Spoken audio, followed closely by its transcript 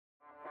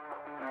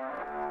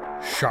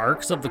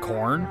Sharks of the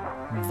Corn?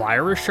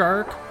 Virus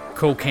Shark?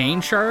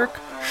 Cocaine Shark?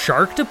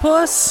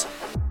 Sharktopus?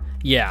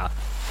 Yeah,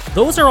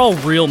 those are all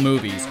real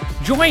movies.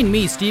 Join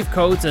me, Steve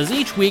Coates, as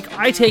each week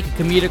I take a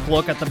comedic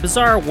look at the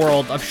bizarre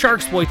world of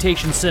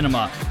sharksploitation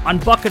cinema on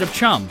Bucket of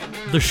Chum,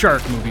 the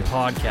Shark Movie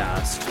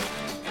Podcast.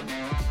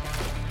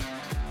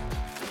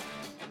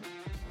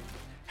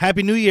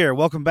 Happy New Year.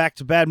 Welcome back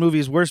to Bad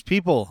Movies, Worst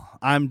People.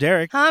 I'm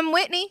Derek. I'm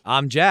Whitney.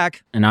 I'm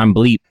Jack. And I'm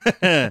Bleep.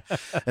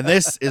 And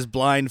this is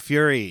Blind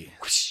Fury.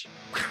 Sure.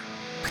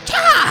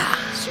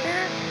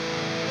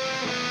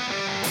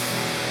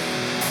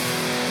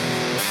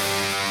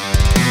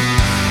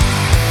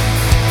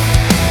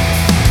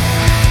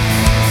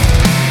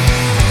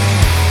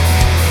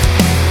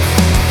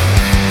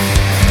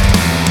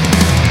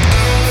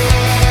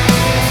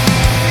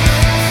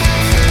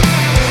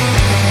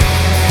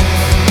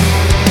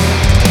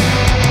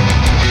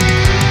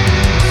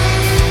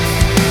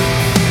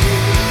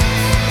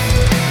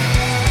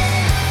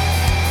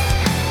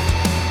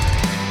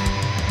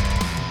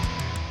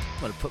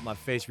 Put my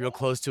face real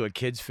close to a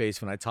kid's face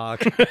when I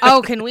talk.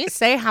 Oh, can we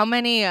say how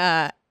many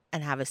and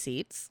have a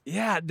seats?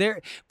 Yeah,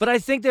 but I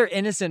think they're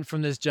innocent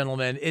from this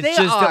gentleman. It's They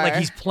just that like are.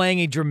 he's playing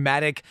a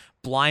dramatic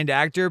blind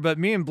actor, but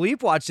me and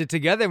Bleep watched it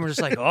together and we're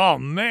just like, oh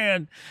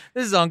man,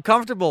 this is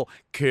uncomfortable.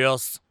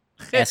 Kiss.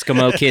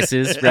 Eskimo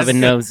kisses,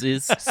 rubbing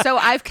noses. So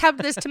I've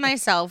kept this to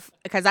myself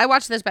because I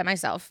watched this by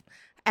myself,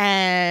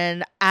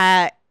 and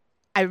I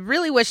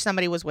really wish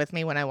somebody was with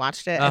me when I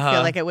watched it. I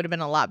feel like it would have been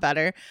a lot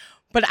better.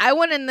 But I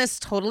went in this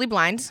totally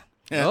blind.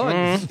 Oh,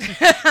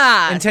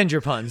 intend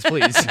your puns,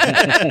 please.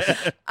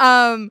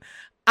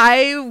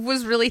 I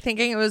was really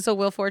thinking it was a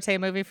Will Forte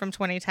movie from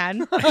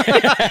 2010.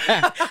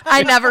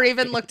 I never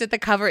even looked at the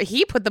cover.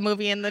 He put the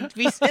movie in the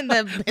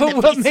But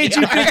what made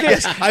you think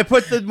Yes, I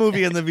put the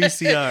movie in the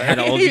VCR. An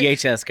old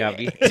VHS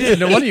copy. Dude,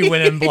 no wonder you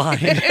went in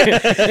blind.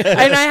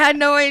 And I had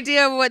no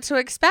idea what to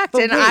expect,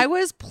 and wait. I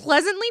was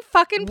pleasantly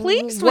fucking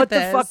pleased What with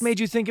this. the fuck made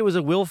you think it was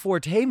a Will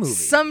Forte movie?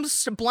 Some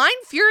Blind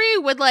Fury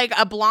with like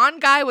a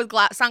blonde guy with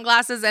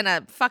sunglasses and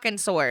a fucking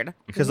sword.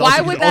 Because why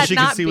all would she that could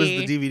not see be? was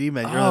the DVD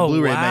menu or the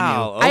Blu-ray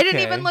menu. I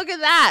didn't even look at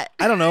that.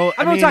 I don't know.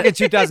 I'm talking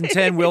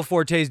 2010. Will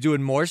Forte's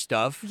doing more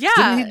stuff. Yeah.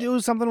 Didn't he do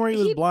something where he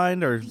was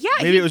blind, or yeah,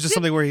 maybe he it was just did-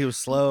 something where he was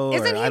slow?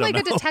 Isn't or, he I don't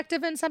like a know.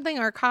 detective in something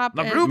or a cop?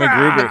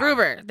 MacGruber.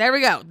 MacGruber. There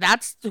we go.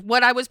 That's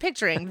what I was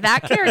picturing.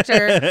 That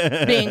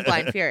character being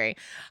Blind Fury.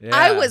 Yeah.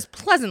 I was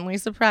pleasantly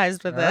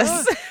surprised with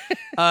this.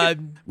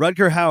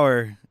 Rutger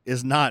Hauer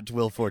is not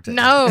Will Forte.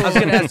 No. I was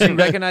going to ask, do you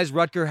recognize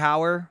Rutger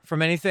Hauer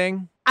from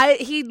anything?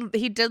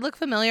 He did look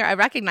familiar. I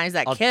recognize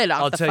that kid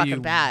off I'll the tell fucking you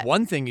bat.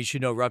 one thing you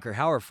should know Rutger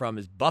Hauer from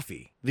is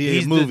Buffy.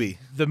 The movie.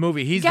 The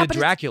movie. He's Yeah, the but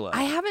Dracula.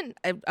 I haven't.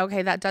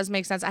 Okay, that does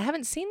make sense. I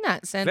haven't seen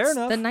that since Fair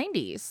enough. the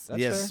 90s. That's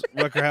Yes,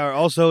 Rutger Hauer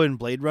also in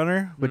Blade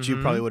Runner, which you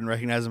Mhm. probably wouldn't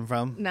recognize him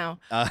from. No.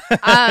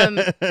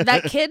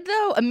 That kid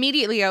though,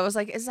 immediately I was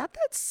like, is that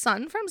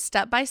son from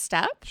Step by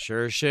Step?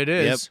 Sure shit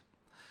is.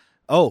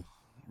 Oh,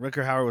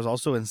 Rutger Hauer was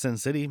also in Sin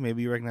City.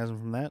 Maybe you recognize him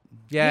from that.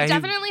 Yeah, he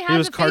definitely had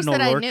was the face Cardinal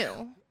that Rourke. I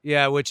knew.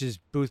 yeah, which is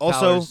Booth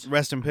Also, Powers.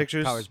 Rest in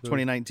Pictures, Powers Booth.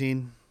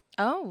 2019.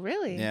 Oh,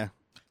 really? Yeah.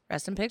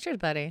 Rest in pictures,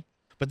 buddy.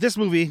 But this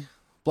movie,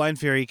 Blind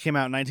Fury, came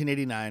out in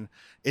 1989.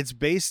 It's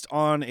based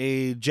on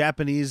a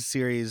Japanese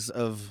series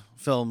of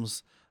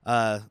films,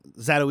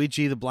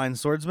 Zatoichi, the Blind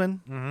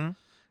Swordsman. Mm-hmm.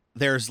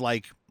 There's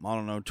like, I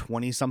don't know,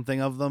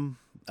 20-something of them.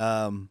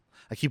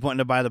 I keep wanting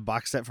to buy the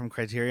box set from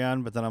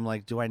Criterion, but then I'm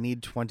like, do I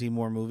need 20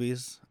 more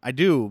movies? I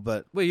do,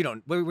 but Well, you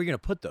don't. Where are we going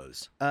to put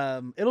those?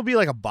 it'll be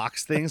like a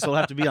box thing, so it'll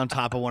have to be on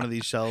top of one of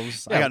these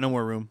shelves. I Yeah. got no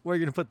more room. Where are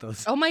you going to put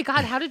those? Oh my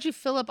God, how did you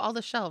fill up all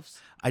the shelves?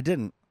 I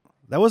didn't.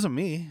 That wasn't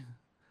me.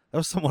 That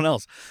was someone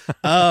else.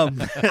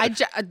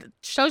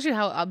 Shows you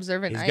how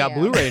observant He's I got am.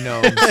 Blu-ray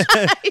gnomes.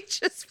 I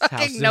just house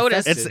fucking is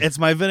noticed. infested. It's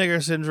my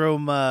Vinegar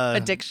Syndrome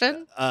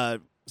Addiction?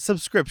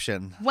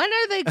 subscription. When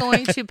are they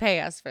going to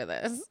pay us for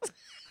this?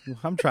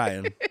 I'm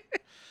trying.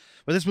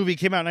 But this movie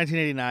came out in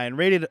 1989,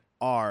 rated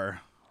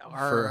R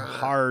for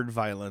hard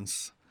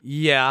violence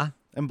Yeah.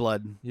 and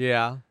blood.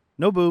 Yeah.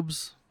 No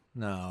boobs.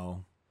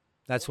 No.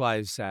 That's why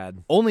it's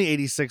sad. Only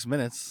 86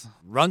 minutes.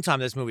 Runtime of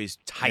this movie is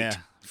tight. Yeah,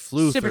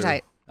 flew Super through.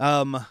 tight.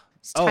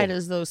 As Oh. tight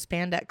as those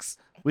spandex.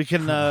 We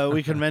can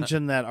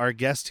mention that our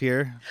guest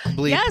here,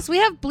 Bleep. Yes, we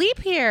have Bleep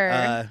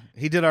here.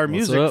 He did our What's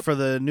music up? for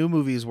the new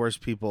movies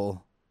Worst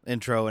People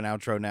intro and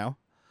outro now.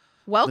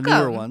 Welcome. The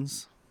newer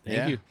ones.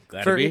 Thank you.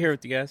 Glad For- to be here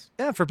with you guys.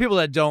 Yeah, for people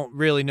that don't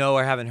really know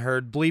or haven't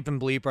heard, Bleep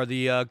and Bleep are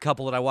the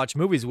couple that I watch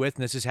movies with,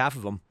 and this is half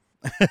of them.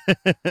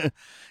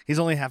 He's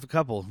only half a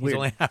couple. He's Weird.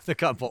 only half the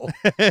couple.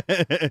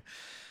 I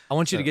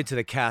want you to get to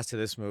the cast of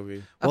this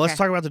movie. Well, let's Okay.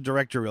 talk about the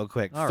director real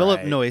quick. All Phillip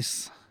right.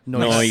 Noyce.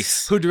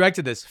 Noyce. Who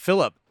directed this?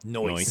 Phillip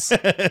Noyce.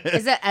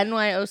 Is it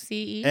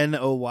NYOCE?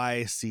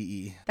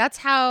 Noyce. That's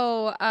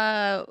how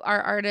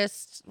our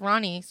artist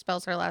Ronnie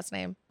spells her last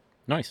name.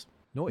 Nice.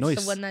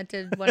 Noyce. The one that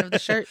did one of the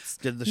shirts.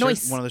 Did the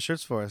Noyce. one of the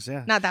shirts for us,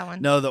 yeah. Not that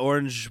one. No, the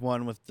orange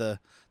one with the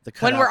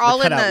cutout, when we're all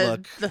the in cutout the,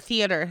 look. the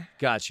theater.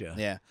 Gotcha.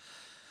 Yeah.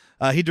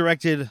 He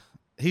directed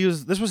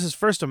This was his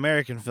first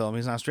American film.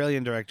 He's an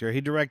Australian director.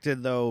 He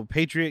directed though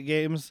Patriot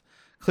Games,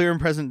 Clear and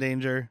Present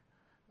Danger,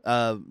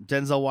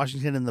 Denzel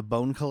Washington and the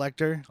Bone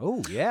Collector,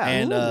 Oh yeah.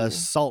 and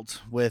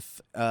Salt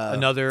with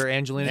Another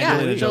Angelina Yeah,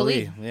 Jolie.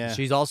 Jolie. Yeah.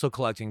 She's also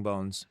collecting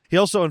bones. He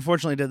also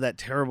unfortunately did that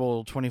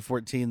terrible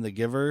 2014 The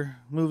Giver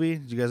movie.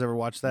 Did you guys ever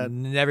watch that?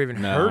 Never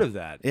even No. heard of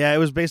that. Yeah, it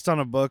was based on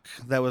a book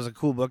that was a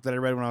cool book that I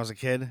read when I was a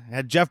kid. It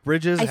had Jeff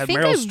Bridges, I it had think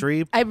Meryl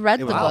Streep. I read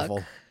It the was book.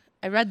 awful.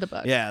 I read the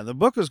book. Yeah, the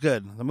book was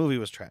good. The movie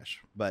was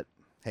trash, but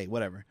hey,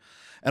 whatever.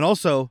 And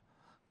also,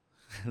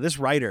 this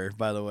writer,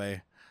 by the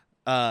way,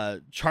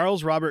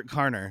 Charles Robert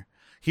Carner,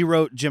 he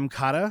wrote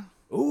Gymkata,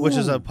 which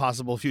is a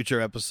possible future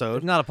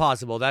episode, Not a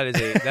possible. That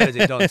is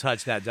a don't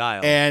touch that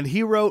dial. and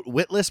he wrote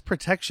Witless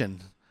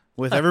Protection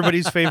with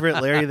everybody's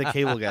favorite Larry the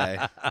Cable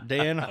Guy,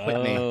 Dan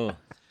Whitney. Oh.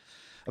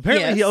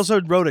 Apparently, he Yes.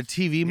 also wrote a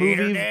TV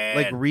movie,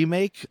 like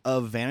remake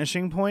of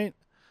Vanishing Point,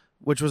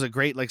 which was a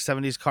great like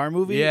 70s car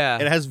movie. Yeah.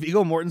 It has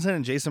Viggo Mortensen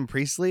and Jason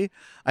Priestley.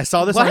 I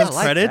saw this What? on his I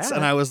like credits, that.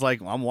 and I was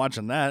like, well, I'm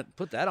watching that.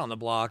 Put that on the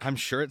block. I'm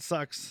sure it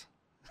sucks.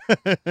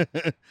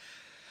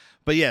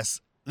 But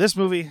yes, this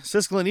movie,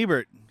 Siskel and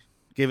Ebert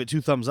gave it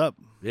 2 thumbs up.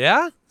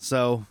 Yeah?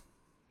 So,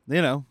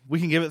 we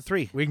can give it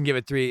 3. We can give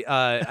it 3.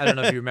 I don't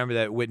know if you remember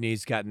that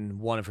Whitney's gotten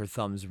one of her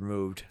thumbs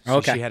removed. So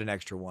Okay. she had an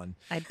extra one.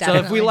 I So if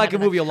definitely we like had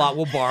a an movie a lot,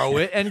 we'll borrow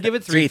it and give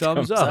it 3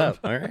 thumbs up.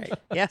 All right.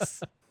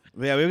 Yes.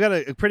 But yeah, we've got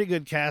a pretty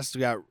good cast. We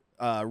got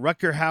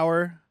Rutger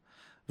Hauer.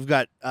 We've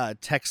got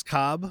Tex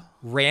Cobb.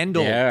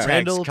 Randall Yeah. Tex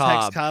Randall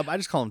Cobb. Tex Cobb. I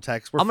just call him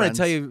Tex. We're I'm going to friends.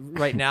 tell you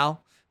right now,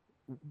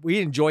 we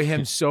enjoy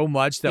him so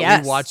much that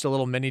Yes. we watched a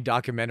little mini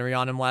documentary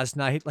on him last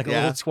night, like a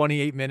Yeah. little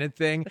 28-minute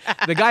thing.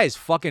 The guy is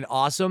fucking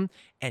awesome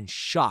and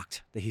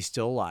shocked that he's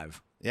still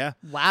alive. Yeah.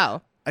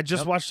 Wow. I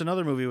just watched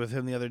another movie with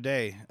him the other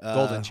day.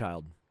 Golden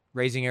Child,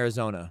 Raising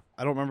Arizona.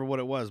 I don't remember what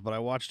it was, but I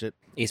watched it.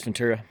 Ace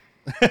Ventura.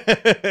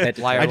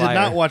 Liar, I did liar.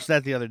 not watch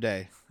that the other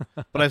day,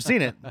 but I've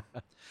seen it.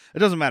 It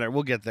doesn't matter.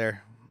 We'll get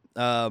there. It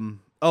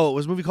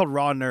was a movie called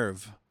Raw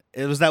Nerve.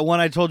 It was that one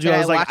I told you. Did I I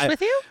was like, watch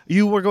with you?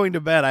 You were going to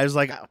bed. I was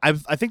like, I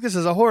think this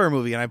is a horror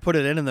movie, and I put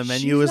it in, and the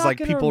menu She's is not like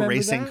gonna people remember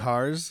racing that.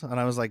 cars, and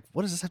I was like,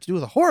 what does this have to do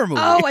with a horror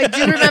movie? Oh, I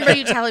do remember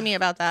you telling me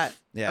about that.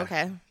 Yeah.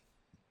 Okay.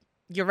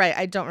 You're right.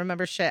 I don't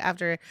remember shit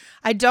after.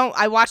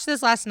 I watched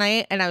this last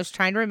night and I was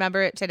trying to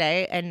remember it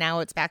today, and now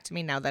it's back to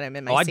me now that I'm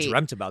in my I seat.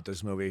 dreamt about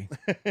this movie.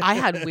 I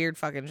had weird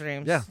fucking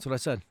dreams. Yeah, that's what I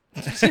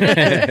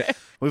said.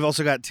 We've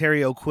also got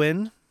Terry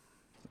O'Quinn.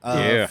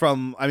 Yeah.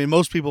 From, I mean,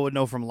 most people would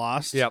know from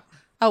Lost. Yep.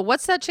 Oh,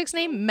 what's that chick's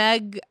name?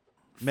 Meg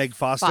Meg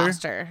Foster.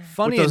 Foster.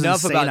 Funny With those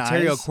enough insane about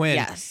Terry eyes. O'Quinn,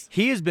 Yes.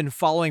 he has been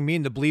following me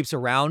and the bleeps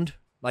around,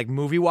 like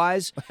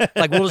movie-wise.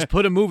 Like, we'll just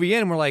put a movie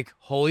in, and we're like,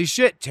 holy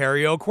shit,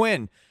 Terry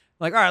O'Quinn.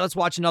 Like, all right, let's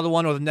watch another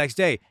one, or the next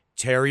day,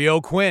 Terry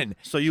O'Quinn.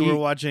 So you were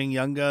watching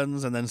Young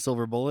Guns and then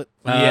Silver Bullet?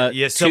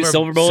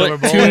 Silver Bullet.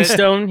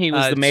 Tombstone. He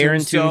was the mayor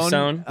in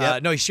Tombstone.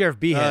 No, he's Sheriff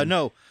Behan.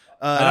 No.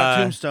 Not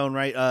Tombstone,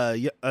 right?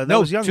 That no,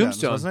 was Young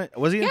Tombstone. Guns, wasn't it?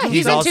 Was he in Yeah, Tombstone?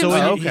 he's in also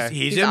Tombstone. in, Okay.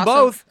 he's He's in also-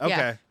 both. Yeah.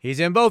 Okay. He's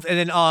in both. And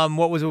then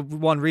what was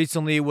one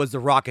recently was The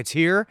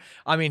Rocketeer.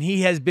 I mean,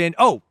 he has been,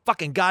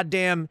 fucking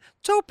goddamn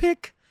toe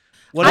pick.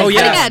 What Oh, is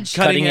Cutting that? Edge.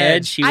 Cutting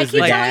Edge. He I was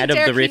keep the telling dad of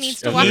Derek the he rich, needs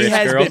to of watch the He rich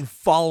has girl. been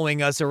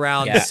following us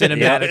around Yeah.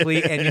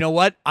 cinematically. And you know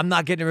what? I'm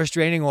not getting a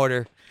restraining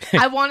order.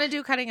 I want to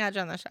do Cutting Edge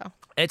on the show.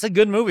 It's a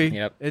good movie.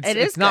 Yep. It is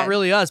It's not good.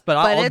 really us, but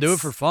But I'll do it it's-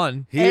 for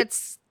fun.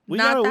 It's We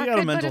not got, that we got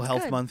good, a mental but it's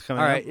health good. month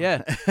coming All up. right,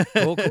 yeah.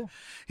 Cool.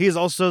 He is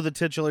also the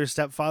titular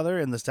stepfather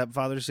in the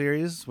Stepfather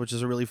series, which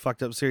is a really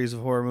fucked up series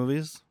of horror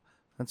movies.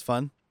 That's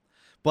fun.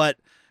 But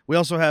we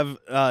also have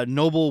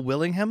Noble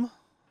Willingham,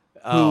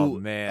 Oh, who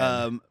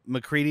man.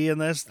 McCready in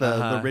this, the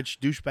Uh-huh. rich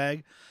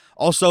douchebag,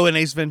 also in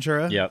Ace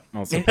Ventura. Yep.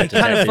 Also It Pet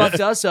kind of Detective. fucked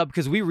us up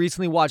because we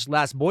recently watched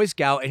Last Boy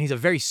Scout, and he's a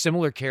very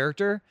similar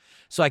character.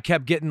 So I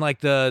kept getting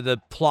like the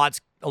plots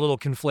a little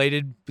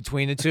conflated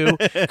between the two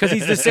because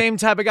he's the same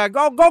type of guy.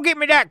 Go get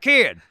me that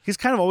kid. He's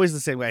kind of always the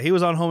same guy. He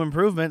was on Home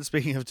Improvement.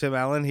 Speaking of Tim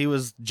Allen, he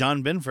was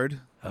John Binford.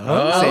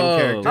 Oh. Same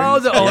character. Oh,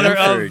 the owner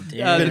of Binford, the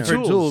yeah. Binford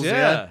tools. Tools,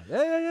 Yeah.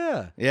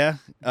 Yeah.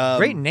 Yeah.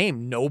 Great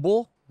name,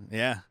 Noble.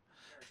 Yeah.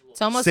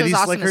 It's almost City as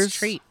awesome Slickers. as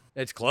Treat.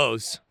 It's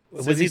close.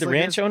 Was City he the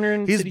ranch Slickers? owner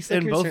in He's City in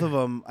Slickers, both or- of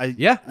them.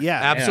 Yeah, Yeah.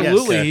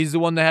 absolutely. Yes. He's the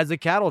one that has the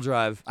cattle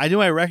drive. I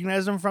knew I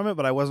recognized him from it,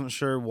 but I wasn't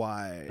sure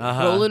why.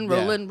 Uh-huh. Rolling, Yeah.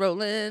 rolling,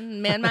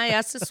 rolling. Man, my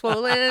ass is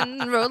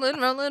swollen. Rolling,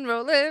 rolling,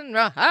 rolling.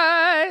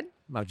 Right.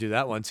 Might do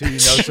that one too. You know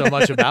so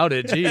much about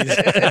it. Jeez.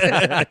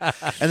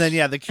 And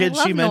then, the kid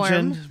love she Norm.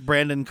 mentioned,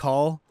 Brandon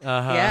Call,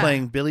 Uh-huh. Yeah.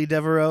 playing Billy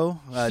Devereaux,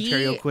 Terry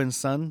He- O'Quinn's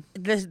son.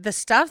 The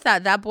stuff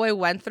that boy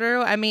went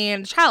through. I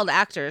mean, child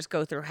actors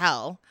go through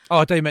hell. Oh,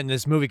 I thought you meant in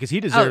this movie because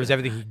he deserves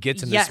everything he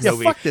gets in yes. this Yeah,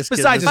 movie. fuck this kid in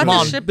besides this his movie.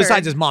 mom. Fuck the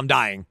Besides shitbird. his mom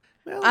dying.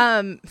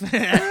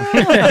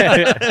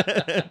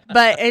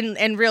 But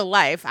in real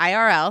life,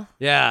 IRL,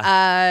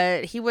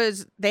 Yeah.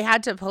 they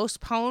had to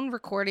postpone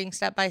recording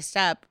step by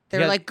step. They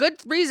were got- like, good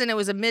reason it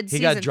was a he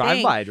mid-season got thing.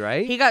 drive-by'd,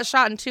 right? He got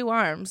shot in 2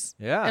 arms.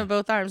 Yeah. In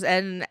both arms,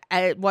 and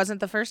it wasn't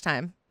the first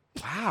time.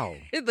 Wow.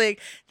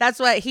 Like that's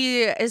what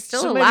he is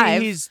still so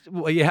alive.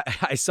 Maybe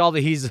I saw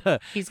that he's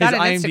got his an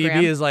IMDb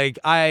Instagram. is like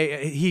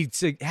he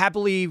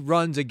happily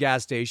runs a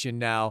gas station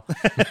now.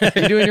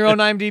 You doing your own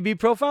IMDb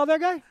profile there,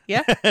 guy?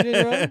 Yeah. You doing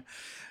your own?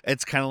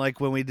 It's kind of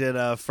like when we did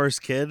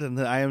First Kid, and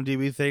the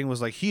IMDb thing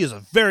was like, he is a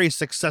very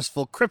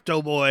successful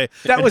crypto boy.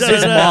 That was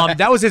his mom.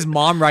 That was his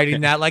mom writing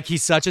that. Like,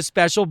 he's such a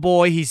special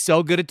boy. He's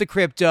so good at the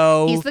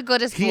crypto. He's the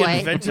goodest He boy.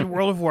 invented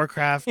World of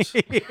Warcraft.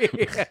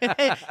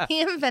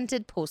 He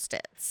invented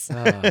Post-its.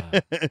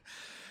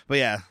 But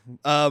yeah,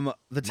 the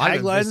Might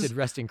have taglines. invested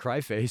resting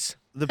cry face.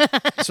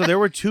 So there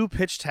were 2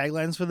 pitch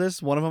taglines for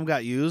this. One of them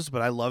got used,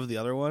 but I love the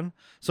other one.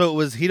 So it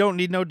was "He don't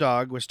need no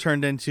dog," which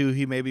turned into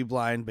 "He may be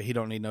blind, but he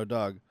don't need no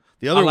dog."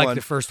 The other I like one,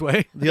 the first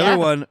way. the other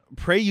one,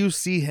 "Pray you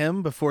see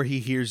him before he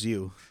hears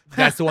you."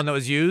 That's the one that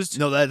was used.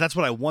 No, that's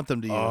what I want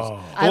them to use.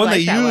 Oh. The I one like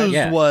they that one. used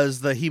Yeah.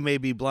 was the "He may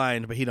be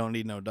blind, but he don't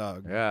need no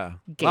dog." Yeah.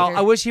 Gator. Well,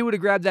 I wish he would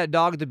have grabbed that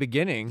dog at the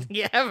beginning.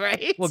 Yeah,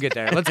 right. We'll get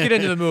there. Let's get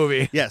into the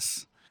movie.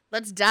 Yes.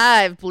 Let's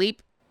dive, bleep.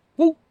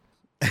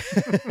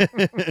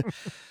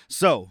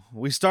 So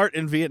we start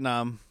in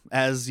Vietnam,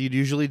 as you'd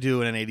usually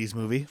do in an 80s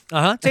movie.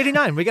 It's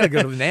 89. We got to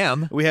go to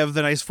Nam. We have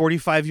the nice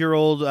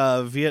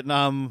 45-year-old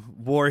Vietnam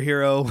War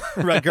hero,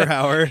 Rutger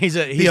Hauer. He's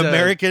the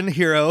American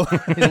hero.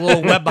 He's a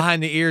little wet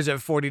behind the ears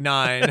at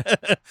 49.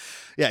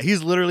 Yeah,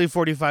 he's literally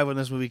 45 when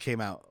this movie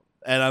came out.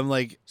 And I'm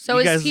like, So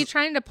you is guys, he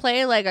trying to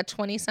play like a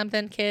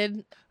 20-something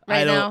kid I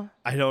right don't, now?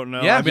 I don't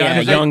know. Yeah, I mean, Yeah,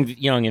 I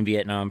think- young in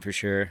Vietnam for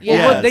sure.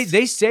 Yeah. Well,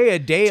 they say a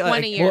day.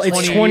 20 years Well, it's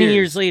later. 20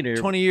 years later.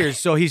 20 years.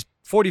 So he's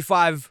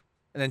 45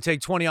 and then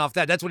take 20 off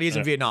that. That's what he is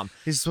in Vietnam.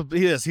 He's a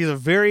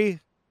very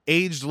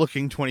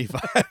aged-looking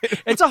 25.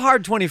 It's a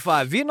hard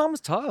 25. Vietnam's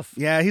tough.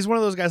 Yeah, he's one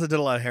of those guys that did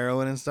a lot of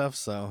heroin and stuff.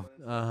 So,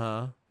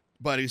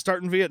 but he's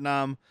starting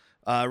Vietnam.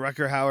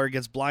 Rutger Hauer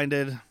gets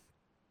blinded,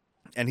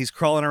 and he's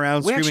crawling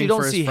around, We screaming actually for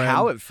don't his see friend.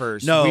 How at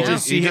first. No, we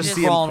just see you him just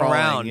see crawling him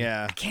around.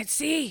 Yeah, I can't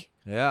see.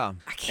 Yeah.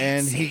 I can't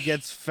and see. he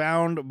gets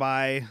found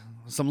by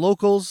some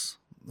locals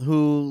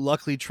who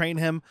luckily train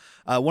him.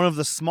 One of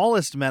the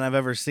smallest men I've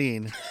ever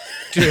seen.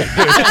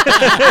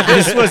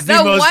 This was the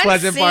That most one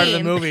pleasant part of the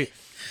scene. movie.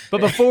 But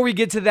before we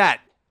get to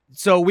that,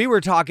 so we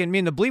were talking, me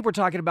and the Bleep were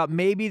talking about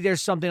maybe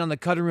there's something on the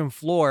cutting room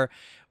floor,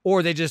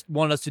 or they just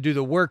want us to do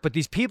the work. But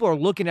these people are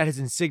looking at his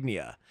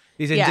insignia,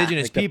 these Yeah.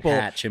 indigenous Like the people,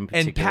 patch in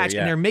particular, and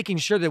yeah. they're making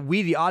sure that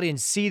we, the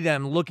audience, see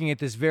them looking at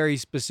this very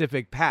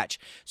specific patch.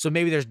 So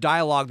maybe there's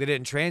dialogue that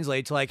didn't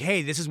translate to like,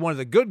 hey, this is one of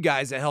the good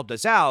guys that helped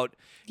us out.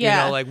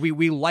 Yeah. You know, like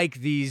we like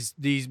these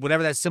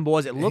whatever that symbol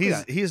was. It looked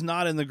at. He's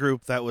not in the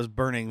group that was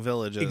burning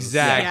villages.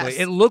 Exactly.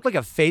 Yes. It looked like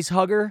a face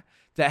hugger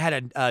that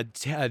had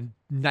a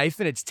knife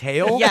in its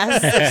tail.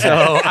 Yes.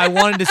 So I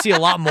wanted to see a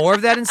lot more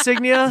of that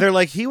insignia. They're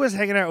like, he was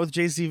hanging out with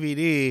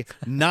JCVD,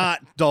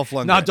 not Dolph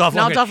Lundgren. Not Dolph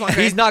Not Lundgren. Dolph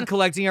Lundgren. He's not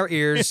collecting our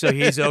ears, so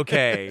he's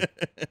okay.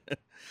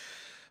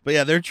 But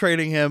yeah, they're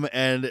training him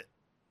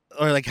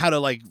or like how to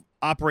like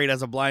operate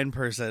as a blind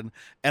person.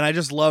 And I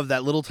just love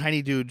that little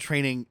tiny dude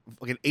training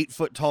like an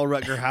 8-foot tall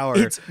Rutger Hauer.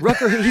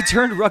 He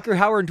turned Rutger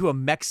Hauer into a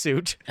mech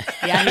suit.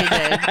 Yeah, he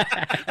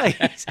did.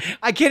 Like,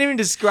 I can't even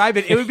describe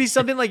it. It would be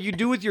something like you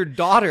do with your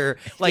daughter.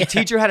 Like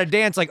teach her how to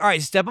dance. Like, all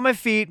right, step on my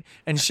feet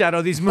and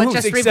shadow these moves.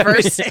 just except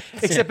reverse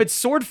except it's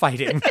sword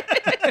fighting.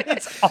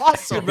 It's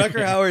awesome.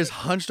 Rutger Hauer is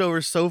hunched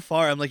over so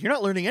far. I'm like, you're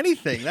not learning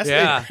anything. That's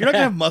Yeah. you're not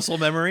gonna have muscle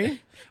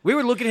memory. We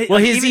were looking at Well,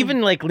 he's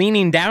even like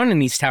leaning down and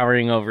he's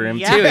towering over him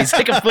too. He's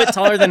like a foot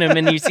taller than him,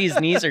 and you see his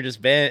knees are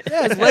just bent.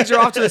 Yeah, his legs are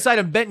off to the side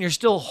and bent, and you're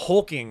still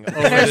hulking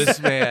over this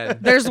man.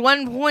 There's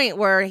one point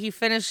where he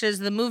finishes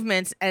the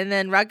movements, and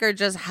then Rutger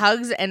just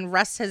hugs and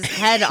rests his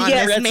head on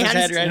Yeah, this rests his man's.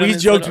 head right on We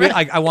his joked, little-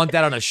 I want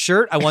that on a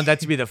shirt. I want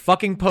that to be the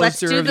fucking Let's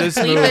poster do of the this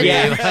bleep movie.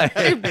 and-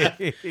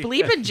 Like-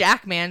 Bleep and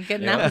Jack, man,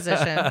 get in that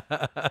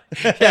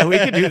position. yeah, we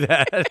could do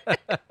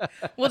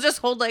that. We'll just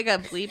hold like a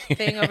bleep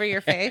thing over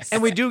your face.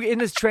 And we do, in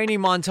this training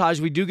montage,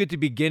 we do get the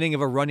beginning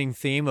of a running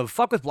theme of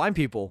fuck with blind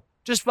people.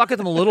 Just fuck with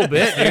them a little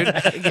bit,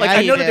 dude. Like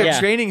I know that they're Yeah.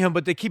 training him,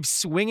 but they keep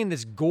swinging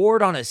this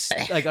gourd on a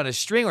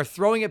string or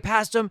throwing it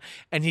past him,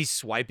 and he's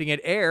swiping at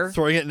air,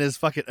 Throwing it in his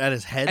at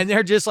his head. and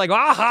they're just like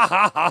ah ha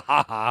ha ha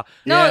ha ha.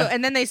 No, Yeah.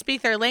 and then they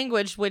speak their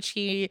language, which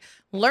he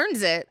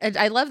learns it. And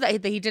I love that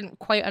he didn't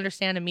quite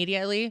understand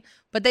immediately,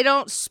 but they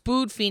don't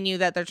spoon feed you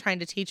that they're trying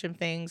to teach him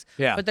things.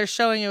 Yeah. But they're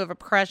showing you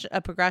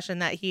a progression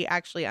that he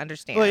actually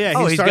understands. Well, yeah,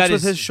 Oh, he he's starts got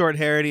with his- his short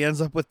hair and he ends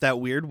up with that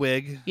weird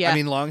wig. Yeah. I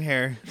mean, long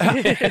hair.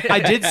 I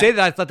did say that.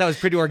 I thought that was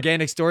pretty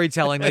organic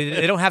storytelling.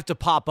 They don't have to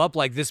pop up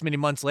like this many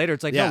months later.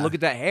 It's like, Yeah. no, look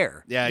at that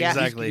hair. Yeah, Yeah.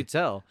 exactly. You could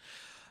tell.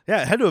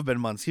 Yeah, it had to have been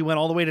months. He went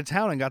all the way to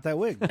town and got that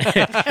wig.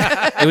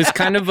 It was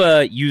kind of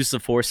a use the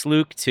force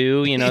Luke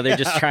too. You know, they're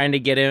just trying to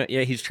get him.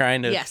 Yeah, he's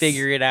trying to Yes.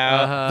 figure it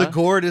out. The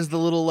gourd is the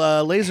little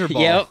laser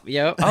ball.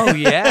 Yep. Oh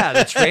yeah,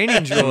 the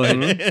training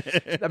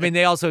droid. I mean,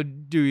 they also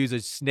do use a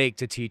snake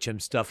to teach him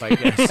stuff, I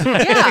guess.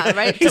 Yeah,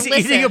 right. He's to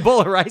listen. eating a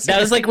bowl of rice.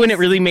 That was like when it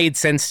really made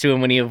sense to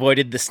him when he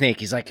avoided the snake.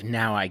 He's like,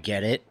 now I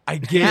get it. I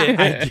get it.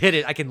 I get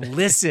it. I can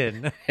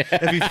listen.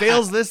 If he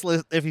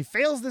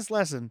fails this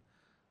lesson,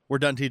 we're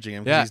done teaching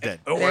him because he's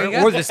dead. There you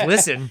go. Or just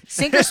listen.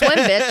 Sink or swim,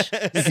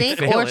 bitch. Sink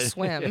Fail or it.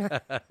 swim.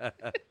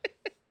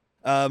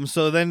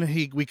 So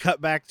then we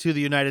cut back to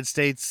the United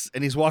States,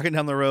 and he's walking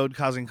down the road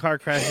causing car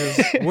crashes.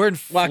 We're in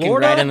Walking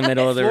Florida? right in the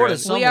middle of the Florida road.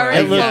 somewhere. We are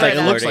It in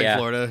looks Florida. like Yeah.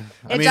 Florida.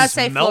 I It mean, does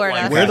say smelt Florida.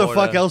 like where the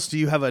Florida. fuck else do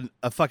you have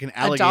a fucking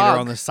alligator dog.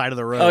 on the side of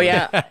the road? Oh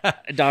yeah,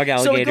 a dog So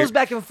alligator. it goes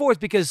back and forth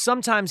because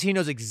sometimes he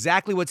knows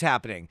exactly what's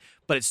happening,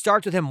 but it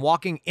starts with him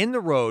walking in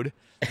the road.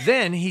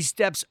 Then he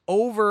steps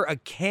over a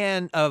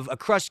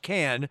crushed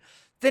can.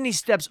 Then he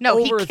steps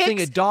over a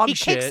thing of dog he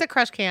shit. kicks the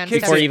crush can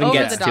Kicks Before he steps even over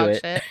gets the to dog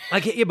it. shit.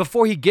 Like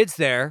before he gets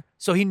there,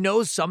 so he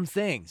knows some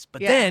things.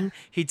 But Yeah. then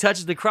he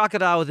touches the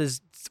crocodile with his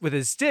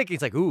stick.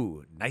 He's like,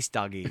 "Ooh, nice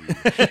doggy," and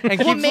Well,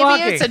 keeps maybe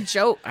walking. it's a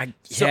joke.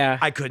 So yeah.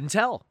 I couldn't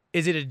tell.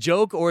 Is it a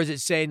joke or is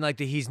it saying like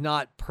that he's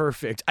not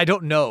perfect? I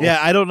don't know. Yeah,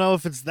 I don't know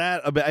if it's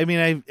that. But I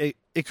mean,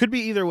 it could be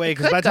either way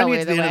because could by the time go you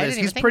get to the either end way. of I this,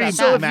 didn't he's even think pretty about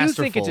So if you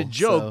masterful. think it's a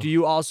joke, so- do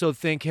you also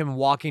think him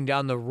walking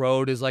down the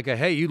road is like a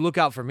hey, you look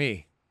out for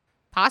me?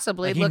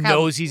 Possibly. Like he Look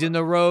knows he's in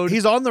the road.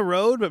 He's on the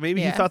road, but maybe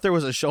he Yeah. thought there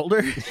was a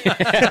shoulder.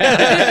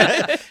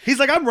 He's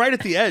like, I'm right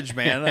at the edge,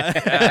 man.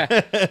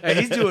 Hey,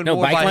 he's doing no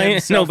more bike by lane,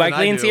 himself no than bike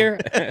I lanes do. here.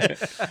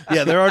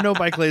 Yeah, there are no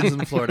bike lanes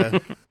in Florida.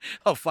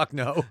 Oh fuck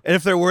no. And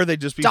if there were, they'd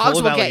just be Dogs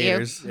full of will get you.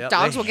 alligators. Yep,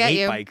 Dogs they will get hate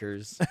you.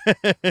 Bikers.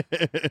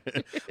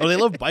 Oh, they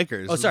love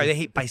bikers. Oh, sorry, they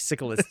hate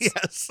bicyclists.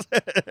 Yes.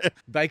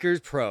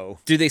 Bikers pro.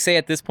 Do they say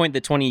at this point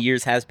that 20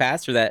 years has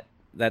passed, or that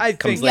I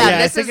comes think- later? Yeah,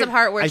 I this think is the it-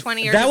 part where I-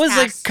 20 years That was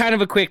like passed. kind of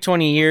a quick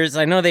 20 years.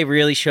 I know they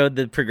really showed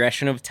the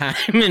progression of time,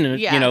 and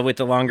Yeah. with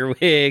the longer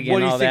wig What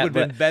and do you all think that. would have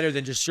But been better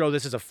than just show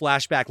this as a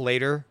flashback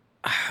later?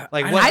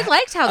 Like I- what? I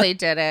liked how they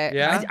did it.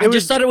 yeah. I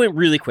just thought it went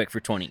really quick for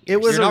 20 years.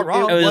 It was You're not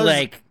wrong. It was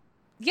like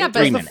Yeah, It but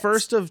was 3 the minutes.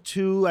 first of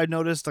two. I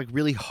noticed like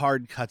really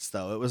hard cuts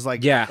though. It was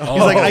like Yeah. he's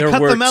like I there cut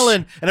the works.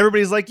 melon, and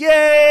everybody's like,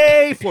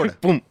 "Yay, Florida!"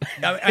 Boom.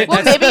 well,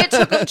 that's- maybe it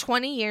took him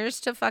 20 years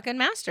to fucking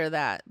master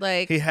that.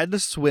 Like, He had to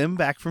swim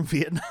back from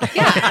Vietnam,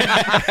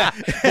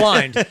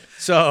 blind.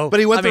 So, but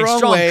he went I mean, the wrong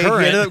strong way.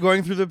 current. He ended up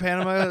going through the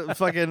Panama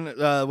fucking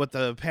with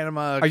the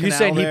Panama. Are you Canal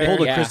saying he there.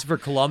 pulled a Yeah. Christopher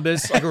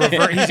Columbus? Like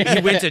a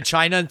he went to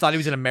China and thought he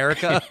was in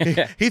America?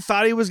 He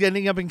thought he was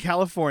ending up in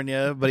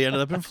California, but he ended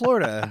up in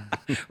Florida.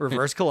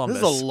 Reverse This Columbus.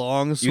 is a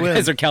long You swim.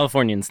 guys are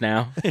Californians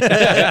now.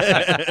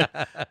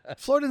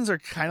 Floridans are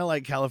kind of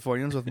like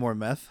Californians with more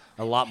meth,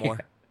 a lot more.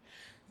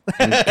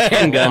 and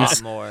A lot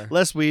guns. more.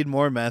 less weed,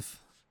 more meth.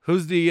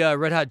 Who's the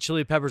Red Hot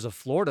Chili Peppers of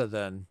Florida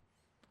then?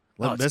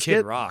 Limp it's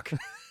Kid Bizkit? Rock.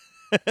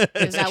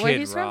 is that where Kid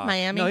he's Rock. from?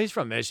 Miami? No, he's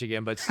from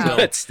Michigan, but still.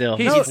 But still.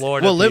 He's No,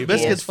 Florida. Well, Limp people.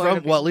 Bizkit- Bizkit's Florida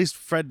from. Well, at least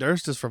Fred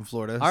Durst is from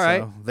Florida. All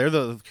right. so they're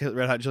the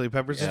Red Hot Chili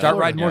Peppers. of Start Florida.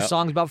 writing more Yeah.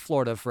 songs about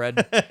Florida,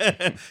 Fred.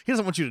 He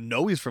doesn't want you to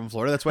know he's from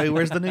Florida. That's why he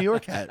wears the New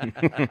York hat.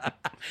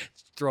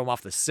 Throw him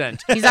off the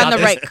scent. He's on Not the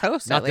this- right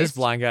coast, Not at this least.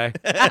 blind guy.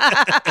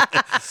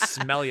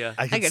 Smell ya.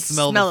 I can could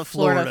smell smell the of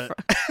Florida.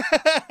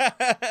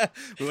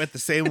 We went the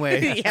same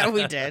way. Yeah,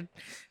 we did.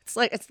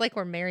 It's like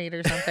we're married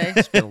or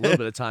something. Spent a little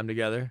bit of time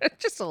together.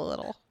 Just a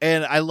little.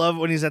 And I love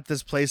when he's at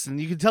this place,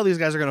 and you can tell these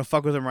guys are gonna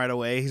fuck with him right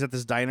away. He's at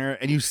this diner,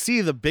 and you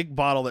see the big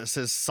bottle that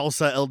says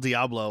Salsa El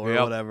Diablo or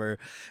Yep. whatever,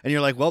 and you're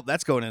like, "Well,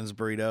 that's going in his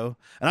burrito."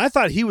 And I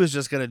thought he was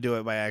just gonna do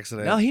it by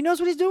accident. No, he knows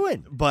what he's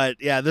doing. But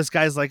yeah, this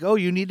guy's like, "Oh,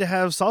 you need to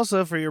have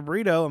salsa for your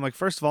burrito." I'm like,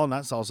 first of all,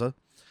 not salsa.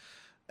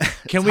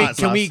 Can It's hot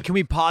sauce.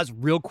 we pause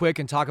real quick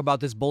and talk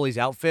about this bully's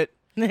outfit?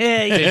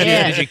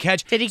 Yeah. Did you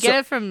catch? Did he get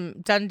it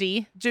from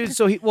Dundee? Dude,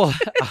 so I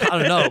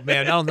don't know,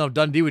 man. I don't know if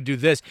Dundee would do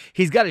this.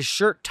 He's got his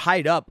shirt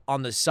tied up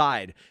on the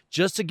side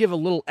just to give a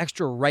little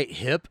extra right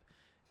hip.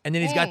 And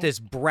then he's got this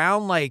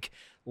brown, like,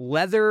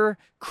 leather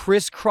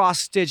crisscross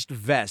stitched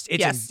vest.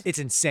 It's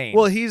insane.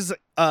 Well, he's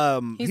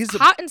He's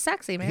hot and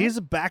sexy, man. he's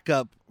a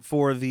backup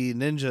for the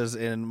ninjas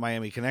in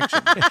Miami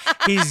Connection.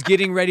 he's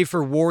getting ready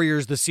for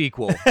Warriors, the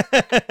sequel.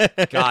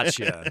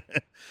 Gotcha.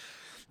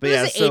 But It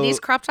yeah, was the so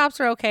 80s. Crop tops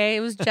were okay. It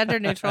was gender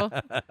neutral.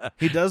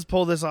 he does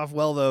pull this off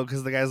well though,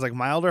 because the guy's like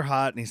mild or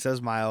hot, and he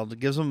says mild. It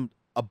gives him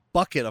a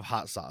bucket of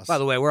hot sauce. By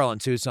the way, we're all in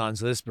Tucson,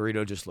 so this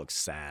burrito just looks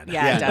sad.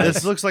 Yeah, it does.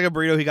 this looks like a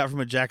burrito he got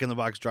from a Jack in the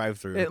Box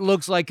drive-through. It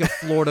looks like a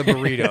Florida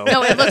burrito.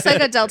 No, it looks like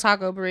a Del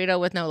Taco burrito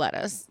with no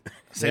lettuce.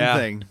 Same Yeah.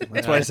 thing.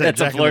 That's why I said That's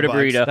a Jack in the Florida Box.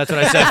 burrito. That's what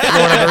I said,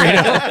 Florida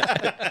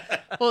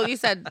burrito. Well, you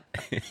said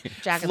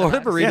Jack in the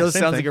Florida Box. burrito Yeah, same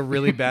sounds thing. like a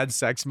really bad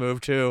sex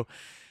move, too.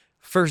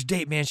 First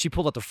date, man, she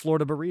pulled out the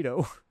Florida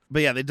burrito.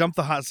 But yeah, they dump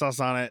the hot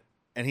sauce on it,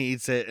 and he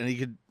eats it,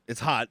 and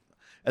it's hot,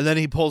 and then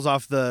he pulls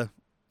off the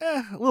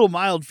a little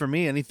mild for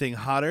me. Anything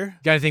hotter?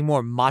 Got anything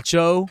more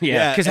macho?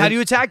 Yeah. Because how do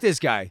you attack this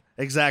guy?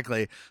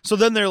 Exactly. So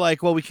then they're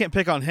like, well, we can't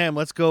pick on him.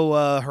 Let's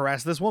go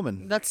harass this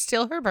woman. Let's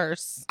steal her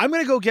purse. I'm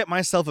going to go get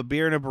myself a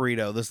beer and a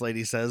burrito, this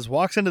lady says.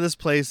 Walks into this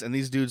place, and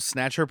these dudes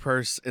snatch her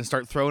purse and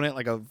start throwing it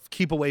like a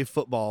keep-away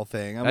football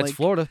thing. I'm That's like,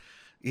 Florida.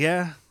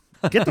 yeah,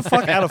 get the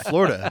fuck out of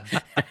Florida.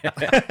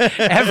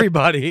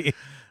 Everybody.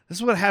 This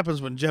is what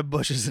happens when Jeb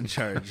Bush is in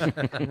charge.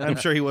 I'm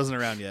sure he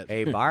wasn't around yet.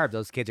 Hey, Barb,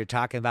 those kids are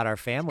talking about our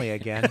family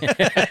again.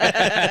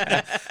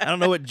 I don't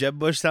know what Jeb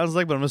Bush sounds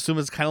like, but I'm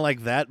assuming it's kind of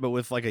like that, but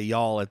with like a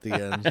y'all at the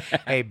end.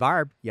 Hey,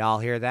 Barb, y'all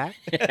hear that?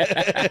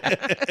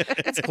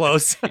 It's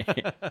close.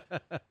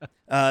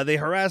 They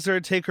harass her,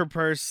 take her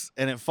purse,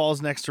 and it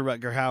falls next to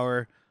Rutger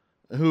Hauer,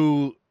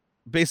 who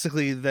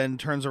basically then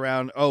turns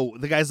around. Oh,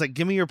 the guy's like,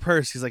 give me your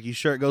purse. He's like, you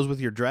sure it goes with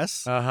your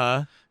dress?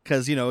 Uh-huh.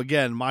 Because,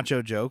 again,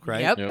 macho joke, right?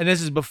 Yep. And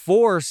this is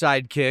before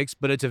sidekicks,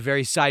 but it's a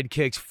very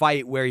sidekicks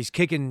fight where he's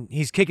kicking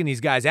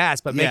these guys'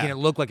 ass, but making it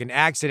look like an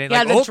accident. Yeah,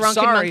 like, the oh, drunken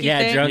sorry. monkey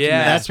thing. drunken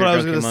Yeah. That's what I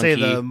was going to say,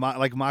 monkey. the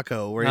like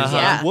Mako, where he's Uh-huh.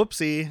 like, Yeah.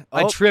 whoopsie.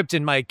 I Oh. tripped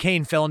and my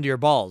cane fell into your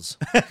balls.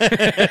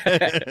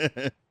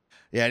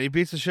 Yeah, and he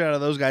beats the shit out of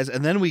those guys.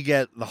 And then we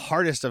get the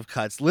hardest of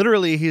cuts.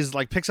 Literally, he's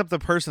like, picks up the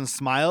purse and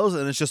smiles,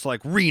 and it's just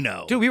like,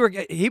 Reno. Dude,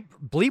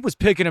 Bleep was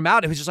picking him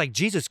out. It was just like,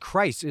 Jesus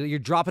Christ, you're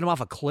dropping him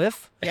off a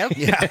cliff? Yep.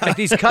 Yeah. Like,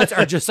 these cuts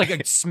are just like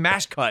a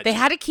smash cut. They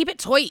had to keep it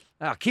tight.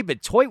 Oh, keep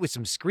it tight with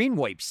some screen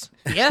wipes.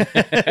 Yeah.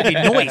 Be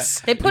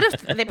Noyce. They put a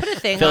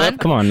thing Phillip, on.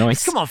 come on,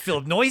 Noyce. Come on,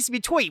 Phillip Noyce, be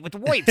tight with the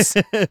wipes.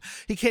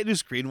 He can't do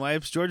screen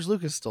wipes. George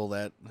Lucas stole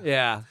that.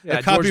 Yeah. The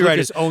George copyright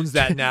Lucas owns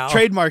that now.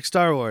 Trademark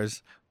Star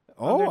Wars.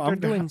 They're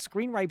doing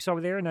screen wipes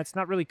over there, and that's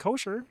not really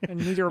kosher,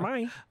 and neither am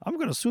I. I'm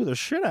going to sue the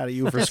shit out of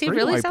you for Does he screen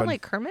really wiping. sound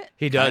like Kermit?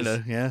 He does.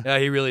 Kinda, yeah. Yeah,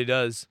 he really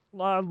does.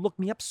 Look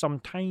me up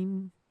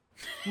sometime.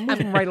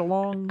 Moving right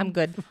along. I'm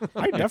good.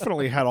 I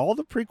definitely had all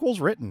the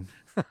prequels written.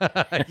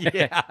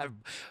 Yeah.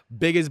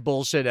 Biggest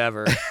bullshit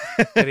ever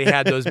that he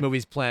had those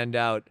movies planned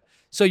out.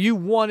 So you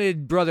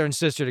wanted brother and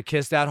sister to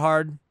kiss that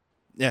hard?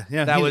 Yeah,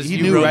 yeah. That he, was he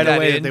you knew wrote right that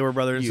away in? that they were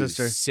brother and You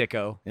sister.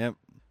 sicko. Yep.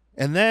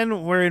 And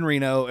then we're in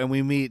Reno, and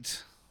we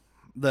meet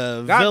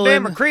the Goddamn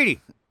villain McCready.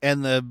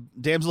 and the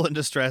damsel in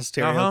distress,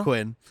 Terry Uh-huh.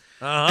 O'Quinn.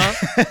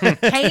 Uh-huh.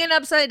 Hanging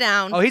upside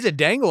down. Oh, he's a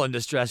dangle in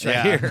distress right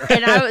Yeah. here.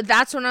 And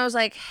that's when I was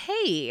like,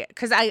 hey,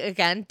 because I,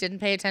 again, didn't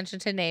pay attention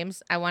to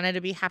names. I wanted to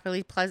be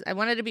I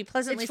wanted to be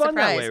pleasantly It's fun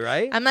that surprised. way,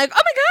 right? I'm like,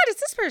 oh my God,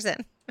 it's this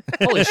person.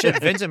 Holy shit,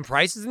 Vincent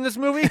Price is in this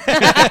movie?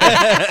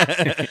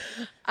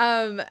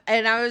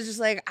 And I was just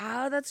like,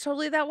 oh, that's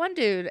totally that one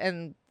dude.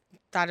 And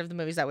thought of the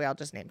movies that we all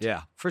just named.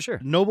 Yeah, for sure.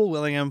 Noble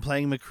Willingham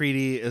playing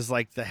McCready is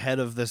like the head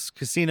of this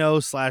casino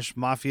 /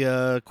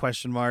 mafia ?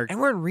 And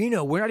we're in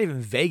Reno. We're not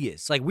even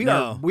Vegas. Like we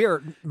No. are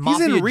He's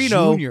Mafia in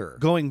Reno Junior.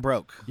 going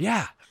broke.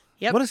 Yeah.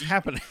 Yep. What is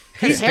happening?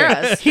 He's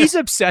Harris. He's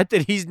upset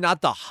that he's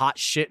not the hot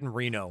shit in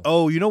Reno.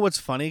 Oh, you know what's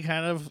funny,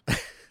 kind of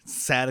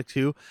sad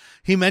too?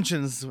 He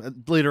mentions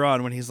later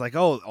on when he's like,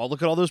 oh,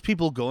 look at all those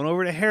people going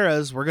over to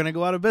Harrah's. We're going to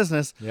go out of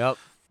business. Yep.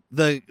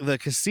 The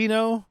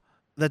casino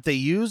that they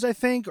used, I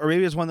think, or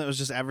maybe it's one that was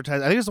just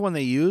advertised. I think it's the one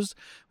they used,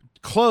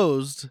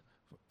 closed,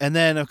 and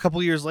then a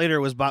couple years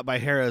later was bought by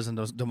Harrah's and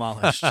was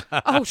demolished.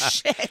 Oh,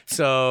 shit.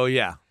 So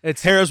yeah,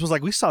 it's Harrah's was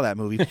like, we saw that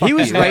movie. he Fuck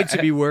was you. right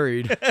to be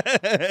worried.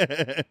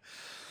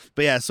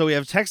 But yeah, so we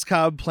have Tex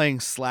Cobb playing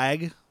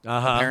Slag,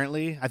 Uh-huh.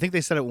 apparently. I think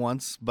they said it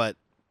once, but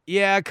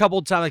Yeah, a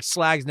couple times. Like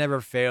Slag's never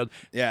failed.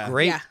 yeah.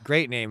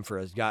 Great name for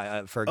a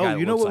guy. For a guy. Oh, that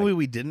you know looks what like. movie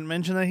we didn't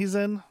mention that he's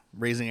in?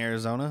 Raising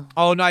Arizona.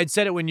 Oh no, I'd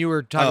said it when you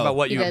were talking Oh, about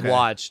what you you did.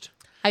 watched.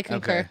 I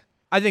concur. Okay.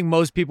 I think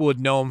most people would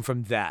know him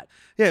from that.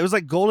 Yeah, it was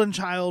like Golden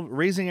Child,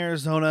 Raising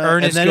Arizona.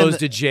 Ernest and then Goes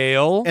to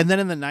Jail. And then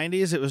in the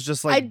 90s, it was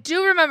just I like,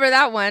 do remember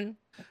that one.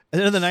 and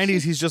then in the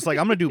 90s, he's just like,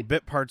 I'm going to do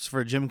bit parts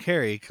for Jim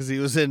Carrey because he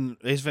was in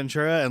Ace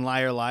Ventura and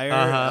Liar Liar.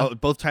 Uh-huh.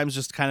 Both times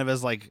just kind of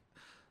as like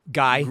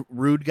Guy.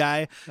 rude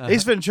guy.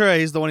 Ace Ventura,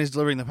 he's the one he's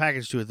delivering the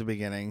package to at the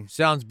beginning.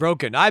 Sounds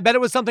broken. I bet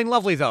it was something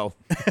lovely though.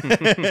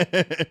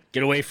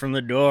 Get away from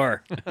the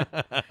door.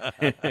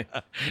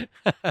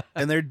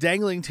 And they're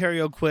dangling Terry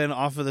O'Quinn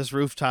off of this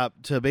rooftop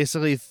to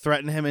basically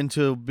threaten him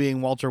into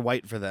being Walter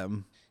White for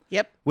them.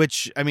 Yep.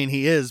 Which, I mean,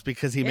 he is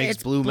because he makes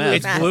It's blue blue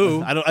meth. It's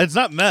blue. It's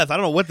not meth. I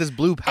don't know what this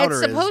blue powder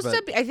It's supposed is.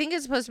 to be, I think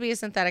it's supposed to be a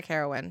synthetic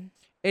heroin.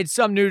 It's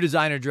some new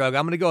designer drug.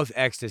 I'm gonna go with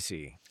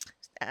ecstasy.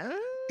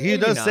 He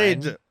does say,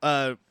 89.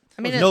 I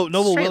mean, it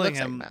Noble straight looks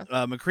Willingham, like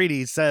meth.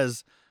 McCready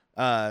says,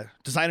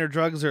 designer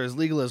drugs are as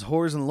legal as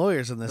whores and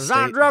lawyers in this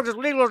Designer state. drugs is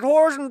legal as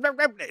whores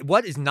and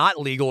what is not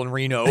legal in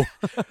Reno?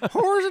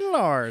 Whores and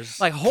lawyers.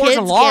 Like whores Kids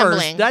and Lars.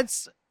 gambling.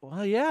 That's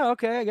well, yeah,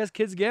 okay. I guess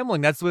kids gambling.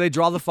 That's where they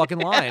draw the fucking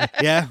line.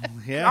 yeah.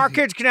 Our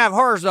kids can have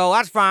hers though.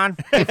 That's fine.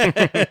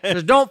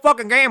 Just don't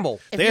fucking gamble.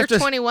 If They you're have to-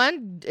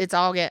 21, it's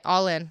all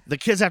in. The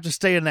kids have to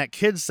stay in that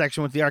kids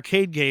section with the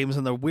arcade games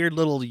and the weird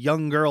little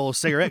young girl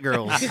cigarette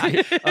girls.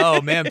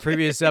 Oh man,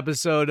 previous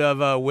episode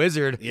of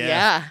Wizard.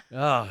 Yeah.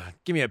 Oh,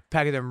 give me a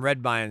pack of them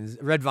red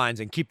vines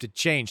and keep the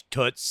change,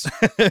 toots.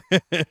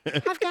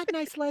 I've got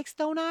nice legs,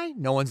 don't I?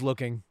 No one's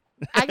looking.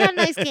 I got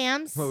nice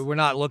cams. We're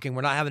not looking.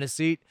 We're not having a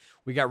seat.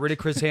 We got rid of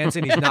Chris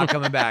Hansen. He's not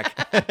coming back.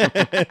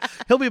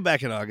 He'll be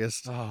back in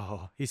August.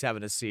 Oh, he's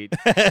having a seat.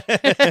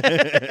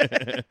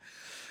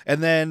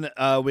 And then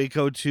we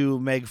go to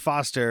Meg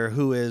Foster,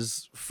 who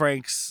is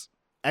Frank's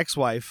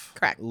ex-wife.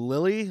 Correct.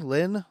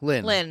 Lynn.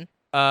 Lynn.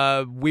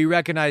 We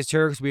recognized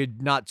her because we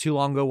had not too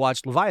long ago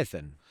watched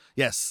Leviathan.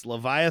 Yes,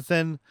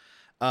 Leviathan.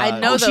 I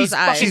know those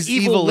eyes. She's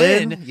Evil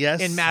Lynn,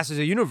 yes. in Masters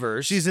of the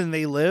Universe. She's in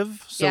They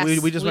Live. So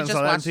Yes, we just went and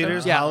saw that in watched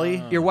theaters. it. Yeah.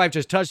 Holly. Your wife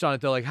just touched on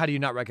it, though. Like, how do you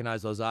not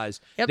recognize those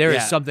eyes? Yep. There is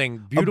Yeah. something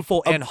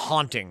beautiful and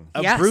haunting.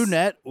 A Yes.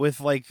 brunette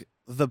with like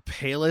the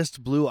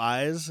palest blue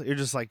eyes. You're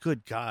just like,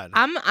 good God.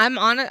 I'm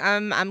on it.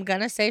 I'm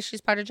gonna say she's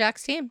part of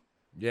Jack's team.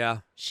 Yeah.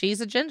 She's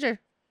a ginger.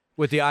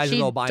 With the eyes She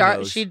of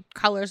albinos. she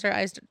colors her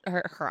eyes.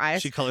 Her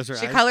eyes. She colors her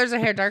She eyes. colors her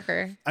hair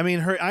darker. I mean,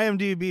 her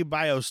IMDb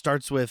bio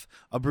starts with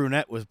a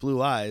brunette with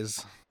blue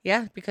eyes.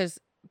 Yeah, because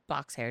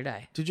box hair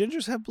dye. Do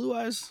gingers have blue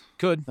eyes?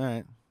 Could. All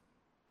right.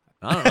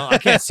 I don't know. I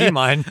can't see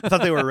mine. I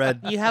thought they were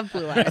red. You have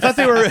blue I eyes.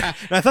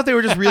 thought they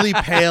were just really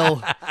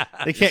pale.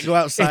 They can't go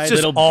outside. It's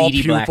just Little all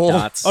beady black pupil.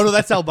 dots. Oh no,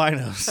 that's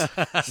albinos.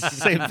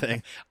 Same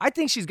thing. I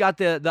think she's got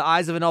the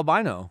eyes of an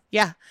albino.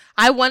 Yeah,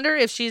 I wonder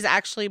if she's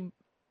actually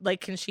like,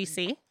 can she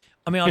see?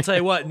 I mean, I'll tell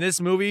you what, in this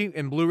movie,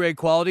 in Blu-ray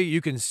quality, you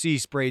can see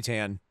spray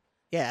tan.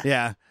 Yeah.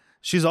 Yeah.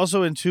 She's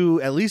also in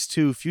at least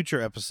two future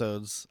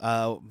episodes.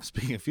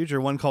 Speaking of future,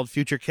 one called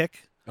Future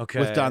Kick Okay.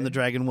 with Don the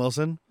Dragon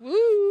Wilson,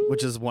 Woo.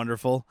 which is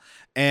wonderful,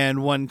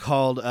 and one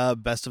called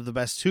Best of the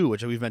Best 2,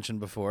 which we've mentioned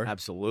before.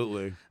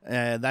 Absolutely.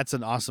 That's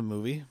an awesome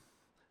movie.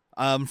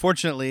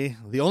 Unfortunately,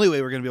 the only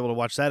way we're going to be able to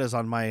watch that is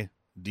on my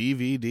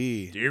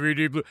DVD.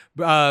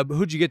 DVD.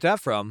 Who'd you get that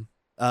from?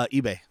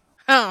 eBay.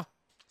 Oh,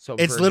 So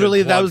It's for a literally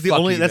good that plug, was the fuck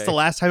only. That's eBay. the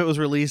last time it was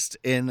released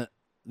in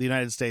the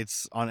United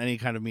States on any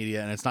kind of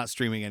media, and it's not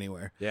streaming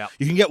anywhere. Yeah.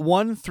 You can get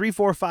 1, 3,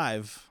 4,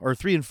 5, or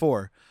 3 and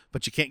 4,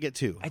 but you can't get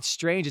 2. It's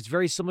strange. It's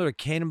very similar to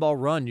Cannonball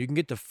Run. You can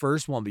get the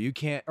first one, but you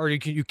can't, or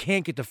you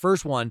can't get the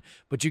first one,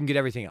 but you can get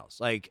everything else.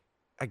 Like,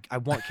 I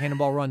want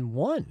Cannonball Run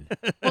 1.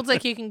 well, it's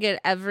like you can get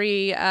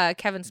every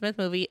Kevin Smith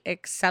movie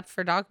except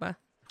for Dogma.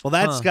 Well,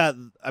 that's got.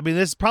 I mean,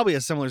 this is probably a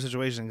similar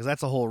situation because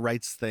that's a whole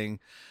rights thing,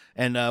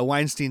 and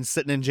Weinstein's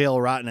sitting in jail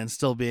rotten and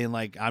still being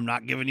like, "I'm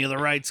not giving you the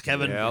rights,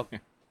 Kevin." Yep.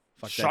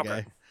 Fuck Suck that guy.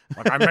 it.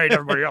 Like I made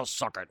everybody else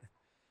suck it.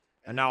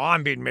 And now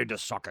I'm being made to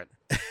suck it.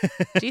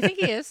 Do you think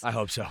he is? I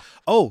hope so.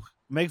 Oh,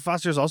 Meg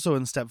Foster's also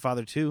in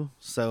Stepfather 2,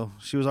 so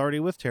she was already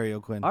with Terry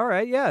O'Quinn. All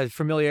right, yeah,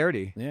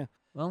 familiarity. Yeah.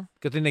 Well,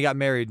 good thing they got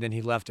married and then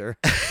he left her.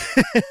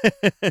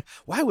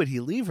 Why would he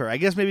leave her? I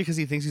guess maybe because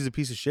he thinks he's a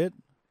piece of shit.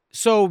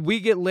 So we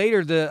get later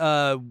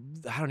I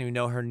don't even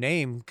know her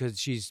name because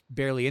she's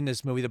barely in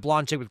this movie. The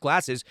blonde chick with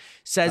glasses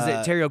says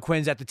that Terry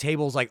O'Quinn's at the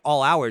tables like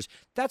all hours.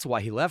 That's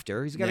why he left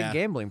her. He's got Yeah. a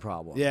gambling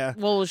problem. Yeah.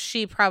 Well,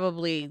 she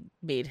probably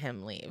made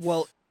him leave.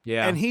 Well,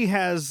 Yeah. and he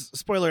has,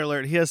 spoiler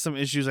alert, he has some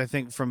issues, I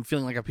think, from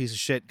feeling like a piece of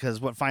shit because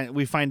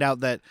we find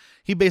out that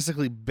he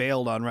basically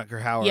bailed on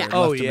Rutger Hauer Yeah. and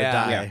Oh, left him to yeah.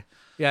 die. Yeah.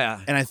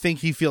 Yeah. And I think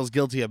he feels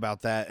guilty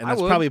about that. And I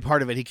that's would. probably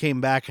part of it. He came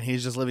back and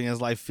he's just living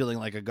his life feeling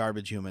like a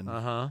garbage human.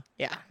 Uh-huh.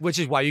 yeah. Which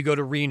is why you go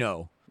to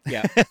Reno.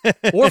 Yeah.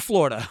 Or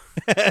Florida.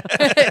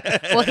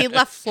 Well, he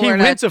left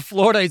Florida. He went to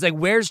Florida. He's like,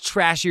 where's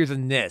trashier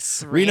than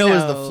this? Reno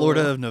is the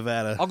Florida of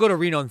Nevada. I'll go to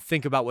Reno and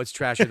think about what's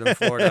trashier than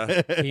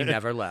Florida. He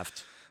never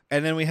left.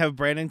 And then we have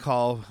Brandon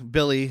Call,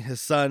 Billy, his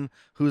son,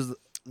 who's the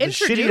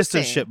shittiest of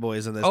Introducing. shit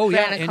boys in this. Oh,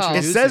 yeah. Brandon Call.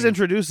 It says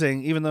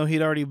introducing, even though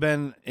he'd already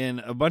been in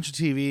a bunch of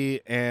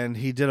TV and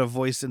he did a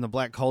voice in the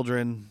Black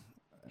Cauldron.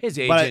 His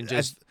But I agent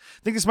just...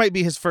 think this might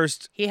be his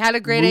first. He had a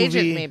great movie-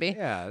 agent, maybe.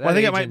 Yeah, Well, I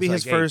think it might be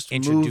agent's his like, first hey,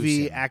 introduce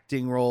movie him.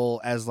 acting role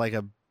as like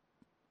a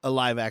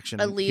live action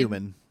A lead.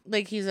 human.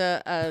 Like he's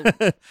a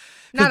Because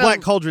not Black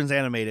a, Cauldron's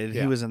animated.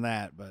 Yeah. He was in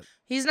that, but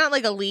he's not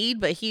like a lead,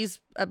 but he's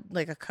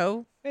like a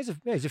co. He's a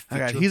okay,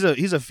 feature.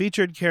 he's a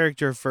featured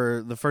character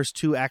for the first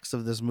 2 acts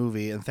of this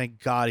movie, and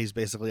thank God he's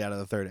basically out of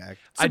the 3rd act.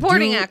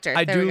 Supporting actor.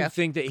 I There we do go.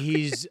 think that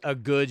he's a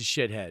good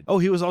shithead. Oh,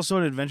 he was also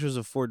in Adventures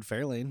of Ford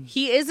Fairlane.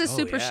 He is a Oh,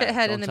 super yeah,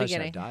 shithead don't in the touch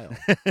that beginning.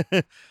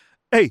 dial.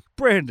 Hey,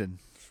 Brandon,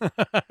 You're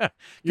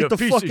get a the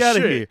piece fuck of out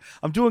of shit. here!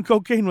 I'm doing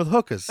cocaine with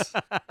hookers.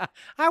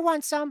 I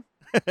want some.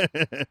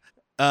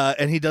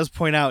 And he does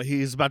point out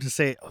he's about to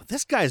say, "Oh,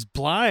 this guy's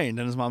blind,"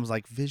 and his mom's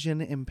like,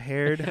 "Vision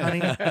impaired, honey."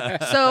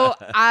 So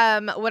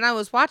when I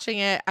was watching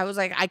it, I was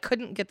like, I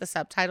couldn't get the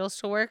subtitles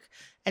to work,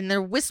 and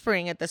they're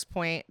whispering at this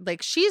point.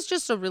 Like she's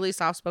just a really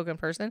soft spoken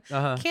person.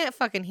 Uh-huh. Can't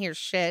fucking hear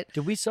shit.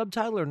 Did we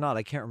subtitle or not?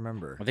 I can't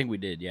remember. I think we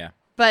did, yeah.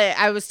 But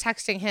I was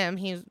texting him.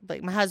 He's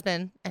like my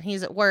husband, and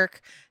he's at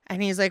work,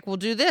 and he's like, "We'll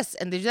do this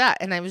and do that,"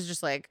 and I was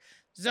just like,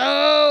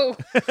 "So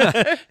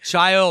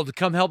Child,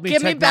 come help me.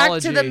 give me back to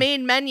the technology.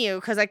 main menu,"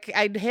 because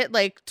I'd hit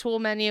like tool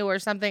menu or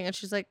something, and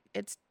she's like,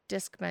 "It's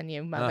disc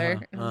menu, mother."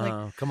 And I'm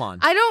like, Come on.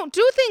 I don't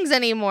do things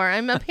anymore.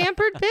 I'm a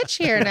pampered bitch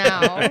here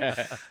now.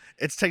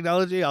 It's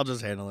technology. I'll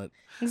just handle it.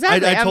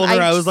 Exactly. I told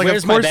her I was like,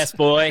 Where's of my course. best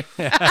boy?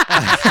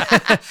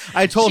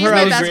 I told She's her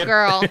my I was. best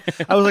girl.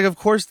 I was like, of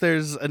course,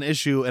 there's an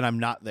issue, and I'm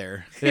not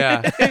there.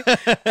 Yeah.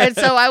 And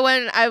so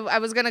I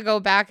was gonna go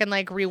back and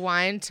like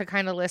rewind to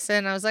kind of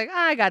listen. I was like,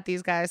 I got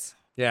these guys.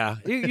 Yeah.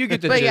 You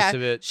get the But gist yeah,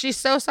 of it. she's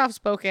so soft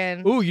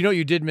spoken. Ooh, you know what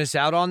you did miss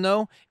out on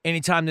though?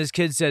 Anytime this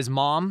kid says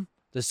mom,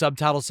 the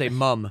subtitles say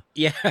mum.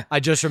 Yeah.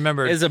 I just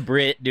remembered. There's a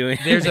Brit doing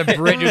There's a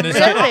Brit doing this.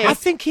 Really? I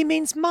think he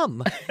means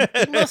mum.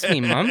 It must be,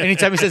 Mom.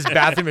 Anytime he says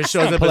bathroom, it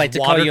shows up polite as to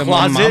call water you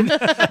mum, closet.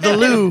 Mom. The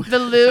loo. The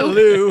loo.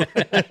 Lou.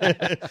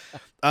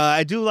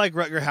 I do like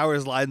Rutger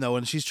Hauer's line though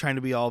when she's trying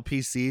to be all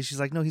PC. She's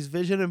like, "No, he's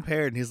vision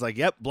impaired," and he's like,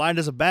 "Yep, blind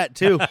as a bat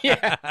too."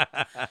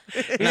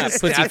 Not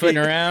pussyfooting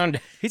around.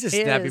 He's a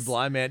He snappy is.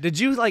 blind man. Did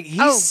you like?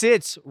 He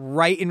sits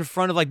right in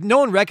front of no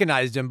one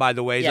recognized him. By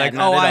the way, he's Yeah, like,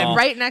 not "Oh, at I'm all.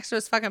 Right next to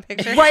his fucking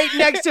picture. right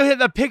next to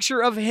the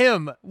picture of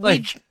him."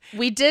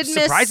 We did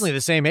miss surprisingly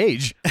the same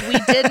age. we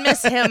did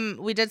miss him.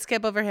 We did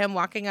skip over him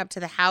walking up to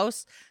the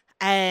house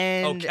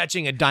and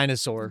Catching a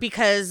dinosaur.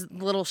 because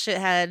little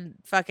shithead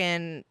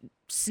fucking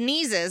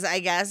sneezes, I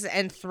guess,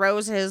 and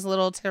throws his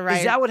little to right.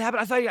 Is that what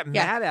happened? I thought you got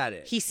Yeah. mad at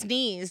it. He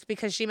sneezed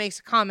because she makes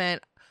a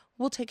comment.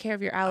 We'll take care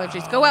of your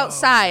allergies. Go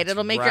outside.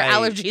 It'll make right. your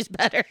allergies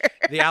better.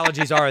 The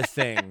allergies are a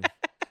thing.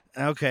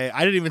 Okay, I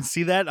didn't even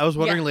see that. I was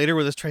wondering Yeah. later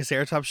where this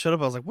Triceratops showed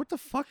up. I was like, "What the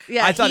fuck?"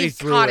 Yeah, I thought he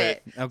threw caught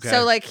it. Okay.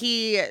 So like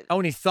he, Oh,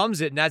 and he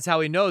thumbs it, and that's how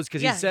he knows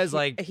because yeah, he says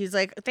he's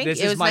like, thank "This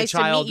you. It is was my nice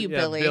child, to meet you,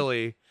 yeah,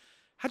 Billy.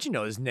 How'd you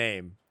know his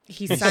name?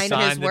 He signed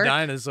his the work.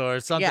 dinosaur,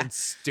 something Yeah.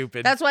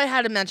 stupid. That's why I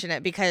had to mention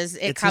it because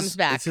it It's comes his,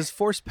 back It's his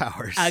force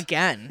powers.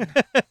 again.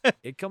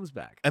 it comes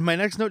back. And my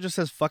next note just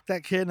says "fuck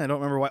that kid," and I don't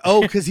remember why.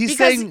 Oh, because he's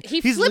Because saying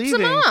he he's flips him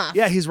leaving. off.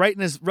 Yeah, he's right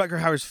in his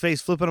Rutger Hauer's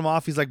face, flipping him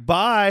off. He's like,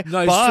 "Bye,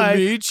 Nice to bye,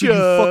 meet you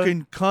ya."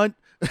 fucking cunt."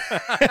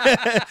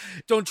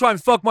 Don't try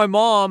and fuck my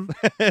mom.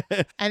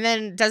 And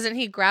then doesn't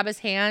he grab his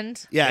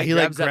hand? Yeah, He he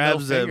like grabs that middle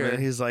grabs him finger.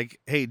 and he's like,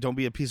 "Hey, don't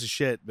be a piece of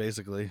shit,"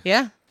 basically.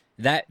 Yeah.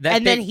 That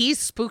And then he's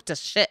spooked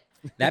as shit.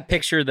 that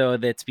picture though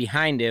that's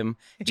behind him,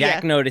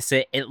 Jack Yeah. noticed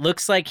it. It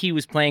looks like he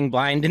was playing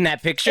blind in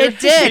that picture. It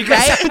did,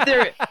 Because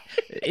right?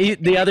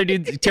 the other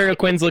dude, Terry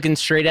Quinn's looking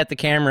straight at the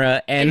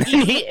camera, and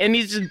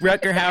he's just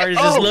Rutger Hauer is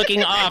just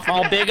looking off,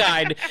 all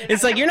big-eyed.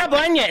 It's like, you're not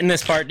blind yet in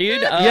this part,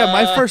 dude. Yeah,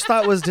 my first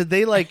thought was, did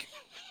they like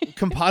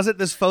composite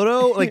this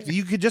photo? Like,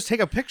 you could just take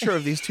a picture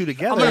of these two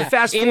together. I'm gonna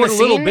fast In forward the a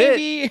little scene, bit.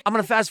 maybe? I'm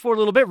gonna fast forward a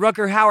little bit.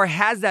 Rutger Hauer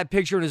has that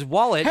picture in his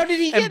wallet. How did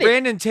he And get it?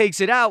 Brandon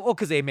takes it out. Well,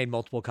 because they made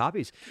multiple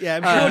copies. Yeah,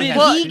 I'm How sure. did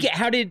Well- he get?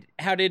 How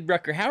did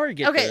Rutger Hauer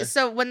get Okay, there?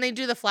 so when they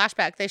do the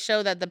flashback, they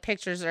show that the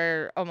pictures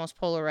are almost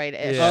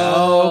Polaroid-ish. Yeah.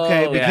 Oh,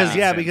 okay. Oh, Because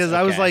yeah. because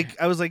I was like,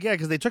 yeah,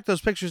 because they took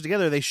those pictures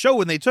together. They show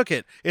when they took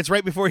it. It's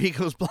right before he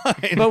goes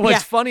blind. But what's Yeah.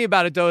 funny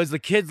about it though is the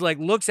kid's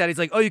looks at it. He's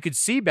like, "Oh, you could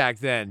see back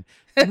then."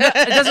 It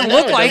doesn't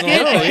look like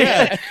it. Oh,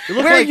 yeah.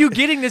 Where are you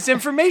getting this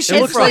information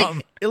It looks from?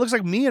 like it looks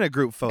like me in a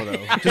group photo,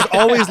 just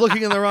always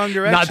looking in the wrong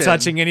direction. Not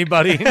touching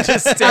anybody,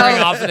 just staring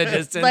Oh, off in the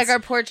distance. Like our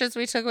portraits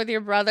we took with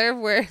your brother,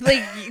 where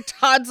like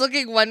Todd's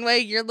looking one way,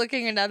 you're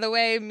looking another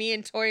way. Me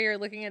and Tori are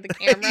looking at the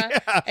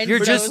camera, and You're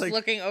Joe's just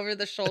looking over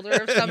the shoulder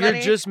of somebody.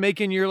 You're just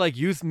making your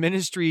youth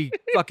ministry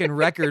fucking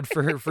record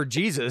for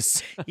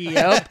Jesus.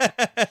 Yep.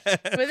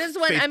 But this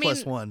one, Faith I mean,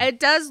 plus one. it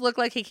does look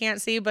like he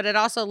can't see, but it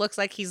also looks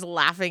like he's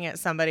laughing at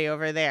somebody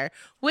over there.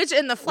 Which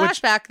in the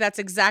flashback, that's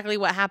exactly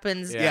what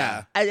happens.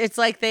 Yeah. It's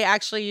like they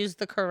actually used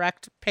the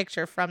correct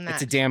picture from that.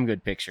 It's a damn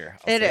good picture.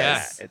 I'll It say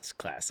is. that. It's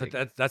classic.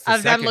 But that's the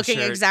of them second looking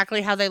shirt.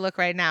 exactly how they look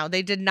right now.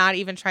 They did not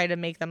even try to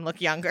make them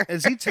look younger.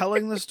 Is he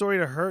telling the story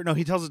to her? No,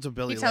 he tells it to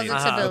Billy. He tells it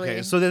later. to Billy.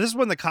 Okay, so this is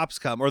when the cops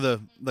come, or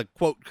the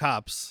quote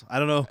cops. I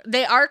don't know.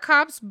 They are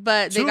cops,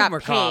 but Two they of got them are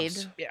paid.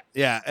 cops.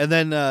 Yeah, and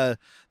then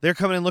they're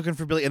coming in looking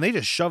for Billy, and they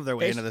just shove their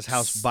way into this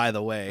house. By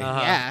the way, Uh-huh.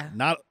 Yeah.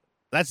 not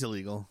that's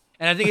illegal.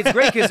 And I think it's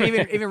great because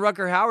even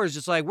Rutger Hauer is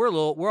just like, we're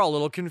all a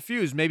little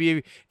confused.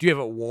 Maybe do you have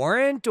a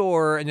warrant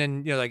and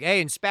then hey,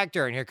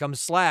 inspector, and here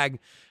comes Slag,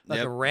 like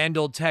Yep. a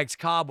Randall Tex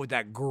Cobb with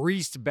that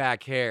greased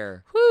back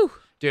hair. Whew.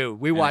 Dude,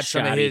 we a watched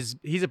some of shoddy. his.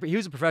 He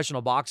was a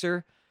professional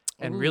boxer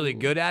and really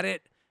good at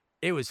it.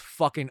 It was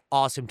fucking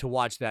awesome to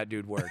watch that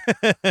dude work.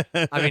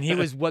 I mean, he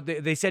was what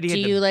they said he Do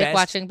had. you the like best,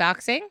 watching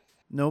boxing?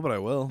 No, but I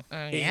will.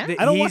 Yeah.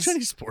 I don't he's- watch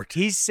any sport.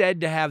 He's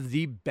said to have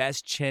the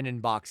best chin in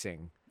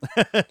boxing.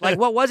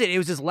 What was it? It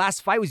was his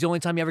last fight was the only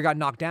time he ever got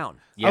knocked down.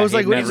 Yeah, I was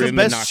like, he'd what is never the been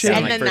best knocked chin?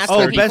 down, And then first that's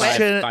when he 35 best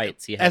chin,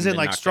 fights, he as hadn't in been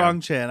like knocked strong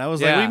down. chin. I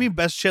was like, what do Yeah. you mean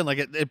best chin? Like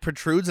it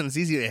protrudes and it's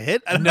easy to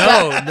hit? I don't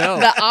No, know. no.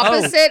 The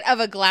opposite of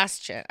a glass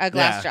chin, a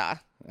glass Yeah.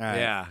 jaw. All right.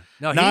 Yeah.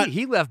 No, Not-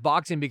 he left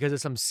boxing because of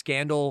some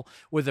scandal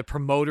with a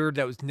promoter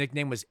that was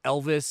nickname was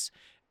Elvis,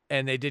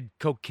 and they did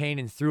cocaine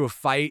and threw a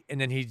fight, and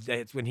then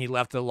that's when he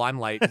left the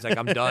limelight. He's like,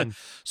 I'm done.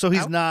 So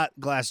he's not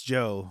Glass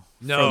Joe.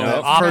 No, from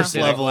the opposite first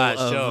of level Glass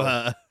of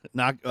Joe.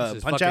 This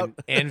is Punch Out.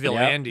 fucking Anvil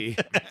Yep. Andy.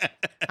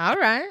 All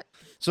right.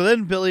 So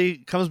then Billy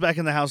comes back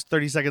in the house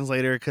 30 seconds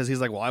later because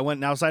he's like, well, I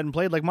went outside and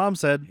played like Mom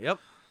said. Yep.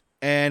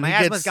 And My he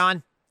asthma's gets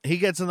gone. he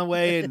gets in the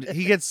way and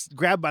he gets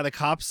grabbed by the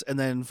cops and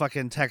then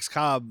fucking Tex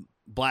Cobb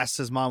blasts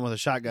his mom with a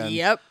shotgun.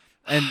 Yep.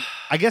 And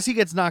I guess he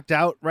gets knocked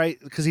out, right?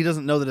 Because he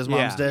doesn't know that his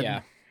mom's Yeah. dead.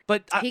 Yeah.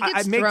 But He I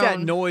gets make that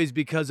thrown. noise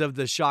because of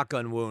the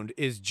shotgun wound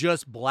is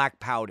just black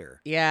powder.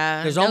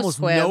 Yeah. There's no almost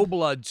squib. no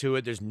blood to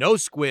it. There's no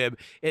squib.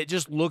 It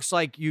just looks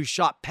like you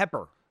shot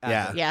pepper. at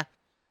Yeah. her. Yeah.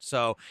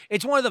 So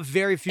it's one of the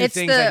very few It's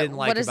things I didn't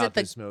like what is about it?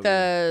 The, this movie.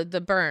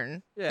 The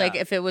burn. Yeah. Like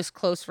if it was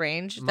close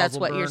range, that's Muzzle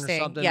what you're burn or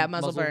saying. something? Yeah,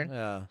 muzzle burn.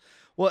 Yeah.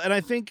 Well, and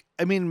I think,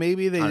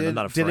 maybe they I'm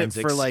not a did it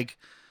for forensics.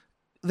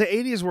 the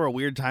 80s were a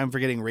weird time for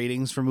getting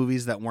ratings for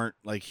movies that weren't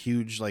like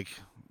huge, like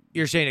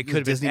You're saying it could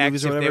have been Disney X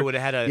movies or if they whatever. would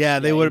have had a. Yeah,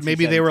 they would.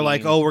 Maybe they were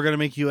like, NC-17. "Oh, we're gonna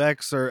make you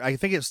X," or I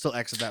think it's still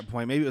X at that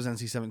point. Maybe it was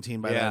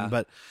NC-17 by Yeah. then,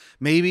 but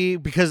maybe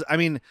because I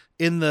mean,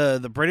 in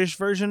the British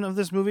version of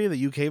this movie, the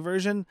UK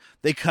version,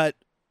 they cut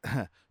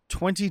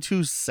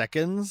 22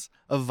 seconds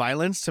of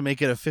violence to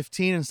make it a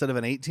 15 instead of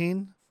an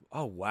 18.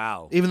 Oh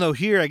wow. Even though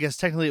here, I guess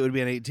technically it would be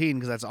an 18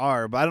 because that's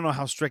R, but I don't know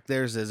how strict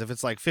theirs is. If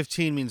it's like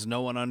 15 means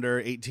no one under,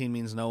 18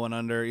 means no one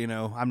under,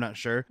 I'm not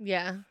sure.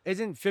 Yeah.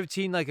 Isn't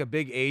 15 like a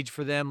big age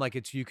for them? Like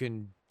you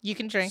can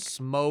drink.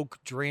 smoke,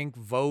 drink,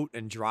 vote,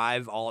 and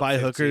drive all Buy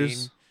at 15?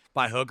 hookers.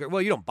 Buy hooker.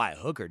 Well, you don't buy a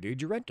hooker,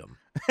 dude. You rent them.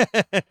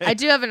 I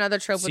do have another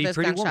trope See with this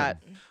Pretty gunshot.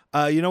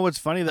 You know what's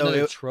funny though?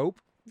 Another trope.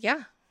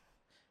 Yeah.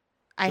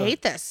 I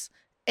hate this.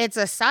 It's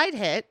a side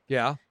hit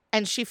Yeah.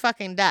 and she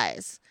fucking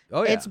dies.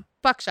 Oh yeah. It's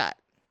buckshot.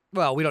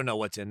 Well, we don't know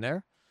what's in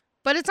there.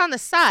 But it's on the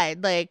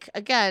side. Like,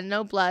 again,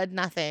 no blood,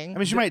 nothing. I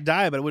mean, she might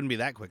die, but it wouldn't be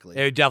that quickly.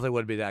 It definitely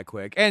wouldn't be that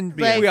quick. And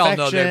Be we all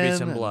know there'd be infection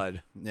some and-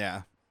 blood.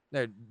 Yeah.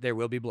 There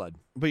will be blood.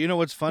 But you know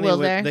what's funny? Will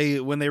When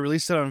there? when they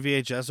released it on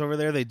VHS over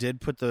there, they did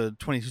put the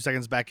 22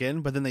 seconds back in,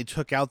 but then they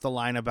took out the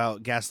line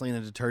about gasoline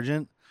and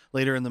detergent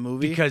later in the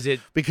movie Because it.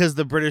 because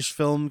the British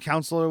Film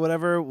Council or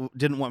whatever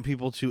didn't want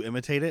people to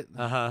imitate it.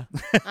 Uh-huh.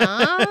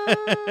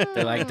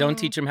 They're like, don't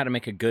teach them how to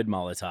make a good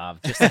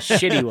Molotov, just a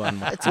shitty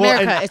one. It's Well,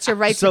 America. and It's your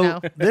right so to know.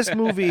 this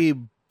movie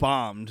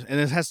bombed, and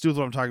it has to do with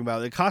what I'm talking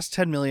about. It cost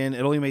 $10 million.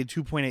 It only made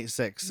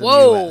 2.86 in the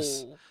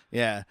US.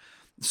 Yeah.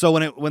 So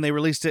when they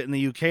released it in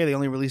the UK, they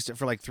only released it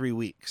for like 3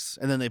 weeks,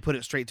 and then they put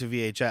it straight to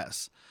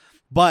VHS.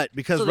 But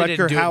because So they Rutger didn't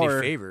do it any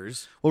Hauer,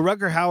 favors. well,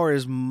 Rutger Hauer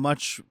is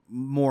much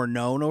more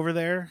known over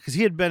there because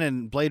he had been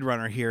in Blade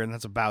Runner here, and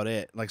that's about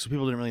it. Like, so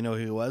people didn't really know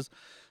who he was.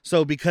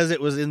 So because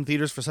it was in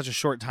theaters for such a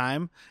short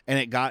time and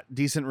it got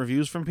decent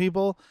reviews from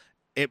people,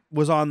 it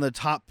was on the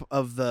top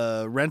of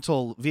the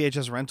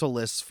VHS rental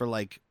lists for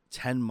like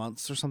 10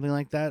 months or something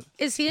like that.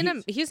 Is he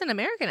he's an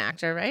American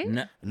actor, right?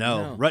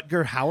 No.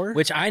 Rutger Hauer.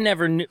 Which I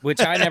never knew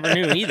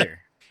either.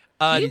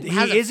 He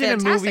has a He is in a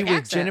movie fantastic with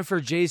accent. Jennifer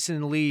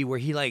Jason Leigh where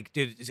he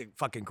dude, it's a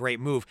fucking great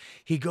move.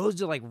 He goes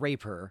to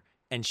rape her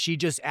and she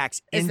just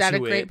acts into it. Is that a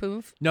great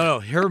move? No,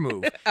 her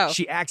move. Oh.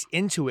 She acts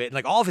into it.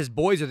 And all of his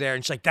boys are there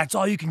and she's like, that's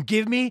all you can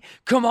give me?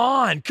 Come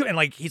on.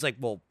 And he's like,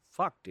 well,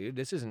 fuck, dude,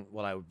 this isn't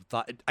what I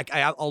thought.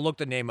 I'll look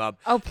the name up.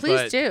 Oh,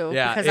 please but, do.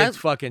 Yeah, because it's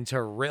fucking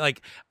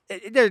terrific.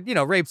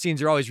 Rape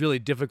scenes are always really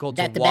difficult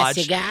to That the watch.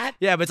 best you got?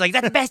 Yeah, but it's like,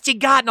 that's the best you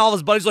got. And all of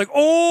his buddies are like,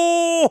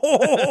 oh.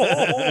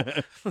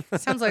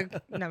 sounds like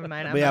never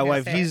mind. I'm But yeah, not gonna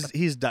wife, say it.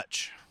 he's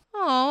Dutch.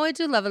 Oh, I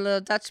do love a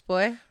little Dutch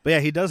boy. But yeah,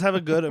 he does have a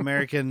good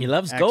American. He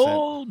loves accent.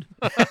 gold.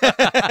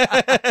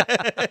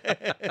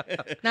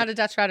 Not a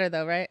Dutch rudder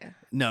though, right?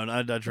 No, not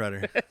a Dutch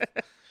rudder.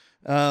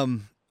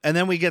 And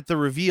then we get the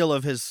reveal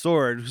of his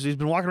sword because he's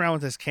been walking around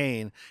with his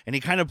cane, and he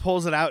kind of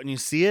pulls it out, and you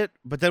see it.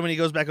 But then when he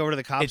goes back over to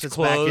the cops, it's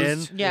back in.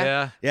 closed.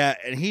 Yeah. Yeah,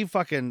 and he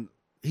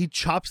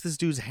chops this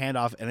dude's hand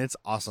off, and it's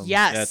awesome.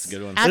 Yes. That's a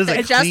good one. At It is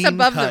a just clean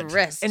above cut. the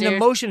wrist. And dude. the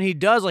motion he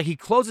does, he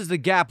closes the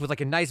gap with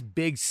a nice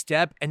big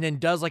step and then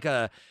does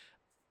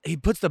he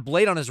puts the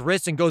blade on his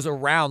wrist and goes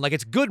around.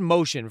 It's good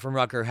motion from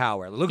Rutger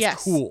Hauer. It looks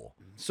Yes. cool.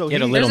 So He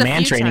had a he- little There's a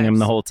man few training him times.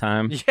 the whole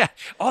time. Yeah.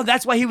 Oh,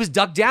 that's why he was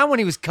ducked down when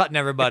he was cutting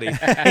everybody.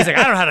 He's like,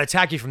 I don't know how to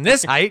attack you from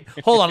this height.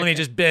 Hold on, let me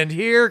just bend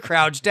here,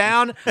 crouch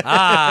down.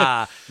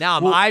 Now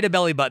I'm eye to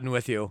belly button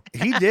with you.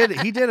 he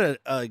did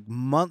a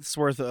month's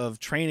worth of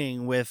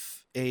training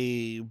with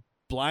a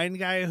blind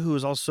guy who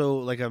was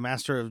also a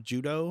master of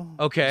judo.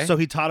 Okay. So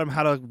he taught him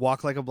how to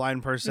walk like a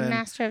blind person.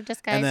 Master of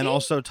disguise. And then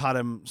also taught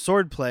him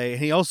sword play.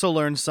 And he also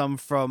learned some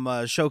from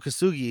Sho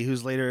Kasugi,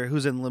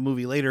 who's in the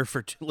movie later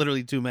for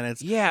literally 2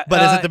 minutes. Yeah,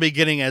 but is at the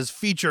beginning as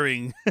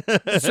featuring.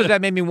 So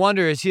that made me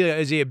wonder: is he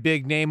a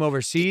big name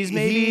overseas?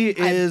 Maybe He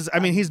is. I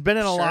mean, he's been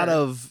in a lot sure.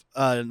 of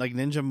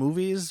ninja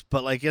movies,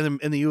 but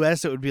in the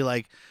US, it would be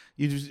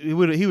he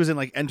was in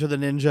Enter the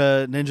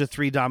Ninja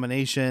 3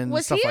 Domination.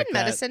 was stuff he like in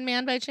that. Medicine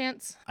Man by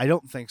chance? I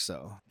don't think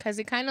so. Because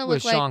he kind of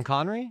with looked Sean like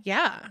Connery.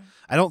 yeah.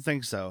 I don't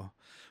think so.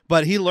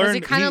 But he Because learned.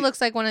 he kind of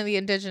looks like one of the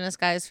indigenous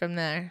guys from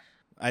there.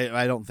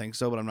 I don't think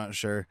so, but I'm not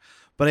sure.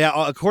 But yeah,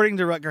 according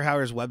to Rutger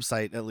Hauer's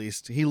website, at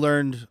least, he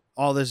learned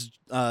all this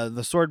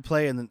the sword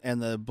play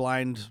and the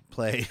blind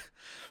play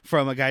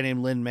from a guy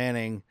named Lynn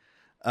Manning,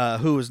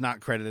 who was not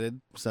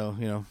credited.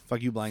 So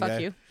fuck you, blind Fuck guy.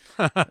 you.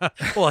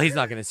 Well, he's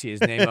not going to see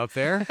his name up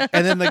there.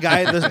 And then the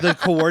guy, the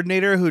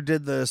coordinator who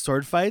did the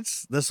sword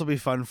fights. This will be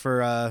fun for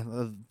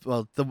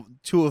the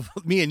two of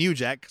me and you,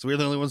 Jack, because we're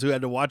the only ones who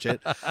had to watch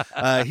it.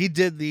 He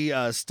did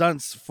the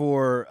stunts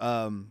for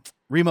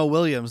Remo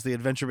Williams, The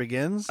Adventure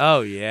Begins.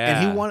 Oh yeah,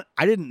 And he won.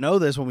 I didn't know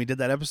this when we did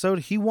that episode.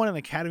 He won an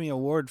Academy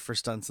Award for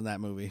stunts in that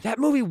movie. That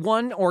movie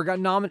won or got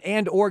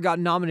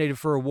nominated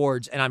for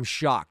awards, and I'm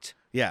shocked.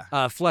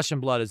 Yeah. Flesh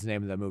and Blood is the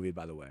name of that movie,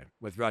 by the way,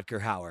 with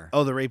Rutger Hauer.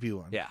 Oh, the rapey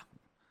one. Yeah,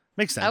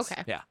 Makes sense.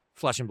 Okay. yeah,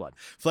 Flesh and Blood.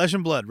 Flesh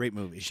and Blood rape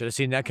movie. Should have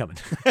seen that coming.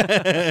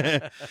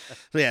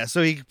 So yeah,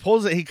 so he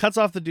pulls it. He cuts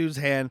off the dude's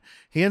hand.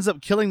 He ends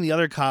up killing the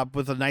other cop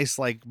with a nice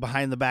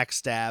behind the back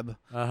stab.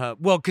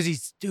 Well, because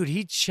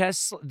he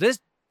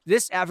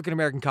this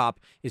African-American cop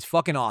is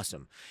fucking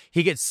awesome.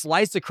 He gets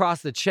sliced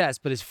across the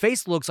chest, but his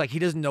face looks like he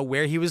doesn't know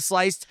where he was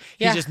sliced.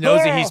 He just knows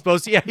that he's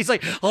supposed to. Yeah, he's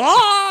like,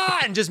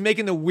 and just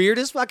making the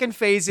weirdest fucking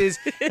faces.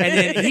 And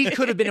then he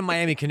could have been in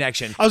Miami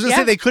Connection. I was going to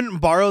say they couldn't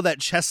borrow that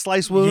chest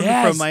slice wound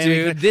from Miami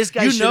dude. This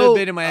guy should have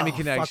been in Miami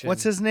Connection. Fuck,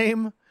 what's his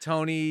name?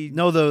 Tony.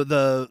 No,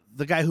 the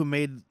guy who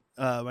made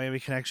Miami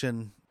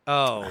Connection.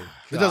 Oh,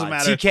 it doesn't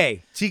matter.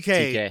 TK.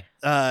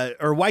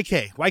 Or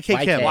YK.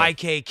 YK Kim.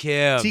 YK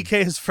Kim.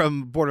 TK is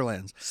from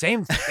Borderlands.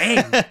 Same thing.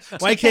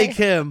 YK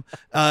Kim.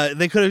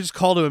 They could have just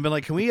called him and been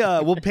like, "Can we?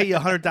 We'll pay you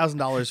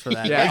 $100,000 for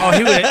that." Yeah.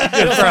 He would.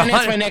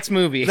 That's my next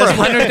movie. For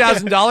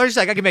 $100,000,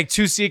 like I can make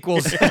 2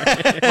 sequels.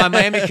 My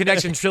Miami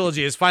Connection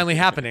trilogy is finally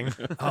happening.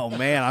 Oh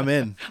man, I'm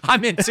in.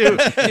 I'm in too,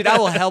 dude. I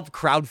will help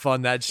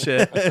crowdfund that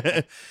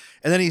shit.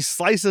 And then he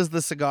slices the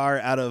cigar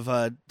out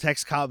of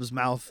Tex Cobb's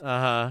mouth.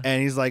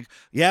 And he's like,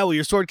 yeah, well,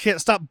 your sword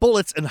can't stop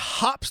bullets, and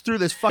hops through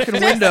this fucking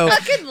window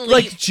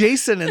like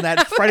Jason in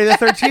that Friday the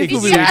 13th movie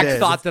we exact did.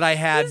 thought that I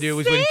had, dude,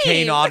 was when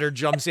Kane Otter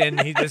jumps in.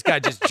 This guy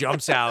just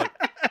jumps out.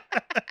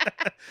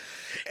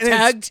 And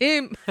Tag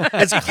team.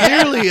 It's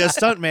clearly a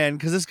stuntman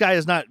because this guy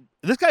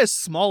is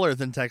smaller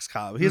than Tex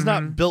Cobb. He's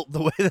not built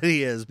the way that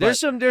he is. But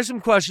There's some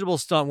questionable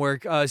stunt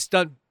work,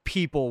 stunt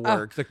people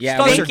work. The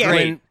Yeah, stunts are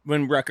great.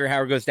 when Rutger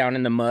Hauer goes down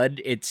in the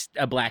mud, it's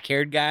a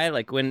black-haired guy.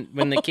 Like when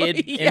the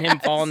kid and him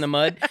fall in the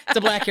mud, it's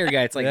a black-haired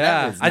guy. It's like,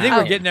 I think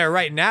we're getting there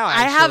right now,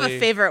 actually. I have a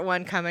favorite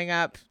one coming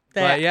up.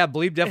 But yeah,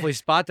 BLEEP definitely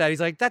spot that. He's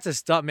like, that's a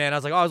stunt man. I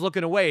was like, I was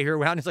looking away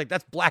here. And he's like,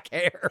 that's black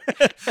hair.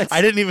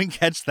 I didn't even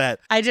catch that.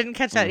 I didn't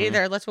catch that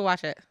either. Let's go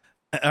watch it.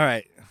 All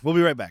right. We'll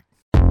be right back.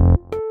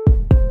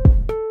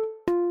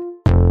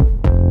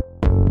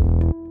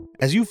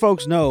 As you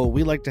folks know,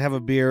 we like to have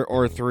a beer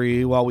or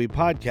 3 while we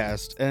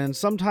podcast, and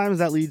sometimes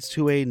that leads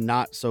to a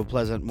not so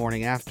pleasant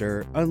morning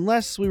after,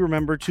 unless we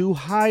remember to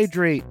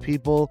hydrate,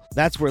 people.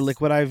 That's where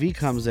Liquid IV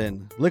comes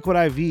in. Liquid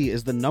IV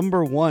is the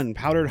 #1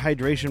 powdered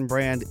hydration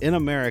brand in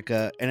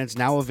America, and it's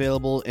now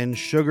available in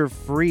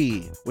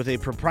sugar-free with a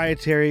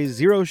proprietary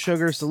zero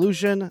sugar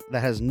solution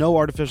that has no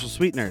artificial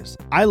sweeteners.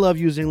 I love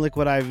using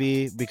Liquid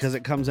IV because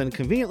it comes in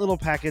convenient little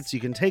packets you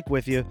can take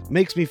with you,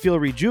 makes me feel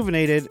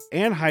rejuvenated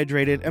and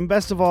hydrated, and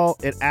best of all,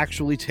 it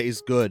actually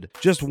tastes good.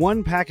 Just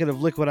 1 packet of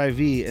Liquid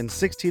IV and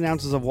 16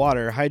 ounces of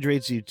water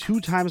hydrates you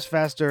 2 times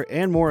faster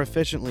and more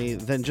efficiently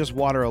than just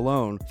water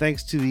alone,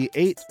 thanks to the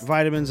 8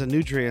 vitamins and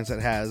nutrients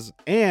it has,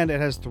 and it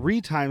has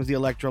 3 times the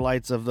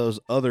electrolytes of those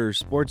other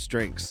sports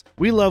drinks.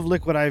 We love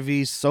Liquid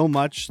IV so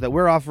much that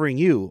we're offering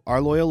you, our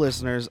loyal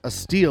listeners, a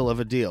steal of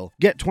a deal.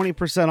 Get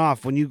 20%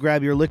 off when you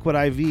grab your Liquid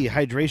IV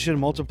Hydration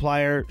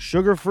Multiplier,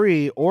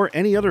 sugar-free, or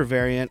any other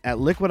variant at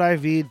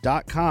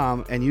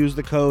liquidiv.com and use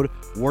the code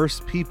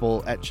WORSTPEOPLE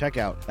at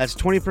checkout. That's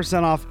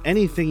 20% off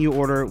anything you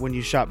order when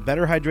you shop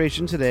Better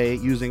Hydration today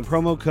using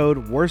promo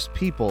code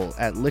WORSTPEOPLE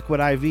at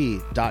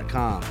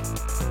liquidiv.com.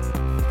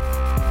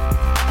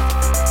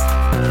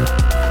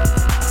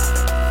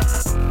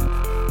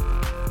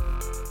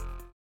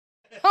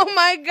 Oh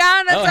my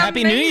God, that's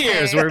Happy amazing. New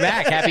Year's. We're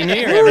back. Happy New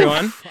Year,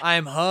 everyone. I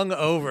am hung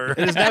over.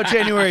 It is now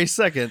January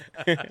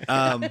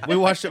 2nd. We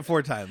watched it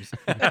 4 times.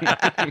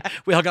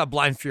 We all got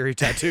blind fury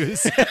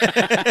tattoos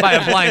by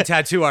a blind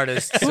tattoo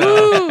artist. So.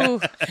 Ooh.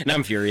 And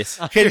I'm furious.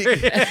 Can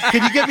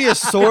you get me a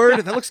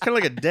sword? That looks kind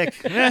of like a dick.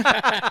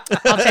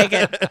 I'll take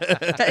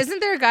it. Isn't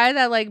there a guy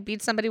that like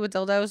beats somebody with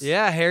dildos?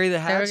 Yeah, Harry the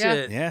There we go.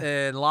 Hatchet Yeah.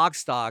 and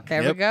Lockstock.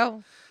 There we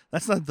go.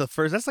 That's not the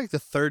first. That's like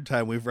the 3rd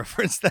time we've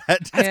referenced that.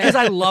 That's because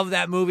I love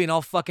that movie and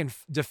I'll fucking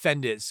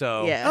defend it.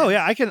 So Yeah. Oh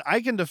yeah, I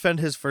can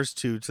defend his first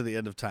 2 to the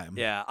end of time.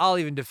 yeah, I'll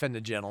even defend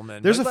the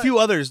Gentleman. There's a few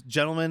others,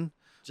 Gentleman,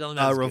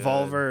 Gentleman's good.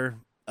 Revolver,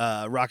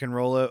 Rock and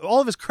Roll, all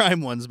of his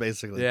crime ones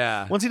basically.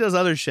 Yeah. Once he does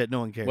other shit,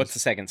 no one cares. What's the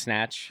second?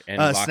 Snatch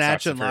and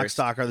Snatch and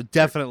Lockstock are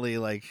definitely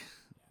like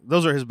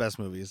those are his best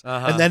movies.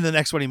 And then the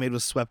next one he made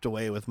was Swept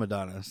Away with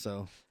Madonna.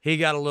 So He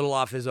got a little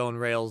off his own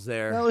rails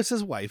there. well, it's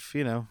his wife,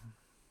 you know.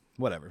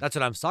 Whatever. That's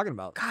what I'm talking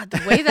about. God,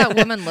 the way that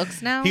woman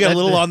looks now. He got a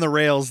little on the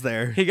rails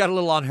there. He got a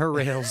little on her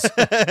rails.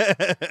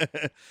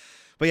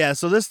 But yeah,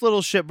 so this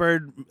little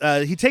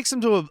shitbird, he takes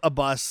him to a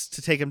bus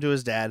to take him to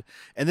his dad,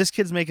 and this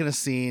kid's making a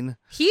scene.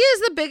 He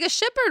is the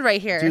biggest shitbird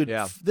right here. Dude,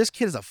 Yeah. this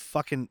kid is a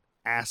fucking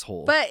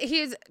asshole. But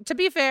he's, to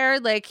be fair,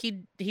 like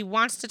he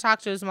wants to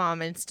talk to his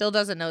mom and still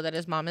doesn't know that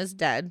his mom is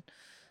dead.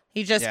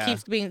 He just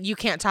keeps being, you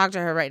can't talk to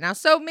her right now.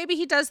 So maybe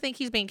he does think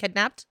he's being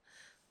kidnapped.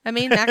 I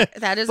mean,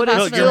 that is a Look,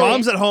 possibility. your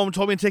mom's at home,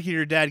 told me to take you to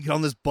your dad, get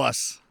on this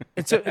bus.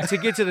 And to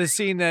get to the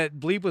scene that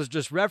BLEEP was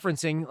just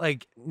referencing,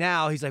 like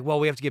now he's like, well,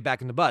 we have to get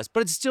back in the bus, but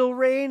it's still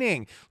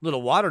raining.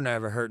 Little water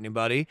never hurt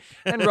anybody.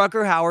 And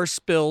Rutger Hauer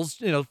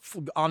spills,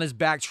 on his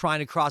back trying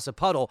to cross a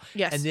puddle.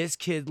 Yes. And this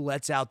kid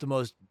lets out the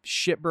most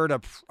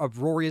shitbird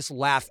uproarious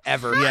laugh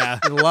ever. Yeah.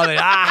 I love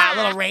it.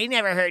 Little rain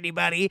never hurt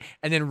anybody.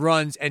 And then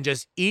runs and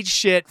just eats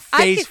shit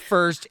face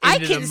first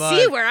into the mud. I can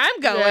see where I'm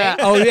going. Yeah.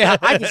 Oh yeah,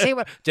 I can see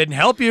what didn't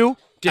help you.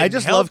 I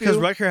just love because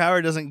Rutger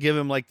Hauer doesn't give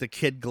him like the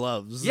kid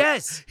gloves.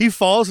 Yes. He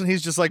falls and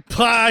he's just like,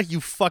 "Pah, you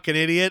fucking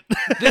idiot."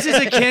 This is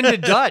akin to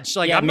Dutch.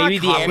 Like, yeah, I'm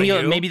maybe not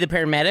maybe the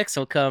paramedics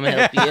will come and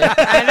help you.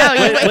 I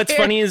know. What's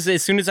funny is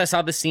as soon as I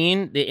saw the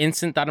scene, the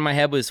instant thought in my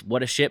head was,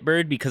 "What a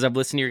shitbird!" Because I've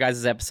listened to your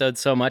guys' episode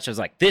so much, I was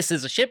like, "This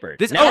is a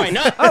shitbird." Now I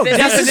know.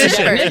 This is a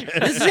shitbird.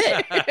 This is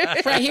it.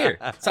 It's right here.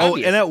 It's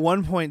obvious. And at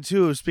one point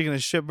too, speaking of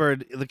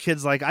shitbird, the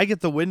kid's like, "I get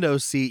the window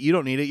seat. You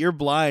don't need it. You're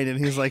blind." And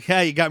he's like,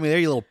 "Yeah, you got me there,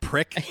 you little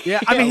prick." Yeah,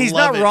 I mean, he's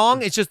not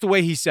wrong. It's just the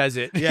way he says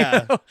it.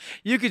 Yeah. You know?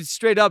 You could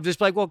straight up just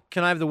be like, "Well,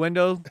 can I have the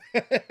window?"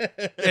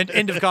 And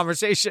end of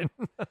conversation.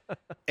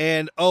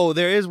 And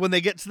there is when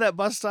they get to that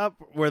bus stop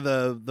where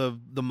the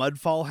mud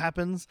fall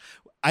happens.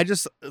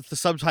 The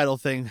subtitle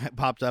thing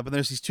popped up, and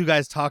there's these two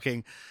guys talking,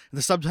 and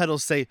the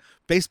subtitles say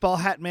 "baseball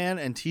hat man"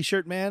 and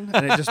 "t-shirt man,"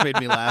 and it just made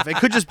me laugh. It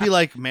could just be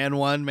like "man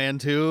 1, man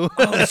 2."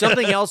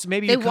 Something else.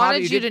 Maybe they you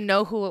wanted you to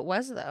know who it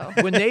was, though.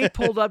 When they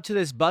pulled up to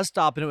this bus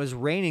stop and it was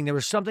raining, there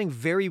was something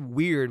very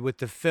weird with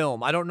the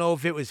film. I don't know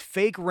if it was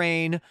fake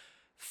rain,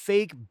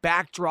 fake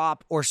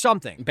backdrop, or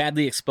something.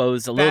 Badly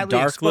exposed, a little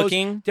dark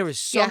looking. There was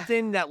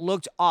something that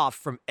looked off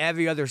from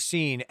every other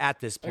scene at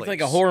this place. It's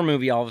like a horror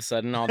movie all of a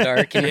sudden, all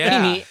dark and Yeah.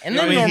 rainy. And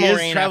then he normal is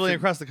rain traveling after.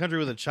 across the country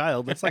with a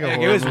child. That's like a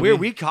horror It was movie. weird.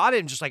 We caught it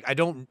and just like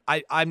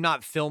I'm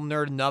not film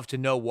nerd enough to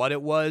know what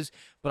it was,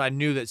 but I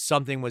knew that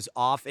something was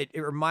off. It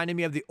reminded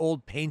me of the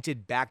old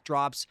painted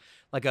backdrops,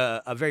 like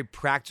a very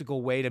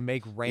practical way to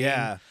make rain.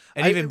 Yeah.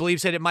 And even Bleep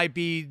said it might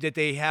be that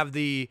they have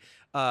the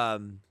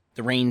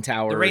rain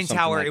tower. the or rain something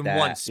tower like in that.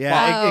 one spot.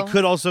 Yeah, it Oh.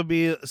 could also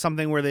be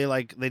something where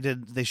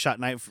they shot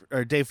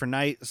day for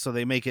night, so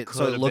they make it so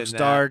Could it have looks been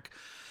that. dark.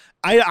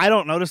 I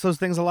don't notice those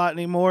things a lot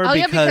anymore. Oh, because,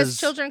 yeah, because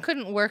children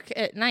couldn't work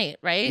at night,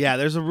 right? Yeah,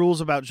 there's a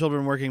rules about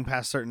children working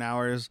past certain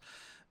hours,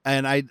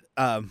 and I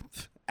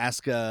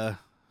ask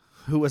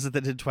who was it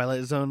that did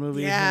Twilight Zone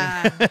movies?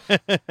 Yeah.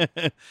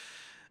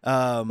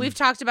 Um, We've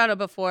talked about it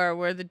before,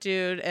 where the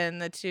dude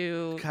and the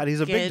two God, he's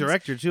a big kids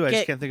director too. I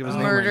just get can't think of his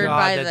name. murdered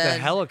Right by now. the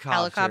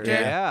helicopter.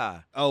 Yeah.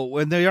 Oh,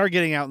 when they are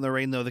getting out in the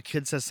rain, though, the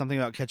kid says something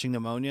about catching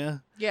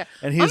pneumonia. Yeah.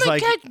 And he's I'm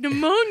like, gonna catch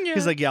pneumonia.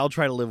 he's like, yeah, I'll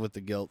try to live with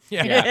the guilt.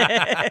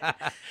 Yeah.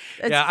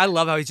 Yeah, I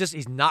love how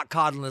he's not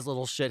coddling this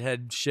little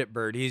shithead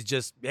shitbird. He's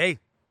just, hey,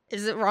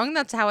 Is it wrong?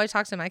 That's how I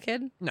talk to my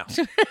kid. no.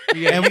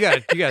 You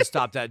gotta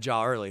stop that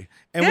jaw early.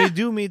 And we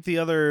do meet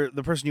the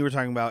person you were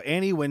talking about.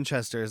 Annie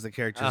Winchester is the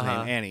character's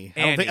name. Annie.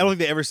 I don't think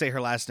they ever say her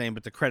last name,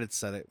 but the credits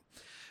said it.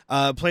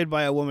 Played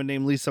by a woman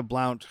named Lisa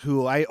Blount,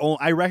 who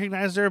I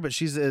recognized her, but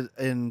she's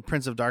in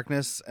Prince of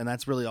Darkness, and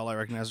that's really all I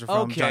recognize her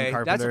from. John Okay,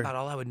 Carpenter. that's about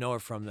all I would know her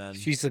from then.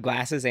 She's the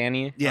glasses,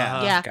 Annie.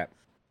 Yeah. Yeah. Okay.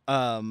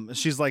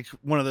 She's like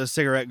one of the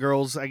cigarette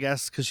girls, I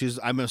guess, because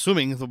I'm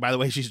assuming by the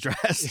way she's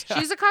dressed.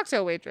 She's a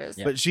cocktail waitress.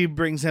 But she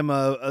brings him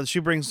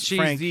She's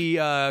Frank.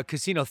 the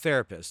casino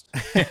therapist,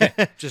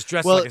 just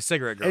dressed Well, like a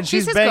cigarette girl. And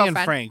She's she's his banging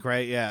girlfriend. Frank,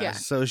 right? Yeah. Yeah.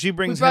 So she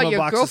brings brought him a your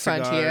box of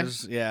girlfriend here.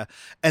 cigars. Yeah.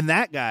 And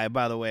that guy,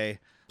 by the way,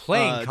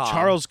 Playing Cobb.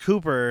 Charles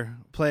Cooper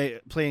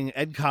playing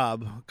Ed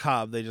Cobb.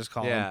 Cobb, they just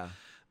call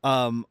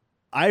him.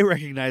 I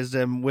recognized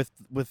him with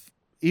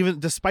even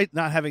despite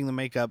not having the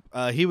makeup.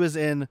 He was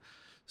in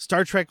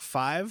Star Trek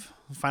V,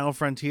 Final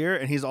Frontier,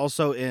 and he's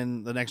also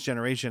in The Next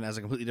Generation as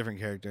a completely different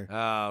character.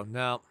 Oh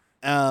no.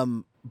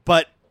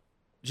 But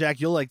Jack,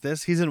 you'll like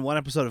this. He's in one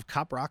episode of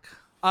Cop Rock.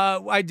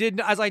 I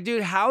did. I was like,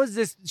 dude, how is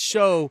this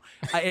show?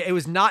 It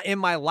was not in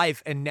my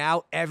life, and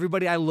now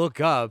everybody I look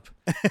up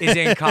is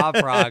in Cop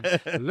Rock.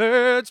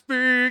 Let's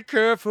be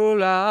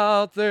careful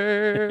out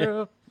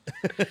there.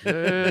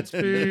 Let's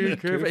be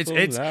careful.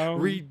 It's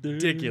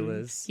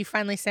ridiculous. You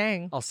finally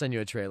sang. I'll send you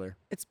a trailer.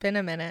 It's been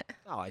a minute.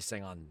 Oh, I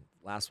sang on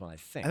last one, I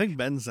think. I think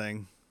Ben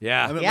sang.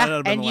 Yeah. That might Yeah,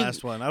 have been and the you-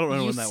 last one. I don't know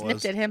You when that snipped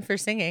was. at him for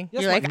singing.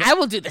 Yes, You're my- like, I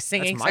will do the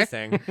singing. That's my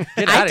sir." thing.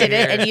 Get I outta did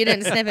here. it, and you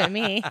didn't snip at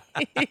me.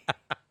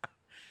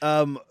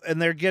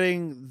 And they're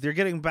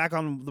getting back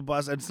on the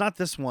bus. It's not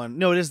this one.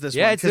 No, it is this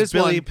Yeah, one. it's this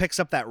Billy one. picks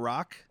up that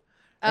rock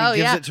and Oh,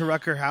 gives yeah. it to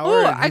Rutger Ooh,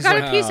 Hauer. and I he's got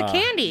like, a piece of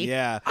candy.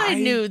 Yeah. I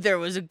knew there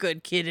was a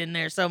good kid in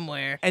there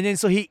somewhere. And then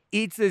so he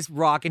eats this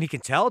rock, and he can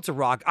tell it's a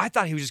rock. I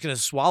thought he was just gonna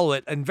swallow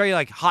it, and very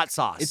like hot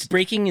sauce. It's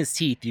breaking his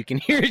teeth. You can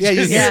hear it. Yeah, you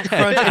just- hear it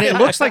crunch, and it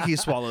looks like he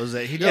swallows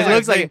it. He does it that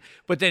looks thing. like,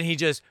 but then he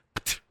just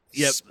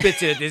Yep.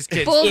 spits it at this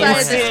kid's Pulls out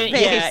his forehead.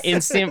 face.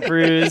 instant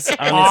bruise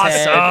on his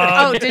head.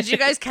 Oh, did you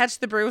guys catch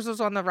the bruise was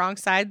on the wrong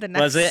side the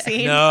next Was it?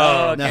 scene?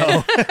 No,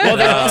 No. Well,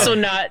 they're also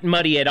not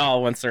muddy at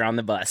all once they're on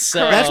the bus. So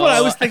That's what I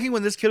was thinking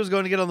when this kid was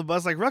going to get on the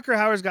bus. Like, Rutger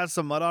Hauer's got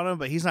some mud on him,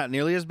 but he's not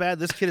nearly as bad.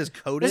 This kid is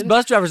coated. This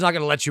bus driver's not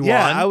gonna let you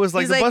yeah, on. I was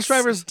like, He's the like, bus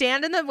driver's...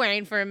 stand in the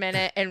rain for a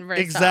minute and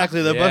rinse Exactly.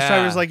 off. The bus Yeah.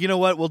 driver's like, you know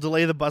what? We'll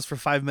delay the bus for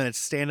 5 minutes.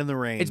 Stand in the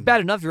rain. It's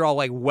bad enough you're all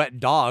like wet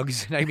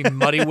dogs. I mean,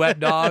 muddy wet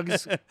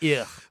dogs.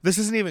 Ugh. This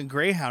isn't even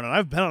Greyhound, and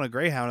I've been on a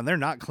Greyhound, and they're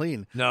not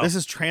clean. No. This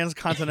is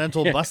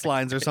transcontinental bus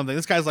lines or something.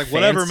 This guy's like,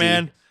 whatever, Fancy.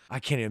 man. I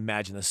can't even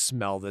imagine the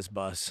smell of this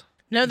bus.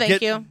 No,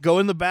 thank you. Go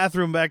in the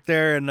bathroom back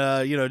there and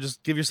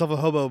just give yourself a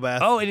hobo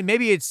bath. Oh, and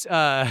maybe it's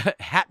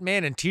Hat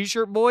Man and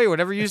T-shirt Boy,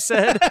 whatever you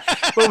said.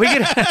 But we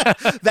can.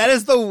 That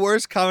is the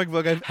worst comic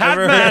book I've Hat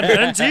ever Man heard.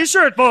 and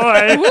T-shirt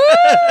Boy.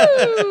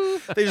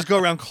 Woo! They just go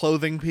around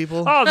clothing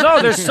people. Oh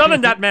no, there's sun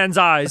in that man's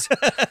eyes.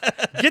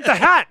 Get the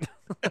hat.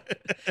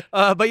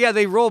 But yeah,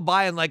 they roll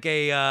by in like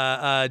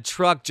a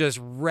truck just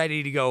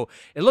ready to go.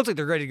 It looks like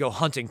they're ready to go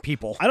hunting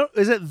people.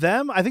 Is it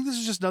them? I think this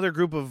is just another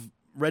group of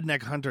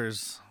redneck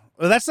hunters.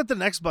 Well, that's at the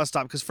next bus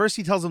stop because first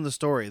he tells them the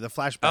story, the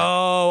flashback.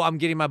 Oh, I'm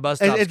getting my bus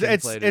stop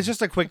It's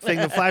just a quick thing.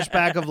 The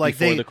flashback of like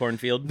Before the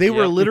cornfield. They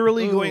were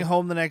literally going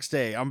home the next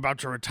day. I'm about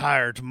to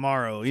retire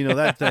tomorrow. You know,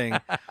 that thing.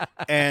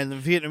 And the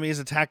Vietnamese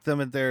attacked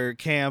them at their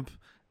camp,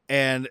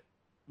 and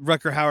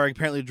Rutger Hauer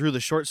apparently drew the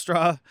short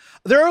straw.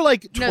 There are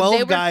like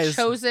 12 guys.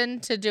 They were chosen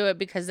to do it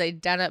because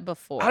they'd done it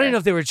before. I don't even know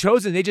if they were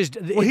chosen. They just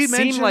he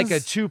seemed like a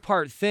mentions-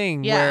 2-part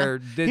thing Yeah.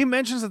 where He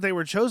mentions that they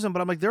were chosen,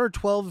 but I'm like, there are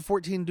 12 to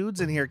 14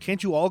 dudes in here.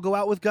 Can't you all go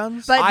out with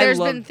guns? But I there's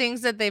love- been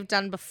things that they've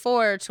done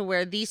before to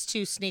where these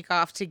two sneak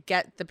off to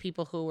get the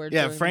people who were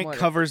yeah, doing the Frank murder.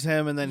 covers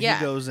him, and then Yeah.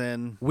 he goes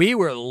in. we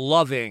were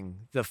loving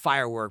the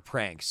firework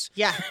pranks.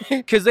 Yeah.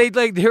 Because I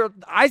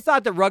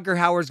thought that Rutger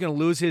Hauer was going to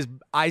lose his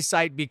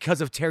eyesight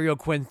because of Terry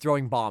O'Quinn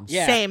throwing bombs.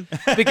 Yeah. Same.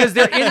 Because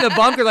they're in the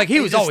bunker, like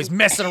he was always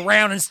messing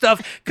around and stuff.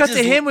 Cut to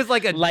Just him with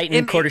like a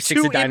lighting quarter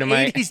sticks of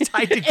dynamite. M80s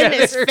tied together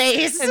In his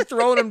face. and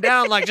throwing them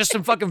down like just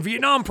some fucking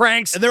Vietnam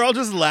pranks. And they're all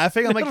just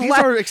laughing. I'm like, these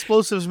are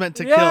explosives meant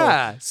to kill.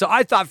 Yeah. So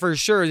I thought for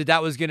sure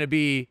that was going to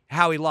be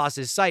how he lost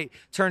his sight.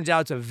 Turns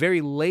out it's a very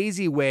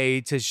lazy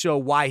way to show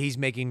why he's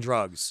making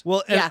drugs.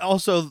 Well, and Yeah.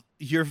 also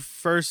your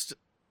first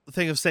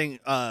thing of saying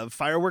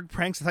firework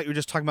pranks, I thought you were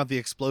just talking about the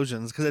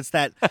explosions because it's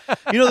that,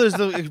 there's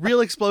the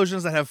real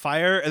explosions that have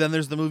fire, and then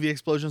there's the movie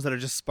explosions that are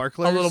just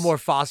sparklers. A little more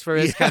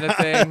phosphorus kind of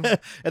thing.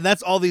 And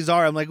that's all these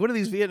are. I'm like, what are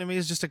these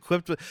Vietnamese just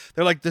equipped with?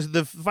 They're like,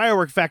 the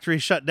firework factory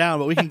shut down,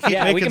 but we can keep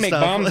making we can make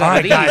stuff. bombs All out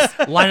right, of guys,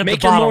 these. line up Make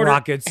the your bottle mortar-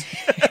 rockets.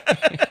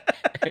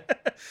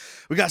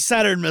 We got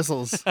Saturn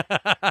missiles.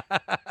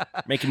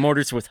 Making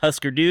mortars with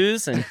Husker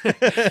Dews and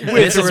With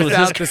missiles or with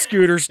without the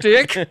scooter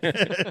stick.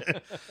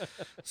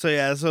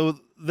 So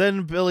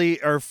then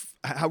Billy, or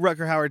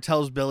Rutger Hauer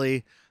tells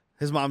Billy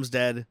his mom's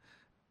dead,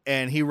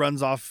 and he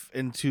runs off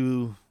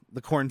into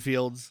the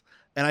cornfields.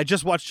 And I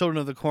just watched Children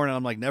of the Corn, and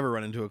I'm like, never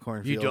run into a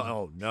cornfield. You don't.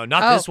 Oh no,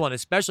 not this one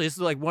especially. This is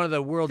like one of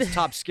the world's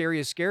top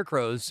scariest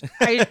scarecrows.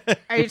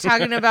 Are you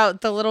talking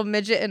about the little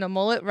midget in a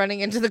mullet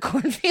running into the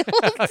cornfield?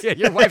 Yeah,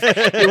 your wife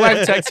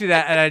texted me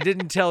that, and I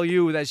didn't tell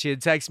you that she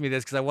had texted me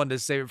this because I wanted to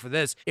save it for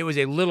this. It was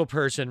a little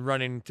person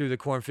running through the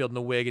cornfield in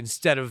a wig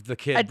instead of the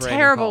kid. A Brandon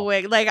terrible called.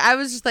 wig. Like I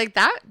was just like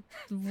that.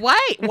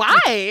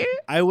 Why?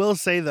 I will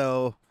say,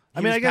 though,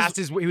 I guess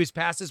he was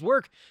past his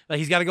work. Like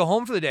he's got to go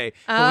home for the day.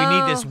 But we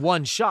need this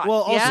one shot.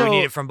 Well, Yeah. also, we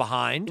need it from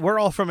behind. we're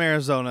all from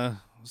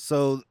Arizona.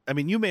 So,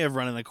 you may have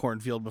run in a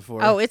cornfield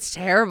before. Oh, it's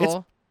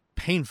terrible.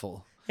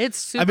 Painful. It's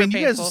super you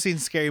painful. guys have seen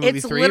Scary Movie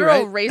It's 3,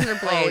 literal right? razor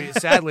blade. Oh,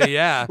 sadly,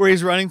 yeah. Where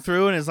he's running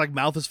through and his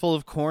mouth is full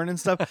of corn and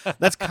stuff.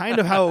 That's kind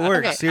of how it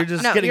works. Okay. So you're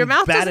just No, getting your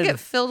mouth batted. doesn't get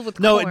filled with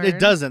No, corn. it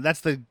doesn't.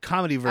 That's the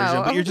comedy version.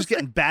 Oh, But you're I'm just just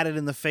getting batted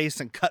in the face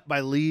and cut by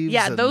leaves.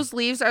 Yeah, and- those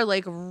leaves are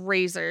like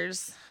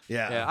razors.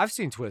 Yeah, I've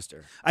seen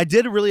Twister. I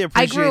did really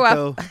appreciate grew up-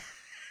 though.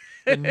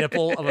 The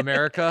nipple of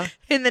America.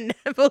 In the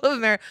nipple of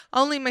America.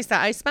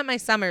 I spent my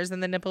summers in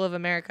the nipple of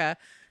America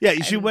Yeah,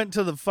 she went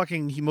to the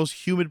fucking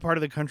most humid part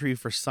of the country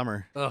for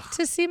summer.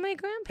 to see my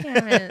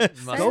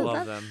grandparents. Must I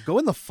love them. Go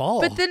in the fall.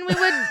 But then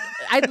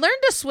I'd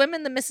learned to swim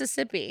in the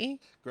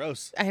Mississippi.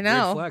 Gross. I Weird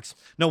know. flex.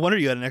 No wonder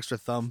you had an extra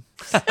thumb.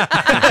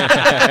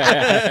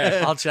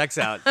 All checks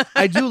out.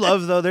 I do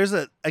love though.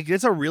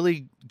 It's a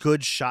really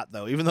good shot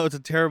though, even though it's a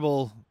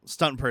terrible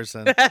stunt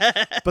person.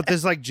 But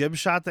there's jib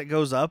shot that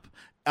goes up.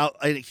 Out,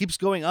 and it keeps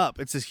going up.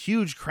 It's this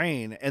huge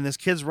crane, and this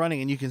kid's running,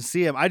 and you can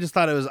see him. I just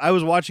thought I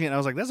was watching it, and I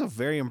was like, that's a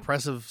very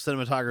impressive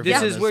cinematography. This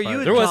on is where part. you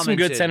had There was some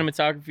good commented.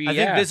 cinematography. I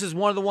think this is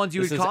one of the ones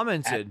you had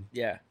commented.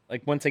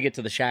 Like once I get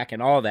to the shack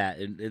and all that,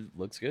 it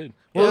looks good.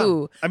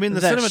 Ooh, I mean, the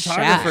the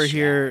cinematographer shack.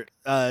 here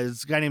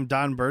is a guy named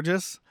Don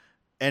Burgess,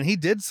 and he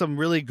did some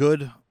really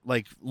good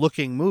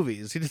looking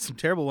movies. He did some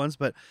terrible ones,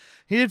 but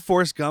he did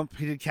Forrest Gump.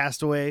 He did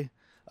Castaway.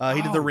 He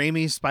did the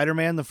Raimi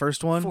Spider-Man, the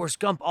first one. Forrest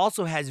Gump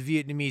also has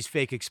Vietnamese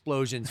fake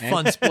explosions,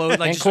 fun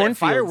explode, and just cornfields.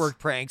 Firework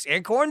pranks,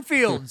 and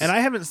cornfields. And I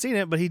haven't seen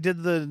it, but he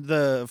did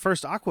the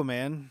first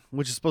Aquaman,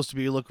 which is supposed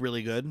to look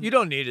really good. You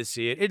don't need to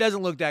see it. It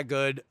doesn't look that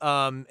good.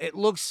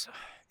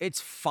 It's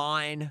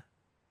fine.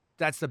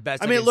 That's the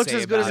best. I mean, it can looks say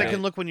as good as about it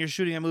can look when you're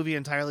shooting a movie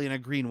entirely in a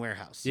green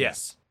warehouse.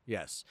 Yes.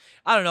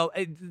 I don't know.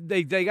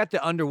 They got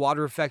the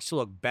underwater effects to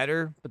look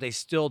better, but they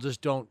still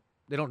just don't.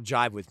 They don't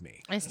jive with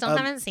me. I still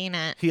haven't seen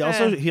it. He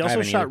also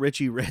haven't shot either.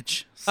 Richie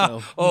Rich.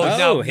 So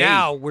Oh, hey.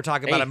 now we're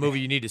talking about Hey. a movie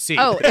you need to see.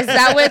 Oh, is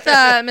that with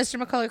Mr.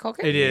 Macaulay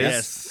Culkin? It is.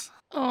 yes,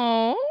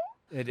 Oh,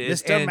 It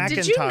is. Mr. And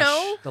Macintosh. did you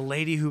know? the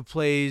lady who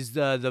plays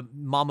the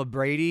Mama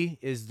Brady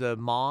is the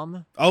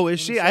mom. Oh, is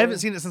she? I haven't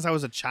seen it since I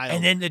was a child.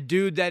 And then the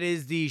dude that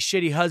is the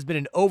shitty husband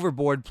in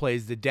Overboard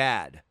plays the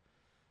dad.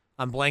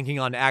 I'm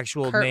blanking on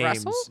actual Kurt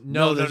names. Russell?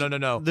 No.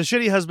 The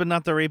shitty husband,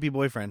 not the rapey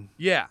boyfriend.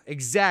 Yeah,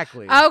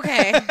 exactly.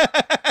 Okay.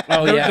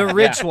 The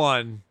rich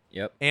one.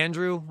 Yep.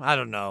 Andrew? I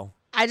don't know.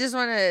 I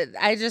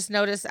just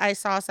noticed I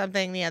saw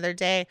something the other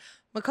day.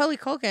 Macaulay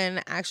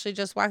Culkin actually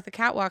just walked the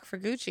catwalk for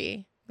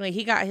Gucci. Like,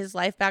 he got his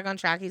life back on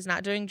track. He's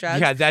not doing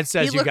drugs. Yeah, that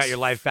says He you got looks- your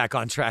life back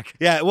on track.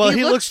 Yeah, well,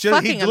 He looks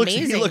fucking he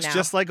amazing looks now.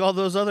 just like all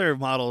those other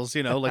models,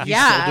 you know, like he's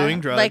Yeah, still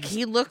doing drugs. like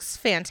he looks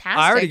fantastic.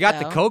 I already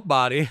got though. the Coke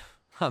body.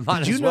 I might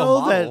Did you as well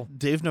know model. that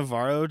Dave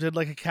Navarro did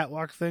like a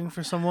catwalk thing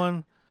for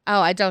someone? Oh,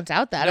 I don't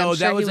doubt that. No, I'm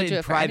sure that was he would do in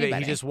it for private. He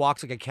anybody. just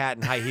walks like a cat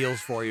in high heels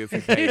for you if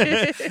you pay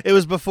him. It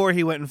was before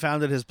he went and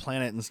founded his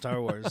planet in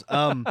Star Wars.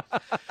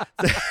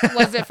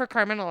 Was it for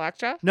Carmen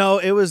Electra? No,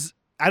 it was.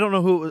 I don't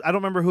know who. It was, I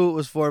don't remember who it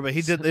was for, but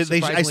he did. I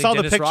Surprisingly, saw the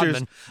Dennis pictures.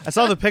 Rodman. I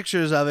saw the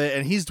pictures of it,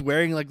 and he's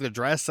wearing like the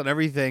dress and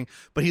everything,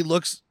 but he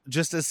looks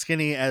just as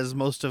skinny as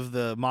most of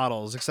the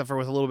models, except for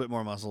with a little bit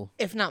more muscle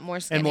If not more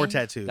skinny. and more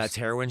tattoos. That's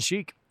heroin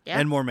chic. Yeah.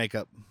 and more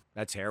makeup.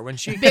 That's heroin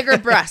chic. Bigger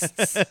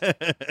breasts.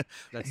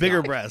 That's Bigger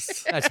not,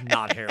 breasts. That's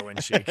not heroin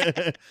chic.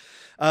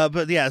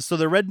 But yeah, so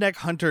the redneck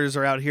hunters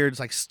are out here just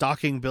like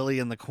stalking Billy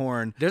in the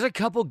corn. There's a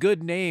couple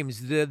good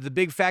names. The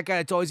big fat guy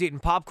that's always eating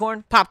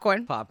popcorn.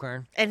 Popcorn.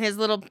 Popcorn. And his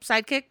little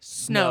sidekick?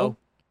 Snow.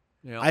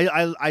 You know?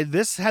 I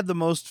this had the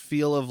most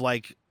feel of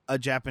like a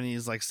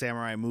Japanese like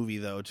samurai movie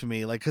though to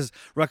me, like because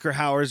Rutger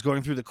Hauer is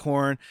going through the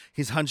corn,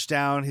 he's hunched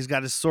down, he's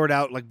got his sword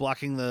out like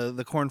blocking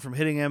the corn from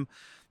hitting him.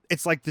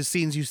 It's like the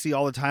scenes you see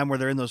all the time where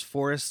they're in those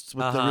forests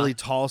with the really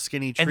tall,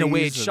 skinny trees. And the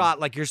way it's shot,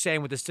 like you're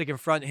saying, with the stick in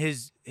front,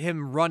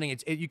 him running,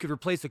 you could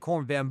replace the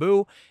corn with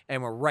bamboo,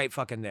 and we're right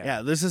fucking there.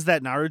 Yeah, this is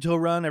that Naruto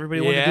run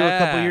everybody wanted to do a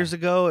couple Yeah. years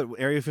ago at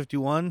Area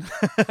 51.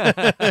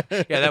 Yeah,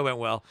 that went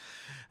well.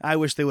 I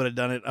wish they would have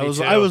done it. I Me was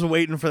too.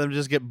 waiting for them to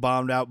just get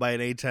bombed out by an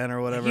A10 or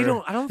whatever.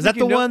 I don't Is that think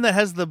you the know- one that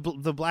has the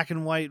black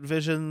and white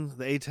vision,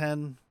 the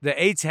A10? The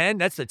A10,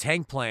 that's the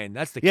tank plane.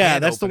 That's the Yeah,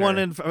 can that's the one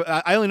opener.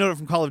 I only know it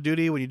from Call of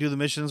Duty when you do the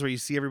missions where you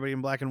see everybody in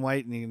black and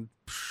white and you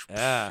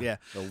Yeah, yeah.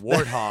 the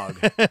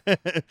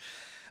warthog.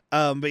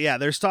 But yeah,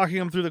 they're stalking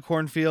him through the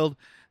cornfield.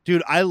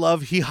 Dude, I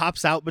love he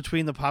hops out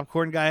between the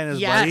popcorn guy and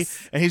his buddy,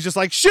 Yes. and he's just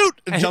like, shoot,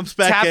 and jumps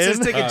back taps in. his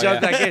stick and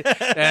jumps back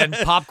in. And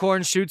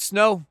popcorn shoots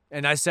snow.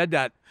 And I said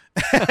that.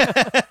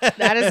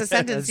 That is a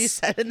sentence you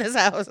said in this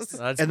house.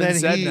 That's And been then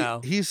said he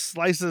now.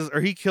 slices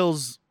or he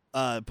kills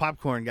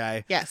popcorn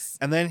guy. Yes.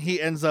 And then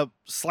he ends up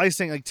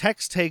slicing, like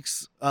Tex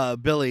takes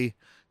Billy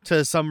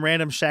to some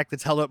random shack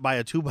that's held up by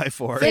a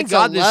 2x4. Thank It's a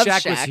God this love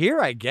shack was shack. here,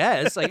 I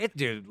guess. Like,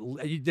 dude,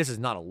 this is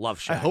not a love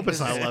shack. I hope it's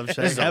This not a is- love shack.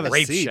 This is Have a a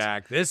rape seat.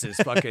 shack. This is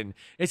fucking,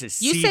 this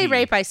is You say seedy.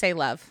 rape, I say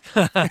love.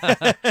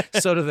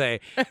 So do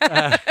they.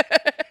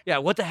 Yeah,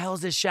 what the hell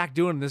is this shack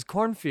doing in this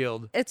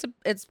cornfield? It's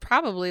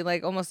probably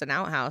like almost an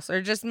outhouse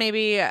or just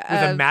maybe With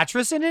a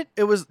mattress in it?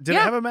 Did it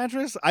Yeah. have a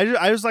mattress?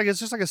 I was like, it's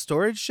just like a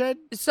storage shed.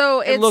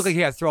 so It it's looked like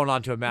he got thrown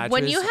onto a mattress.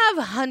 when you have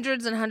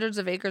hundreds and hundreds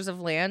of acres of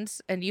land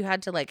and you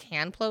had to like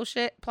hand plow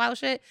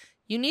shit,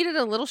 you needed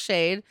a little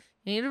shade.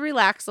 You need to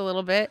relax a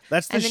little bit.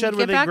 That's the and then shed you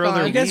where get they back grow on.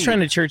 their You guys weed. trying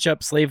to church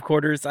up slave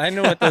quarters? I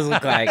know what those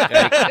look like.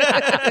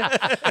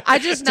 I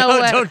just know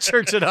what don't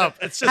church it up.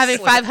 It's just having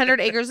like-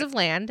 500 acres of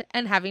land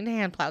and having to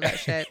hand plow that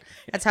shit.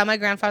 That's how my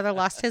grandfather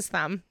lost his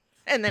thumb.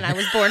 And then I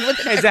was born with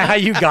it. Is that how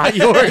you got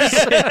yours?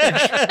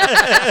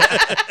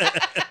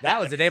 That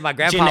was the day my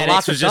grandpa Genetics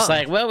lost was his just thumb.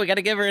 like, well, we got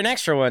to give her an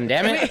extra one,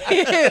 damn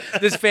it.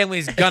 This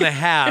family's gonna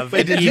have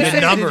an Did you even say-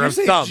 number did you of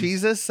say thumbs.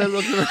 Jesus said,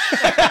 look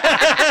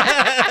at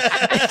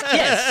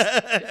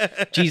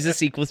Yes.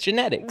 Jesus equals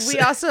genetics. We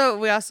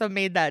also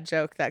made that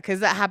joke because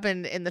that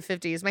happened in the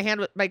 50s.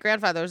 My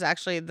grandfather was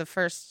actually the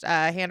first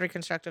hand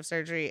reconstructive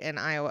surgery in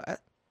Iowa,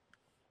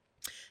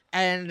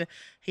 and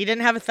he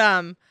didn't have a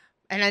thumb.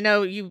 And I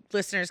know you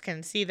listeners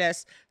can see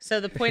this. So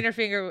the pointer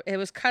finger, it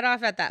was cut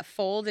off at that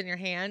fold in your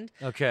hand,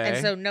 Okay. and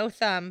so no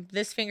thumb.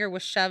 This finger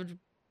was shoved,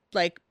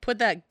 like put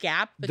that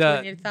gap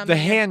between your thumb. the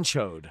and your- hand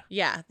chode.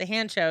 Yeah, the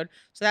hand showed.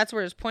 So that's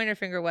where his pointer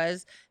finger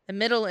was. The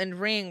middle and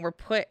ring were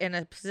put in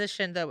a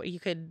position that you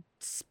could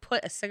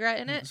put a cigarette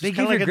in it. They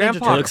kinda gave like your a Ninja grandpa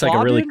Turtle. It looks like a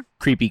claw, really dude?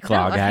 creepy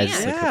claw, No, a guys.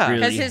 hand. Like, Yeah.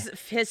 really- Because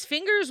his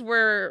fingers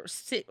were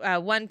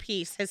one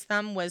piece. His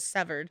thumb was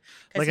severed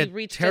because Like he a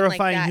reached terrifying in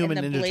like that, human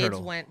and the Ninja blades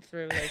Turtle. went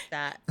through like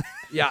that.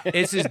 Yeah,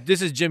 this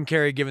is Jim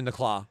Carrey giving the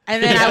claw.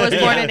 And then I was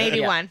born in Yeah.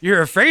 '81.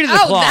 You're afraid of the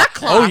Oh, claw. that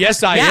claw. Oh,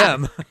 yes, I Yeah.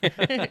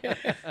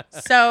 am.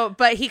 So,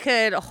 but he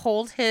could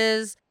hold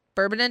his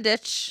bourbon and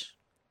ditch.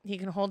 He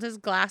can hold his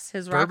glass,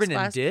 his rocks Bourbon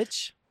glass. and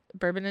ditch.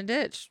 Bourbon and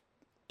ditch.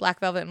 Black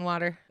velvet and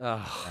water.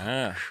 Oh,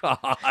 Ah.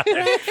 God.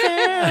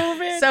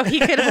 So he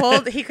could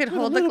hold the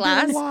little bit of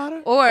glass,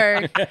 water.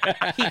 or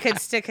he could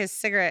stick his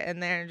cigarette in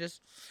there and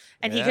just.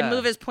 And he can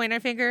move his pointer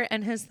finger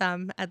and his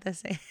thumb at the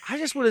same. I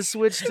just would have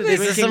switched to This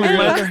the is some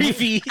real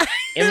creepy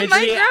imagery.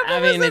 My grandpa I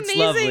mean, was it's amazing,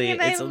 lovely.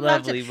 and I It's loved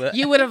lovely, it. but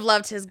You would have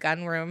loved his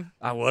gun room.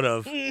 I would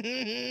have.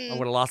 I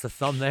would have lost a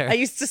thumb there. I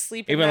used to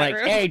sleep he in went that like,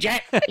 room. "Hey,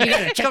 Jack, you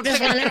gotta check this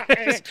one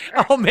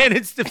out." Oh man,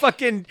 it's the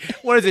fucking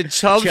what is it?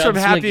 Chubbs from Chubbs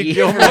Happy McGee.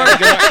 Gilmore. You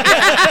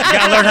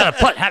gotta learn how to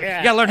putt. You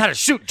gotta learn how to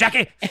shoot,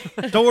 Jackie.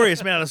 Don't worry,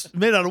 it's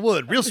made out of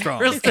wood, real strong.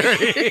 Real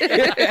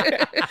sturdy.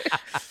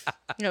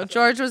 No,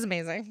 George was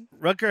amazing.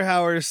 Rutger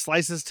Hauer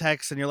slices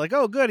Tex, and you're like,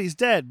 oh, good, he's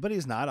dead, but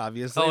he's not,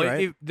 obviously,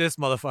 right? This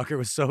motherfucker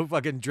was so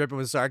fucking dripping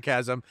with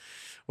sarcasm.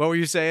 What were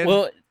you saying?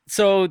 Well,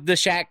 so the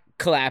shack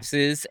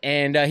collapses,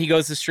 and he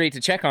goes straight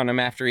to check on him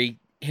after he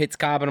hits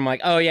Cobb, and I'm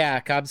like, oh yeah,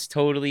 Cobb's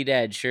totally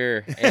dead,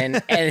 sure.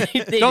 And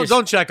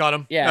don't check on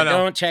him. Yeah, no.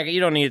 don't check it.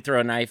 You don't need to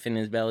throw a knife in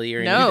his belly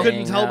or No. anything. You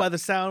couldn't tell by the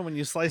sound when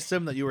you sliced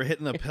him that you were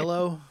hitting a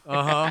pillow.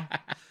 Uh-huh.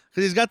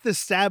 Because he's got this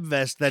stab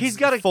vest that's He's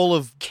got a full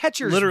of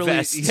catcher's literally,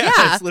 vest. Yeah,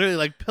 Yeah. it's literally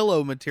like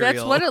pillow material.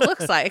 That's what it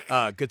looks like.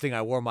 Good thing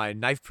I wore my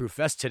knife-proof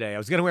vest today. I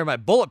was gonna wear my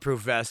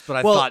bulletproof vest, but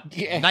I Well, thought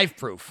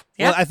knife-proof.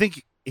 Well, I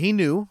think he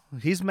knew.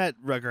 He's met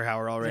Rutger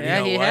Hauer already. Yeah,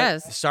 You know he what?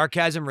 has.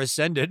 Sarcasm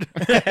rescinded.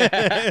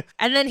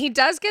 And then he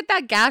does get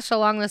that gash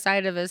along the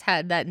side of his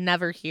head that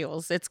never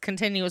heals. It's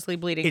continuously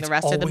bleeding It's the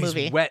rest of the always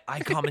movie. wet.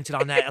 I commented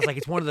on that. I was like,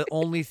 it's one of the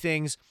only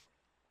things,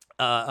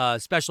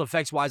 special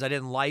effects wise, I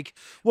didn't like.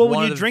 Well, One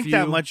when of you the drink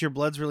that few- much, your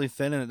blood's really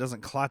thin and it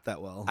doesn't clot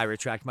that well. I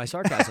retract my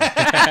sarcasm.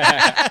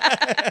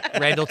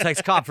 Randall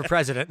Tex Cobb for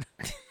president.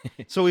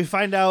 So we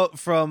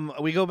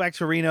go back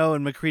to Reno,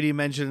 and McCready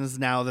mentions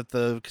now that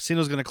the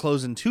casino's going to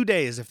close in 2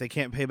 days if they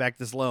can't pay back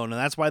this loan, and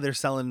that's why they're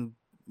selling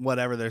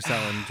whatever they're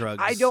selling,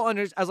 drugs. I don't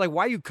understand. I was like,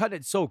 why are you cutting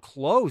it so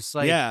close?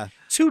 Like, Yeah.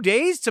 2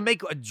 days to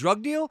make a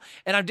drug deal?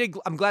 And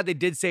I'm glad they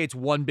did say it's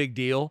one big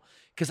deal.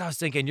 Because I was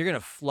thinking, you're going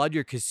to flood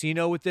your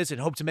casino with this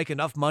and hope to make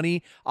enough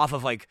money off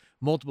of like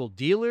multiple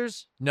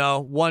dealers?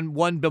 No, one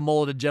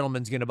bemolded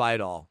gentleman's going to buy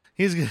it all.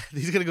 He's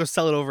gonna go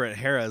sell it over at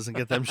Harrah's and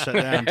get them shut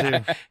down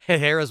too.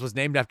 Harrah's was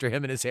named after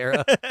him and his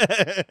Harrah.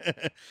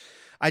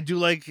 I do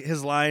like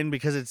his line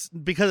because it's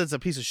a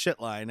piece of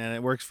shit line and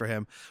it works for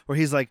him. Where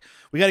he's like,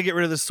 "We got to get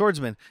rid of this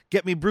swordsman.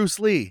 Get me Bruce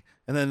Lee."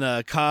 And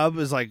then Cobb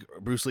is like,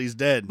 "Bruce Lee's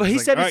dead." But He's he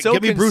like, said "All it's right, so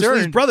get me Bruce Lee's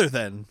concerned." brother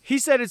then. He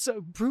said it's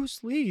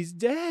Bruce Lee's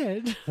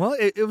dead. Well,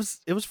 it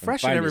was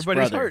fresh in find his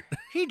everybody's brother. heart.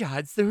 He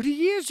died 30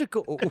 years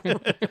ago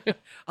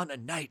on a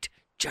night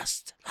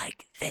just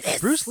like this.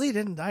 Bruce Lee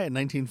didn't die in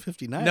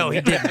 1959. No, he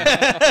didn't.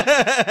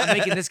 I'm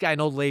making this guy an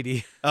old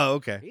lady. Oh,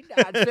 okay. He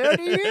died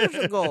 30 years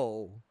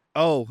ago.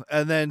 Oh,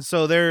 and then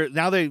so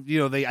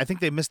I think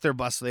they missed their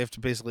bus, so they have to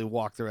basically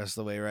walk the rest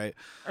of the way, right?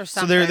 Or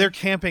So something. they're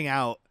camping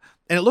out.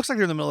 And it looks like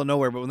they're in the middle of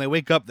nowhere, but when they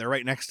wake up, they're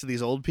right next to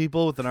these old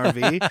people with an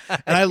RV.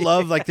 And I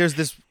love, like, there's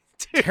this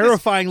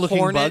terrifying looking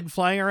hornet. bug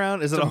flying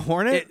around. Is it a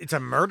hornet? It's a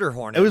murder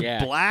hornet. It was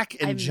Yeah. black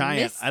and I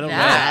giant. missed I don't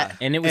that.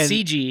 know. And it was And-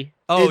 CG.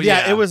 oh,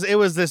 yeah. It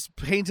was this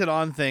painted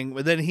on thing.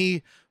 But then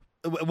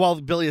while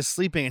Billy is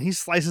sleeping, and he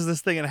slices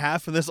this thing in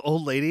half, and this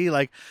old lady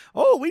like,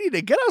 "Oh, we need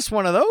to get us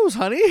one of those,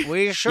 honey."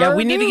 We sure Yeah,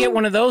 we need to do. get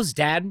one of those,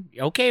 Dad.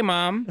 Okay,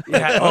 Mom.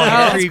 Yeah. Oh, Oh,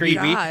 that's creepy.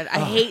 creepy. God, I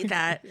hate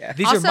that.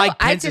 These also, are Mike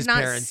I Pence's did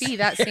not parents. see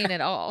that scene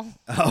at all.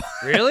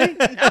 Really?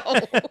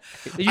 No.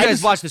 You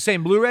guys watch the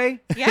same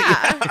Blu-ray? Yeah.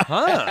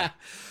 Huh.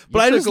 But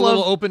You I took just a little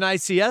love- open eye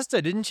siesta,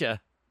 didn't you?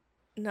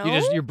 No.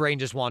 Your brain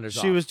just wanders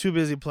off. She was too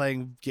busy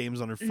playing games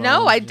on her phone.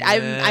 No, I made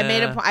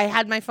Yeah. I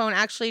had my phone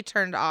actually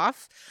turned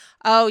off.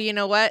 Oh, you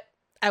know what?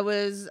 I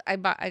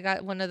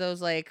got one of those,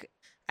 like,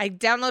 I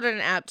downloaded an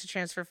app to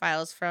transfer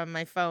files from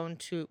my phone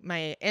to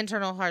my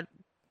internal hard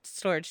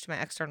storage to my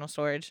external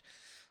storage,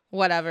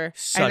 whatever.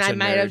 Such and I a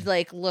might have nerd.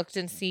 like looked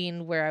and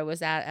seen where I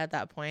was at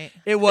that point.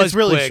 It was It's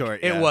really quick. short,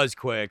 It yeah. was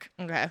quick.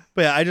 Okay.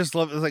 But yeah, I just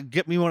love it. It's like,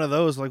 get me one of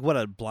those. Like, what,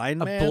 a blind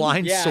man? A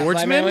blind Yeah,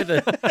 swordsman? Blind Man with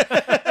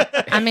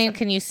a- I mean,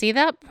 can you see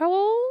that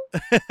pole?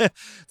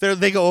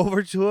 They go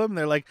over to him.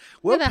 They're like,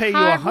 "We'll With a pay you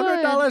hardwood.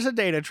 $100 a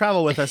day to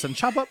travel with us and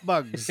chop up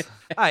bugs."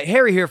 All right,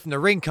 Harry here from the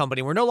Ring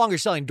Company. We're no longer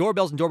selling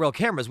doorbells and doorbell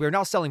cameras. We are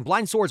now selling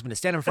blind swordsmen to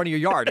stand in front of your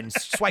yard and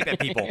swipe at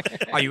people.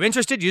 Are you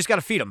interested? You just got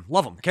to feed them.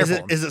 Love them. Care Is for it,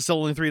 them. is it still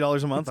only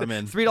 $3 a month? I'm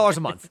in. $3 a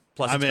month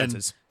plus I'm in.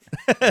 expenses.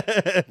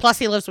 Plus,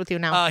 he lives with you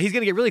now. He's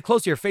going to get really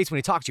close to your face when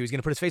he talks to you. He's going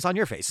to put his face on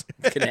your face.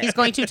 He's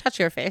going to touch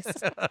your face.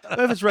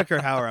 If it's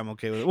Rutger Hauer, I'm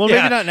okay with it. Well, Yeah.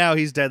 maybe not now.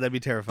 He's dead. That'd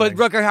be terrifying.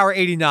 But Rutger Hauer,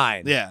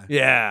 89. Yeah.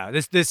 Yeah.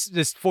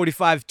 This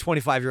 45,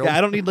 25-year-old. Yeah,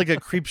 I don't need like a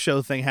creep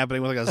show thing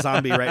happening with like a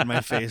zombie right in my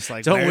face.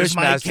 Like, Don't where's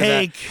my wishmaster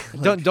that.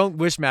 cake? Don't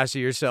wishmaster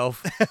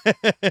yourself.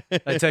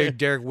 I tell you,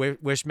 Derek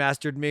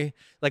wishmastered me.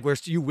 Like where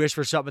you wish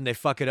for something, they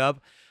fuck it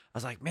up. I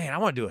was like, man, I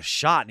want to do a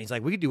shot. And he's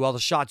like, we can do all the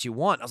shots you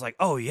want. I was like,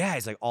 oh yeah.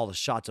 He's like, all the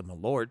shots of my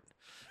Lord.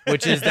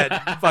 Which is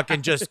that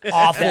fucking just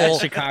awful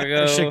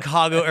Chicago.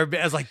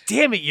 I was like,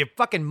 damn it, you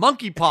fucking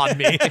monkey pawed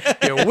me.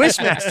 You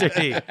wishmastered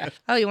me.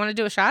 Oh, you want to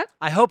do a shot?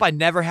 I hope I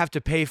never have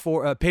to pay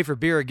for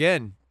beer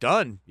again.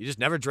 Done. You just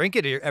never drink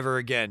it ever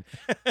again.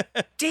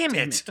 Damn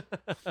it.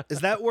 Is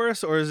that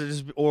worse, or is it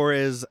just, or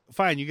is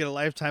fine? You get a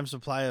lifetime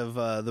supply of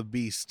the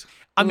Beast.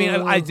 I mean,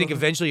 I think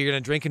eventually you're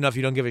gonna drink enough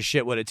you don't give a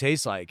shit what it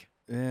tastes like.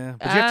 Yeah,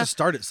 but you have to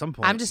start at some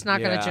point. I'm just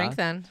not going to drink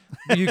then.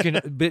 You can,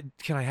 but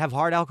can I have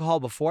hard alcohol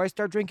before I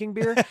start drinking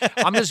beer?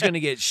 I'm just going to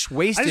get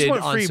wasted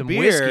on some beer.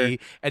 whiskey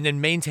and then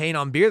maintain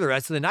on beer the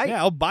rest of the night. Yeah,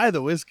 I'll buy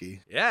the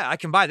whiskey. Yeah, I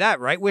can buy that,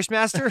 right,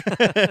 Wishmaster?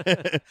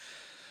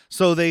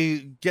 So they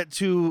get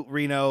to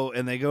Reno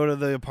and they go to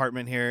the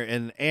apartment here,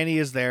 and Annie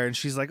is there, and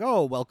she's like,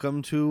 "Oh,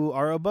 welcome to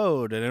our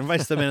abode," and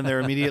invites them in, and they're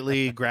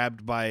immediately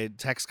grabbed by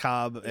Tex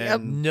Cobb.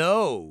 And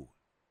No,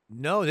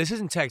 this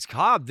isn't Tex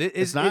Cobb.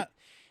 It's not.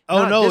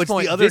 It's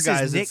the other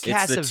guys. Nick It's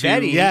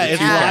Cassavetes. Yeah, it's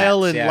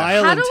Lyle and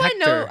Lyle How and do I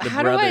know? Tector.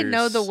 How do I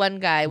know the one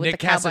guy with Nick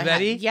the cowboy hat?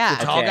 Cassavetes? Yeah,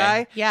 The tall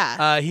guy?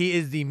 Yeah. He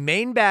is the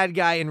main bad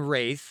guy in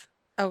Wraith.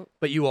 Oh.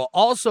 But you will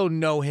also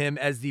know him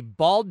as the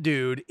bald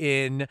dude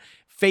in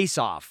Face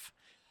Off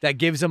that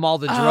gives him all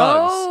the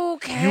drugs.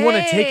 Okay. You want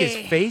to take his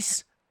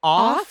face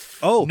off?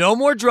 Oh. No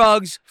more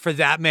drugs for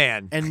that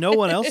man. And no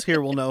one else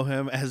here will know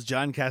him as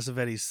John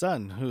Cassavetes'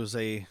 son, who's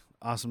a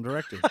awesome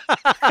director.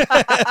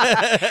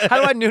 How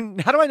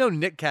do I know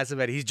Nick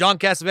Cassavetes? He's John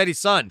Cassavetes'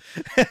 son.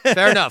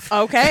 Fair enough.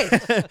 Okay.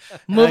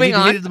 Moving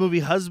on. He did the movie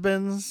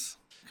Husbands.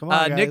 Come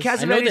on, guys. Nick I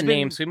know Cassavetes the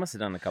names. We must have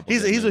done a couple. He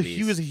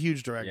movies. was a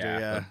huge director.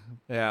 Yeah.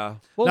 Yeah.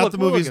 Not the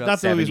movies we're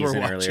 70s and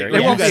watching. earlier. It Yeah,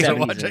 won't be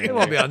 70s on- and it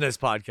won't be on this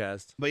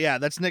podcast. But yeah,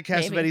 that's Nick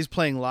Cassavetes Maybe.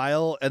 playing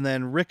Lyle, and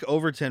then Rick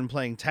Overton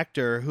playing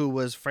Tector, who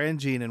was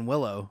Frangine and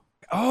Willow.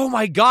 Oh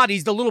my God,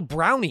 he's the little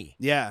brownie.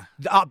 Yeah,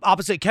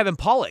 Opposite Kevin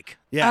Pollak.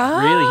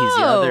 yeah. Really, he's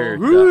the other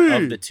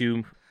Really? of the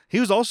two. He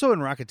was also in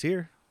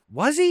Rocketeer.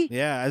 Was he?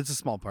 Yeah, it's a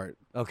small part,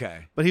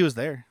 Okay. but he was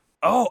there.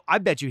 Oh, I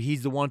bet you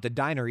he's the one at the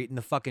diner eating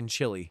the fucking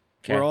chili.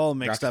 Okay. We're all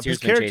mixed up. Rocketeer's His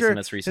been chasing character,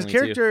 us his recently,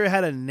 character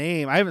had a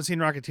name. I haven't seen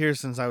Rocketeer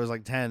since I was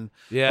like 10.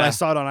 Yeah. But I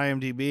saw it on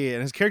IMDb,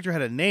 and his character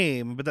had a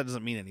name, but that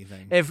doesn't mean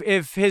anything.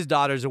 If his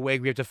daughter's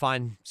awake, we have to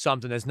find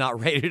something that's not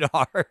rated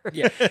R.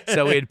 Yeah.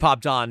 So we had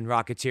popped on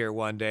Rocketeer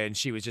one day, and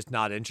she was just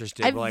not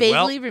interested. I We're like,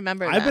 vaguely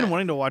remember that. I've been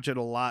wanting to watch it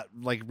a lot,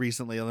 like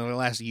recently, in the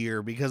last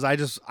year, because I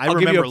I'll remember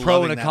give you a pro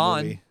loving and a that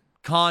con. movie.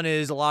 Con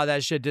is a lot of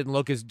that shit doesn't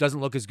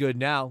look as good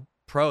now.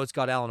 Pro, it's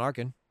got Alan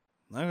Arkin.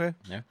 Okay.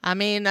 I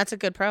mean, that's a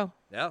good pro.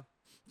 Yeah.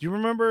 Do you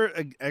remember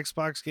an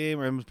Xbox game,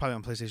 or it was probably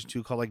on PlayStation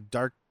 2, called like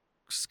Dark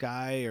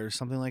Sky or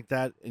something like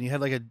that? And you had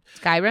like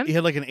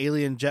Skyrim? an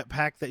alien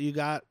jetpack that you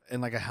got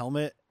and like a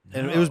helmet.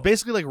 And it was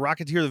basically like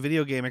Rocketeer the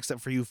video game, except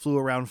for you flew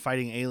around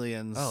fighting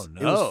aliens. Oh,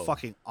 It no. was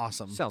fucking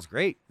awesome. Sounds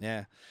great.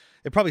 Yeah.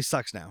 It probably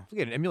sucks now. We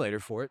get an emulator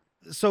for it.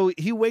 So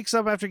he wakes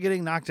up after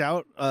getting knocked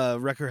out,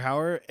 Rutger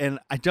Hauer, and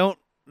I don't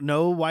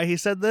know why he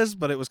said this,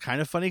 but it was kind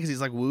of funny because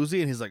he's like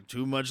woozy and he's like,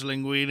 too much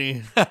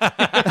linguine.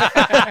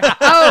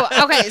 Oh,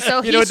 okay.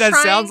 So You know what that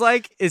sounds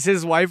like? Is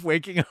his wife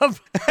waking up.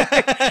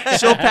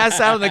 She'll pass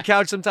out on the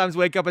couch, sometimes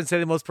wake up and say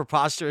the most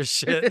preposterous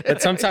shit.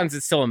 But sometimes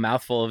it's still a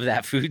mouthful of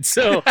that food,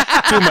 so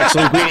too much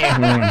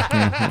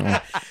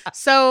linguine.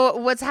 So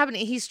what's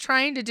happening? He's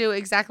trying to do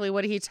exactly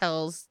what he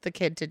tells the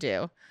kid to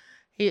do.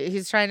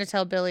 He's trying to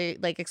tell Billy,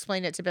 like,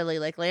 explain it to Billy,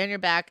 like, lay on your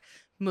back,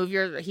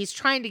 he's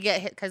trying to get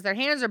hit because their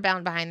hands are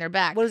bound behind their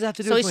back. What does that have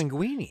to do So with he's-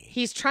 linguine?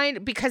 He's trying to,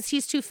 because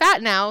he's too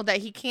fat now that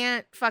he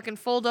can't fucking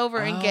fold over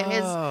and get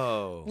his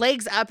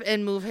legs up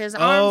and move his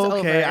arms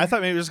Okay. over. I thought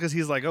maybe it was because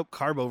he's like,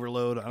 carb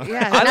overload.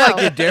 Yeah, I no.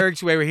 like it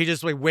Derek's way where he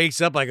just like wakes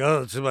up like,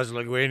 oh, too much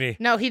linguine.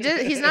 No, he's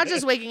not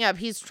just waking up.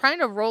 He's trying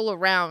to roll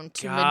around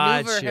to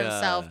maneuver Gotcha.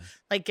 himself,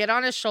 like get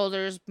on his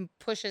shoulders,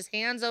 push his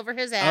hands over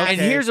his ass,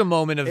 And here's a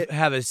moment of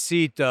have a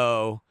seat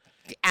though.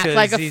 act 'cause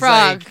like a he's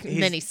frog, like-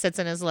 and then he sits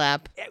in his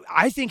lap.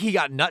 I think he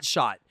got nut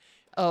shot.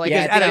 Oh, I Yeah,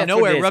 guess Out of that's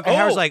nowhere, what it is. Rutger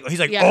Hauer's like, he's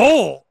like, Yeah.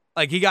 oh,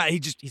 like he's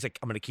like,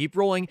 I'm gonna keep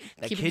rolling.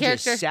 That Keep kid in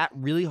just character. sat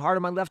really hard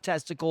on my left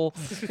testicle,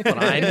 but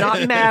I'm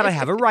not mad. I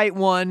have a right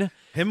one.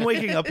 Him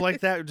waking up like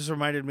that just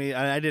reminded me.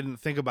 I didn't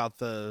think about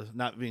the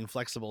not being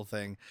flexible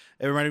thing.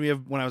 It reminded me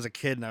of when I was a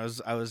kid and I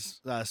was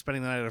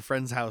spending the night at a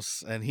friend's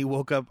house, and he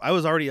woke up. I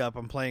was already up.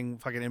 I'm playing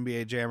fucking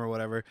NBA Jam or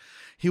whatever.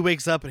 He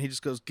wakes up and he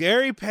just goes,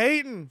 "Gary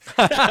Payton."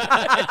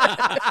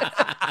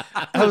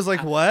 I was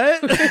like,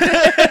 "What?"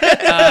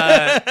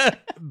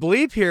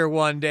 Bleep here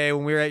one day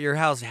when we were at your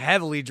house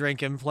heavily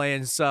drinking,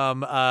 playing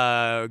some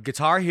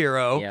Guitar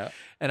Hero, Yeah.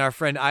 and our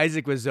friend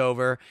Isaac was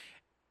over.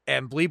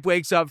 And Bleep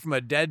wakes up from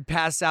a dead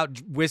pass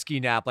out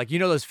whiskey nap. Like, you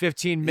know, those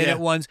 15-minute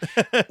ones.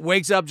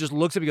 Wakes up, just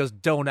looks up, he goes,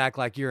 don't act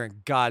like you're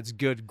in God's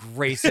good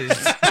graces.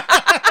 All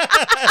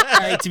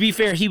right, to be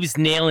fair, he was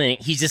nailing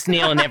it. He's just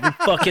nailing every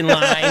fucking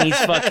line. He's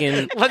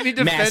fucking Let me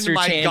defend master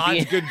my champion.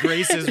 God's good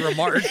graces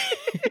remark.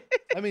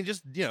 I mean,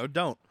 just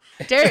don't.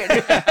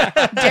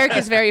 Derek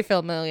is very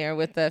familiar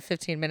with the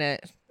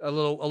 15-minute A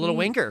little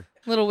winker.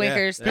 little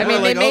winkers. Yeah. I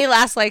mean, Like, they may oh.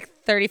 last like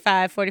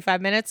 35,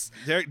 45 minutes.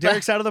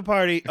 Derek's out of the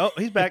party. Oh,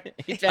 he's back.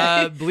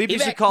 Bleep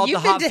used to call it the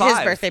You've been hot to five.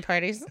 his birthday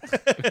parties.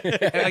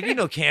 Like, you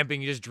know,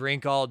 camping, you just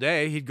drink all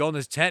day. He'd go in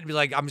his tent and be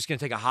like, I'm just going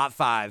to take a hot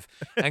five.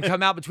 And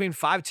come out between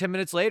 5-10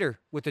 minutes later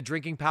with the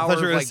drinking I power thought of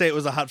you were gonna like say it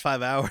was a hot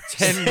 5 hours.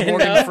 10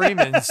 Morgan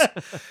Freemans.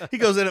 He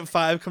goes in at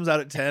 5, comes out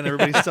at 10.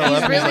 Everybody's still He's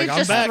up. and really he's like,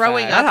 just I'm back.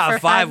 throwing That up hot for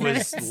five 5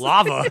 was minutes.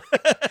 lava.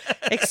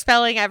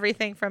 expelling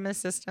everything from his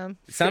system.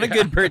 It's not a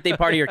good birthday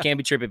party or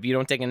camping trip if you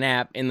don't take a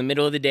nap in the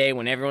middle of the day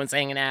when everyone's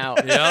hanging out,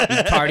 and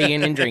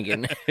partying and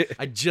drinking.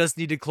 I just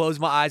need to close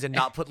my eyes and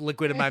not put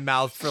liquid in my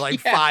mouth for like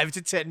 5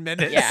 to 10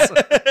 minutes. Yeah.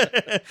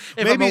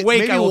 If I'm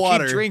awake, I will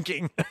water. keep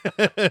drinking.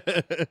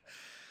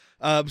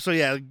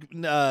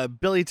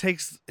 Billy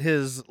takes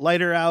his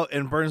lighter out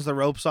and burns the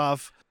ropes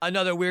off.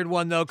 Another weird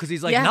one, though, because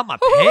he's like, Yeah. not my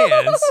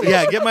pants.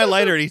 Yeah, get my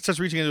lighter. And he starts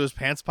reaching into his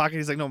pants pocket.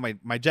 He's like, no,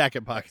 my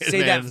jacket pocket.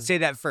 Say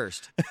that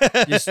first.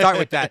 You start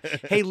with that.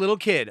 Hey, little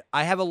kid,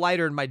 I have a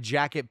lighter in my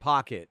jacket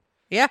pocket.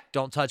 Yeah.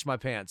 Don't touch my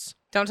pants.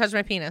 Don't touch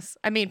my penis.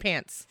 I mean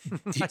pants.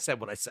 I said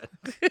what I said.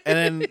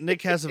 And then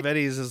Nick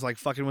Cassavetes is like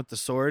fucking with the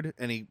sword,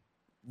 and he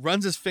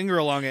runs his finger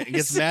along it and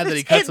gets mad that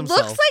he cuts It himself.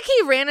 looks like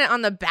he ran it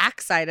on the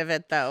backside of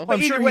it, though.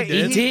 I'm sure he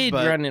He did. did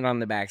but- run it on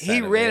the backside. He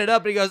of ran it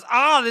up and he goes,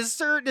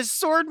 this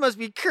sword must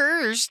be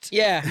cursed.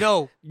 Yeah.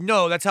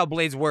 No, that's how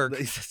blades work.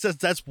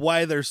 That's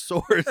why they're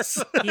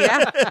swords.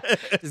 Yeah.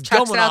 This Chucks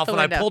gun it went out off the when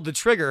I window. pulled the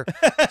trigger.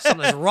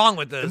 Something's wrong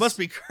with this. It must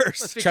be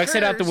cursed. Chucks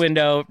it out the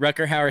window.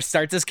 Rutger Hauer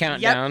starts his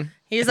countdown.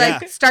 He's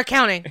like, Yeah. start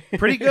counting.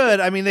 Pretty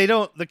good. I mean,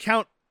 the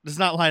count does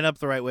not line up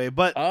the right way,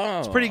 but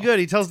it's pretty good.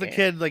 He tells the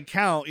kid, like,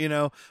 count,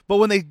 but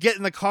when they get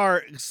in the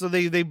car, so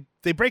they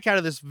break out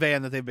of this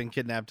van that they've been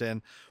kidnapped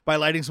in by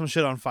lighting some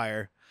shit on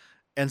fire.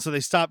 And so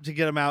they stop to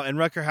get him out, and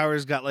Rutger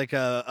Hauer's got like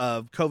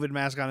a COVID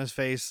mask on his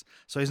face,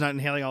 so he's not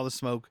inhaling all the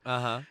smoke.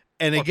 Uh-huh.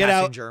 And they Or get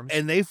passing out, germs.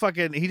 and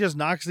he just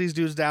knocks these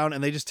dudes down,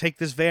 and they just take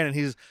this van,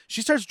 and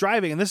she starts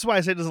driving, and this is why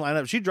I say it doesn't line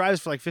up. She drives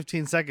for like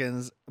 15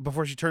 seconds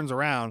before she turns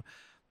around,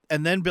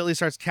 and then Billy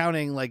starts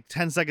counting like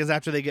 10 seconds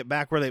after they get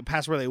back where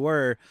they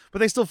were, but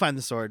they still find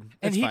the sword.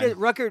 And It's fine.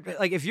 Rutger,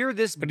 like, if you're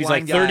this But he's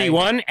blind like guy,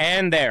 31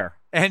 and there.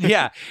 and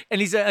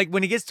he's like,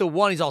 when he gets to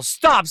 1, he's all,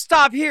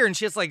 stop here, and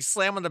she's like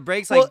slamming the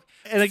brakes, Well, like,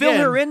 and fill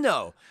again- her in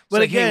though. but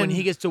But again, again- when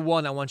he gets to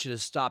 1, I want you to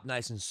stop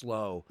nice and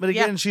slow. But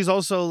again, she's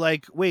also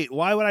like, wait,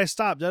 why would I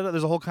stop?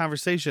 There's a whole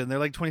conversation. They're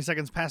like 20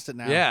 seconds past it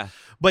now. Yeah.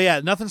 But yeah,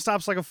 nothing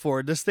stops like a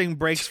Ford. This thing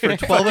breaks for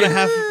 12 and a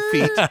half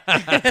feet.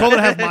 12 and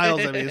a half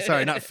miles, I mean.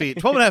 Sorry, not feet.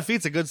 12 and a half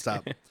feet's a good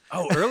stop.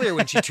 Oh, earlier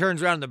when she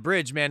turns around the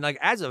bridge, man, like,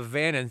 as a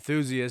van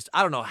enthusiast,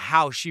 I don't know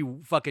how she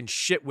fucking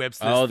shit whips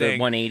this Oh, thing.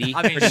 the 180.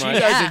 I mean, pretty she much.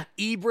 does Yeah. an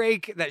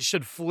e-brake that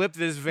should flip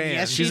this van.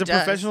 Yes, She's She a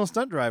does. professional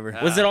stunt driver.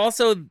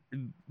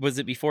 Was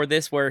it before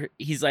this where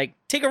he's like,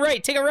 take a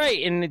right,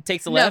 and it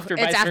takes a No, left or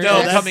it's vice after versa?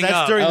 No, this. coming that's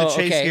up. during the Oh,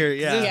 chase okay. here.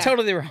 This Yeah. is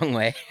totally the wrong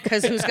way.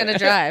 Because who's going to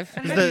drive?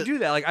 How do you do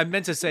that? Like, I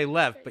meant to say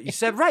left, but you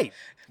said right.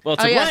 Well,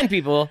 to Oh, yeah. blind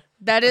people,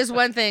 That is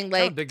one thing.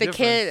 Like, big the difference.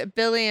 kid,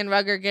 Billy and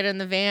Rutger get in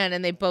the van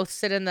and they both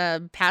sit in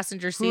the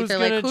passenger seat. Who's They're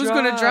like, gonna who's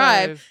going to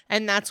drive? drive?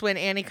 And that's when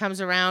Annie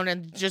comes around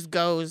and just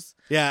goes.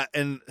 Yeah,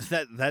 and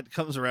that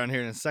comes around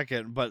here in a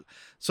second. But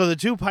so the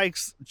two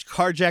Pikes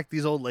carjack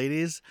these old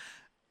ladies,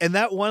 and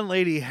that one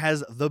lady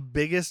has the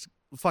biggest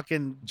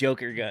fucking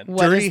Joker gun.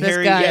 What dirty is this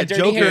hairy gun? Yeah,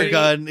 Dirty Joker Harry.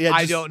 gun. Yeah,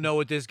 I just- don't know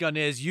what this gun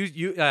is.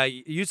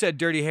 You said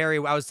Dirty Harry.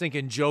 I was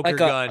thinking Joker Like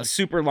gun. a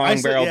super I long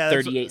said- barrel yeah,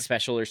 that's 38 what-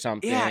 special or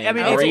something. Yeah, I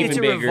mean, or it's even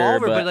a bigger,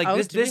 revolver, but like Oh,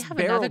 this do we this have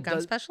barrel another gun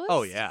does- specialist?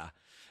 Oh yeah.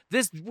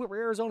 We're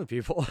Arizona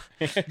people.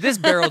 This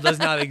barrel does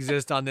not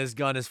exist on this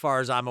gun, as far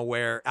as I'm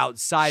aware,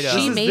 outside of.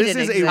 She This made is it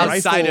a exist.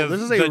 Outside rifle. of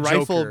This is a the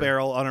rifle Joker.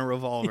 barrel on a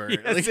revolver.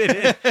 Yes, it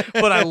is.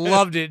 But I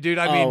loved it, dude.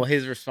 I mean,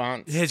 his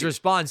response. his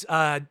response,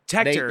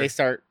 Tector. They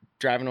start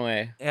driving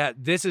away. Yeah,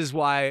 this is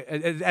why,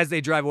 as they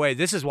drive away,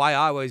 this is why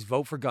I always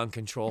vote for gun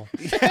control.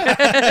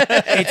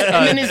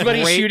 And then his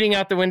buddy's great- shooting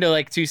out the window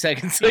like 2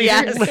 seconds later.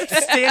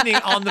 Yes. standing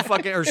on the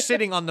fucking, or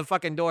sitting on the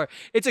fucking door.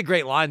 It's a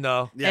great line,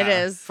 though. Yeah. It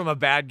is. From a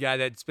bad guy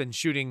that's been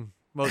shooting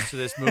most of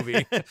this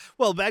movie.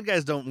 Well, bad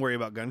guys don't worry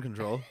about gun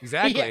control.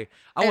 Exactly. Yeah.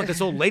 I want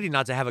this old lady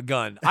not to have a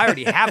gun. I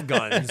already have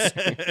guns.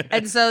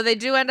 And so they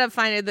do end up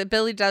finding that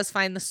Billy does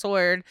find the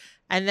sword.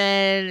 And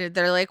then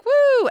they're like,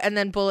 woo! And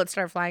then bullets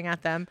start flying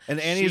at them. And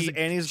Annie's She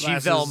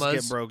glasses Velmas.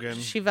 get broken.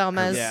 She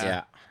Velmas. Yeah.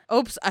 Yeah.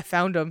 Oops, I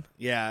found him.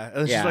 Yeah,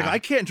 and she's Yeah. like, I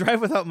can't drive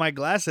without my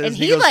glasses. And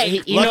he he, goes, like,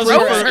 He Look knows, where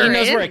where, her he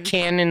knows where a in.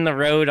 can in the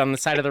road on the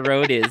side of the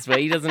road is, but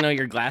he doesn't know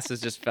your glasses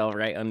just fell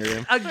right under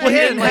him. Well, he Again,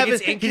 didn't like, have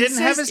it's his, he didn't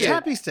have his inconsistent.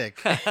 tappy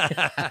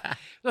stick.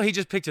 No, he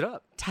just picked it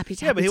up. Tappy,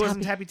 tappy, Yeah, but he tappy.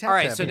 wasn't tappy tap. All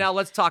right, so tapping. now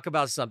let's talk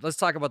about something. Let's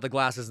talk about the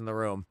glasses in the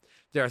room.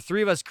 There are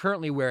 3 of us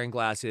currently wearing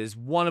glasses.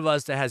 One of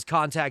us that has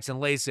contacts and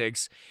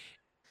LASIKs.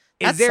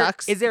 That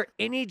sucks. Is there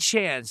any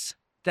chance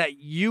that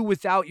you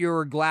without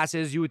your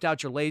glasses, you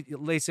without your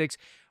LASIKs,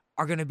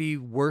 are going to be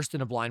worse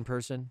than a blind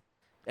person?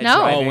 at No.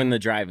 driving? Oh, when the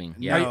driving.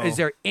 Yeah. No. Is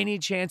there any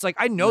chance? Like,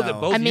 I know that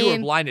No. both I of you are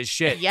mean, blind as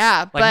shit.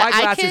 Yeah, Like, but my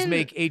I glasses can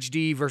make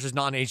HD versus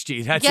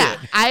non-HD. That's yeah, it.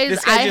 I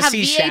This guy just have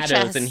sees VHS.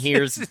 shadows and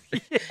hears,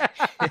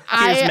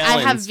 I have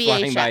melons VHS.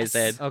 flying by his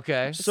head.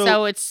 Okay.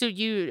 So it's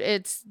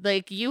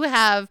like you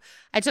have.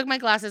 I took my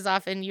glasses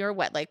off and you're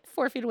what, like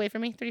 4 feet away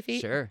from me, 3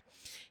 feet. Sure.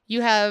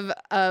 You have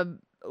a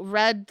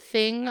red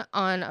thing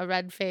on a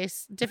red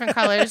face, different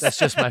colors. That's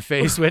just my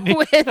face, Whitney.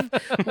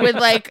 with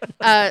like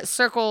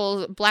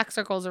circles, black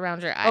circles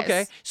around your eyes.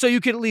 Okay. So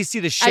you can at least see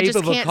the I shape just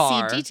of a can't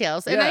car. see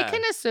details, and I Yeah.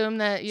 can assume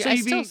that So I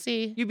you'd still be-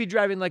 see. You'd be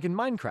driving like in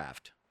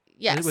Minecraft.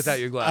 Yes. Without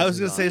your glasses. I was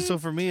gonna on. say, so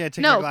for me, I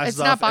take No, my glasses it's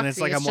not off, and it's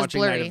boxy, like it's I'm just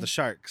watching Night blurry. of the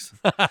Sharks.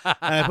 And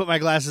I put my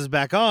glasses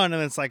back on,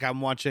 and it's like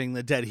I'm watching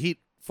the Dead Heat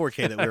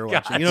 4K that we were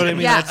watching. You know what I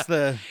mean? Yeah. That's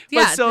the.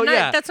 Yeah, so, the night-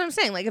 yeah. that's what I'm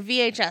saying. Like a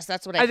VHS,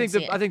 that's what I I can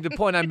think see I think the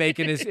point I'm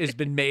making has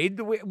been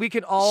made. We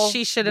can all,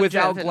 She should have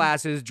without driven.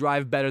 glasses,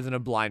 drive better than a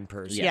blind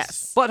person.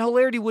 Yes. But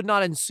hilarity would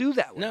not ensue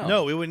that way.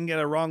 No, we wouldn't get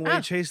a wrong way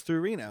chase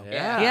through Reno.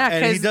 Yeah,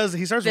 And he 'cause does.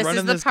 He starts this is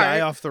running the this guy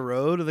part- off the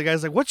road, and the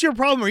guy's like, "What's your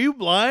problem? Are you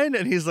blind?"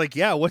 And he's like,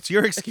 "Yeah. What's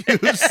your excuse?" And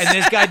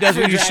this guy does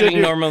what you should Driving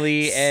do.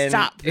 normally and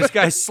Stop. This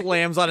guy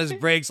slams on his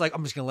brakes like,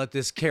 I'm just going to let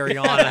this carry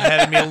on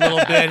ahead of me a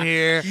little bit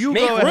here. you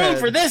make go room ahead.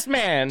 for this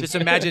man. Just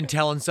imagine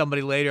telling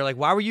somebody later, like,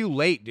 why were you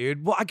late,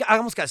 dude? Well, I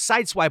almost got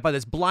sideswiped by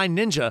this blind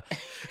ninja.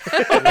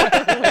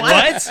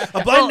 What?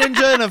 A blind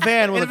ninja in a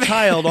van with a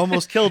child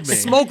almost killed me.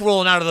 Smoke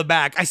rolling out of the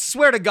back. I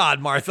swear to God,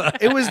 Martha.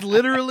 It was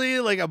literally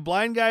like a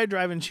blind guy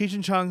driving Cheech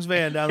and Chong's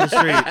van down the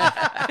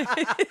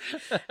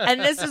street. And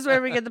this is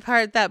where we get the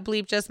part that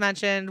Bleep just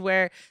mentioned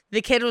where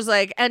the kid was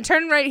like, and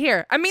turn right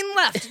here. I mean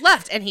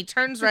left. And he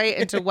turns right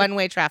into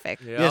one-way traffic.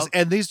 Yep. Yes,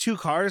 and these two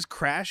cars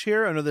crash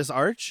here under this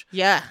arch.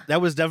 Yeah.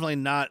 That was definitely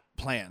not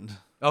planned.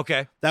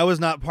 Okay. That was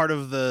not part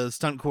of the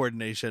stunt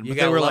coordination. You But they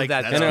gotta were love like,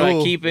 that, "That's and they're cool."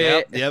 like, keep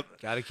it. Yep.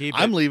 Gotta keep it.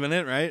 I'm leaving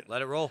it, right?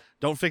 Let it roll.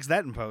 Don't fix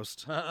that in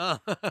post.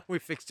 We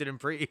fixed it in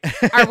pre.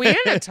 Are we in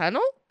a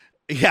tunnel?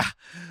 Yeah.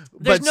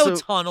 There's But no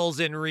so- tunnels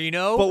in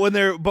Reno. But when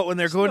they're going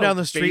no down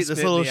the street, this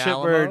basement little in the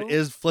shitbird Alamo.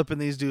 is flipping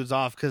these dudes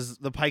off because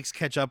the Pikes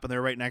catch up and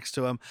they're right next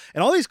to him.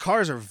 And all these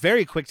cars are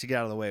very quick to get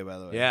out of the way. By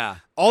the way, yeah.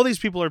 all these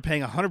people are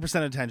paying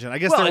 100% attention. I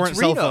guess Well, there it's weren't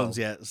cell Reno. phones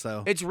yet,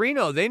 so It's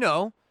Reno. They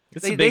know.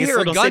 It's They the biggest hear a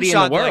little city in the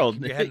gunshot,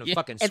 world. Like, your head in a Yeah.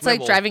 fucking It's like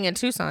swivel. driving in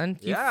Tucson.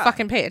 You Yeah.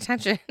 fucking pay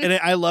attention. and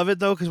I love it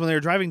though because when they're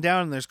driving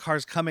down and there's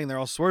cars coming, they're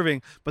all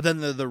swerving. But then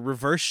the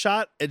reverse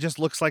shot, it just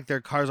looks like their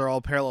cars are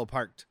all parallel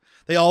parked.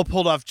 They all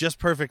pulled off just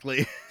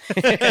perfectly.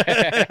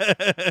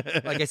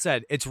 Like I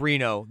said, it's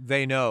Reno.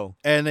 They know.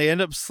 And they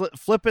end up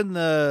flipping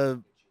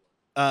the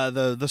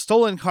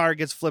stolen car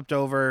gets flipped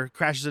over,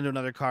 crashes into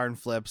another car and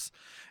flips.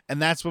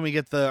 And that's when we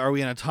get the, are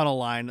we in a tunnel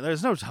line?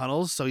 There's no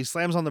tunnels, so he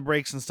slams on the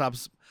brakes and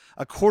stops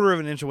a quarter of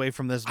an inch away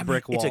from this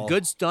brick wall. It's a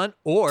good stunt,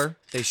 or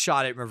they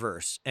shot it in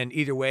reverse. And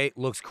either way, it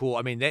looks cool.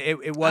 I mean,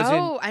 it wasn't.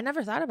 Oh, I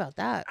never thought about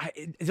that.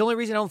 The only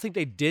reason I don't think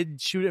they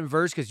did shoot it in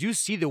reverse because you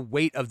see the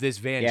weight of this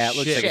van. Yeah, it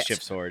looks like a Shit.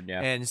 shift sword.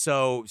 Yeah. And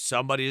so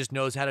somebody just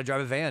knows how to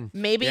drive a van.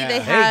 Maybe Yeah. they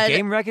Hey, had.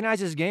 Game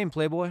recognizes game,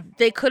 Playboy.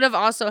 They could have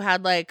also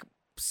had like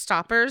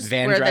stoppers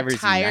Van where the drivers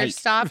tire unite.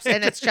 stops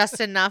and it's just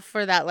enough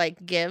for that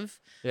like give.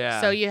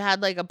 Yeah. So you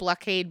had like a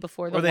blockade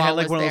before the Or they wall had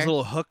like was one of there. those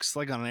little hooks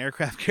like on an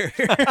aircraft carrier.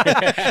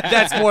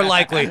 That's more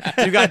likely.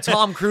 You got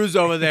Tom Cruise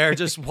over there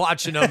just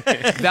watching him.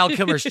 Val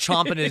Kilmer's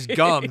chomping his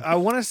gum. I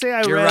want to say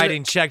You're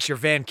writing checks your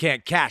van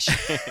can't cash.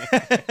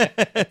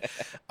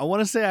 I want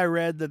to say I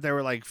read that there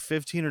were like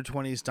 15 or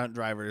 20 stunt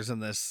drivers in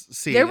this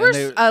scene. There and were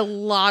they- a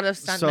lot of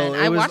stuntmen. so it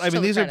I was, watched. I mean,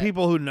 till the these are credit.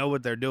 people who know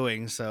what they're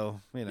doing, so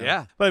you know.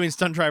 Yeah. But I mean,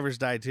 stunt drivers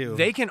die too.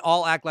 They can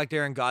all act like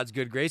they're in God's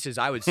good graces,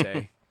 I would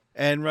say.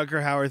 And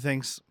Rutger Hauer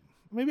thinks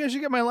maybe I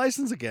should get my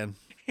license again.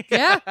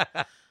 Yeah,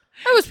 that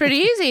was pretty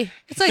easy.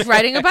 It's like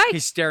riding a bike.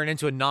 He's staring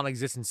into a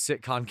non-existent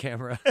sitcom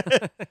camera.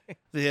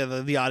 Yeah,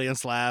 the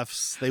audience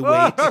laughs. They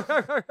wait.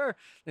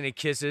 Then he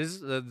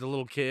kisses the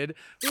little kid.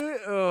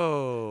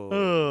 Oh.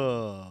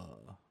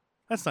 Oh,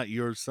 that's not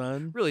your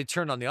son. Really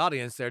turned on the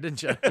audience there,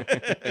 didn't you?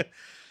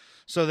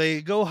 So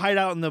they go hide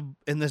out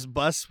in this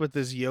bus with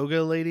this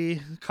yoga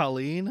lady,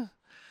 Colleen.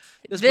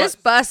 This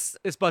bus.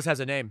 This bus has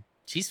a name.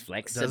 She's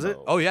flexible. Does it?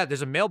 Oh, yeah,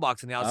 there's a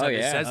mailbox on the outside that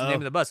yeah. says the name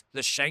of the bus,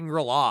 the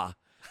Shangri-La.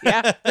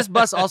 Yeah, This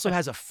bus also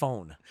has a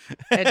phone.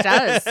 it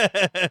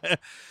does.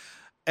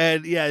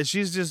 And yeah,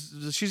 she's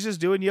just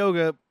doing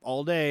yoga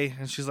all day,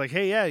 and she's like,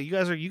 "Hey, yeah,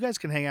 you guys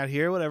can hang out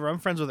here, whatever. I'm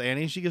friends with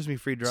Annie. She gives me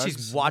free drugs."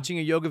 She's watching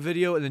a yoga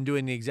video and then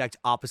doing the exact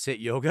opposite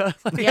yoga.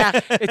 Yeah.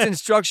 It's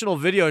instructional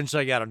video, and she's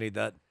like, yeah, I don't need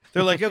that.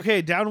 They're like,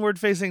 "Okay, downward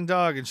facing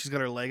dog," and she's got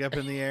her leg up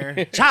in the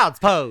air. Child's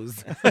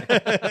pose.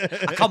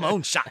 I call my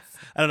own shots.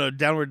 I don't know.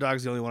 Downward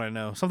dog's the only one I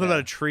know. Something about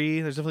a tree.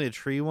 There's definitely a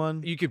tree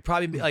one. You could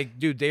probably be like,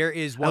 dude, there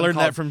is one learned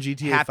that called from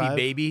GTA Happy 5.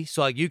 Baby.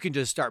 So like you can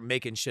just start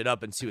making shit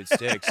up and see what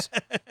sticks.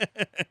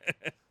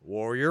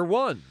 Warrior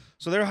 1.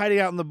 So they're hiding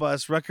out in the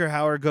bus. Rutger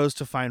Hauer goes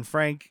to find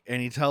Frank,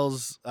 and he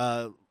tells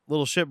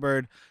little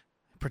shitbird,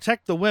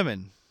 "Protect the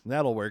women.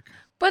 That'll work."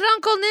 But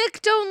Uncle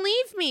Nick, don't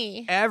leave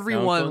me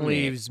Everyone Uncle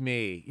leaves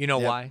me. You know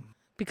Yep. why?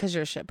 because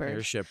you're a shitbird. You're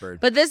a shitbird.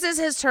 But this is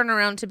his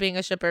turnaround to being a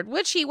shitbird,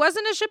 which he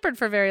wasn't a shitbird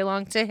for very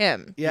long to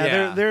him. Yeah,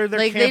 Yeah. their Like,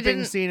 they camping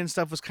didn't- scene and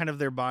stuff was kind of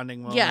their bonding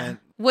moment. Yeah,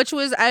 which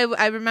was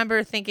I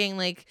remember thinking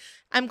like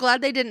I'm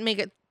glad they didn't make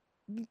it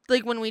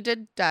like when we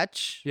did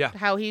Dutch. Yeah.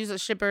 how he was a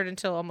shitbird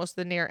until almost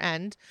the near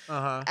end,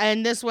 Uh-huh.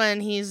 and this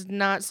one he's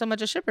not so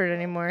much a shitbird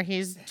anymore.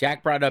 He's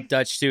Jack brought up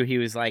Dutch too. He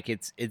was like,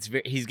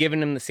 he's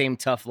giving him the same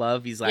tough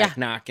love. He's like, Yeah.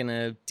 not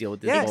gonna deal with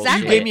this Yeah, bullshit.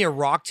 exactly. You gave me a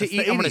rock to It's the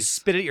eat. I'm gonna 80s.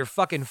 spit at your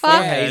fucking Fuck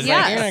forehead. He's yeah.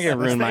 like, you're not gonna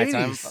ruin my That's the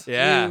time. 80s.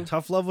 Yeah.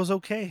 Tough love was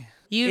okay.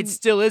 you. It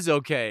still is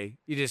okay.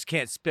 You just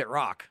can't spit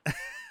rock.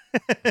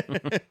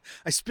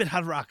 I spit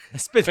hot rock.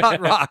 Spit hot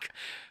rock.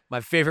 My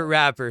favorite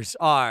rappers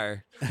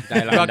are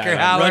Rutger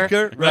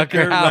Hauer,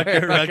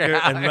 Rutger,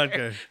 and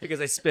Rutger.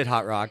 Because I spit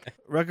hot rock.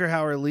 Rutger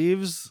Hauer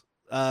leaves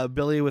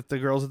Billy with the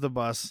girls at the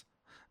bus.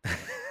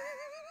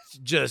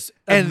 Just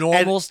a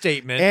normal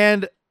statement.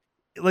 And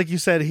like you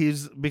said,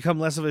 he's become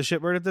less of a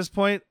shitbird at this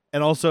point.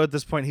 And also at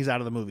this point, he's out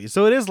of the movie.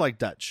 So it is like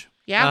Dutch.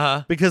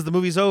 Yeah. Because the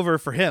movie's over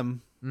for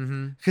him.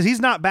 Because he's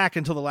not back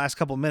until the last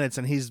couple minutes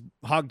and he's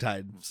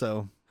hogtied.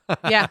 So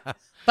Yeah.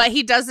 But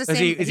he does the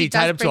same. Is he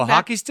tied up to a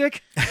hockey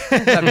stick?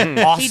 Awesome.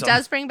 Awesome. He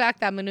does bring back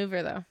that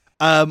maneuver, though.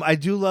 I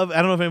do love, I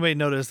don't know if anybody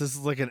noticed, this is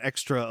like an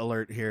extra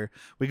alert here.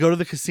 We go to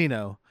the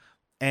casino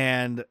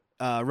and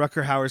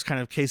Rutger Hauer's kind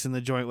of casing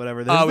the joint,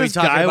 whatever. There's this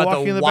guy about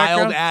walking in the wild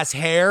background ass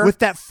hair with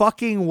that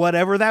fucking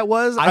whatever that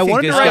was. I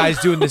think this guy's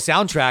doing the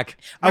soundtrack.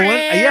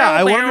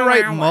 I wanted to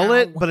write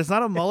mullet, but it's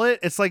not a mullet.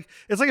 It's like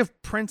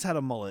if Prince had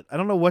a mullet. I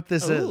don't know what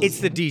this is. It's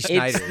the D.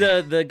 Schneider.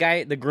 It's the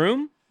guy, the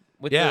groom.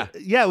 With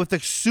with the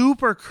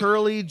super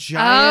curly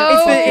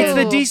giant. It's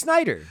the D.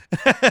 Snyder.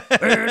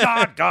 We're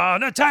not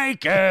gonna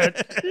take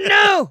it.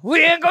 No,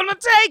 we ain't gonna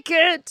take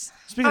it.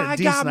 Speaking of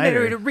D. got married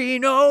Snyder, to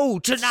Reno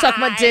tonight. Suck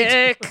my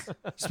dick.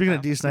 speaking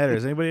of D. Snyder,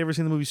 has anybody ever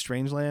seen the movie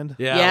Strangeland?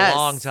 Yeah, Yes. a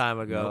long time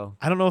ago.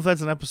 I don't know if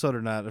that's an episode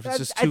or not. If it's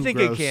just too I think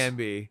gross. it can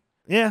be.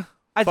 Yeah,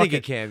 I fuck think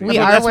it can be. We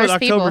That's are what worse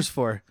October's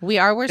people. for. We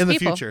are worse In the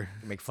people. future.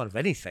 Make fun of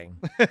anything.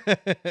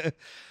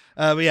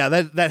 But yeah,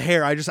 that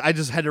hair. I just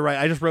had to write.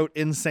 I just wrote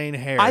insane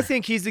hair. I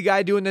think he's the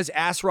guy doing this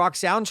ass rock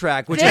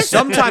soundtrack, which is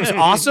sometimes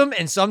awesome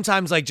and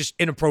sometimes like just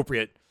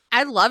inappropriate.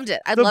 I loved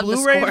it. I the loved the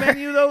Blu-ray score.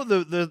 menu though.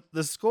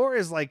 The score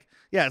is like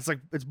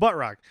it's butt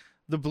rock.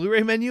 The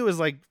Blu-ray menu is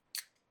like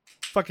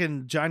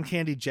fucking John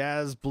Candy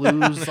jazz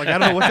blues. Like I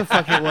don't know what the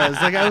fuck it was.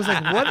 Like I was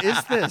like, what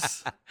is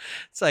this?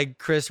 It's like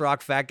Chris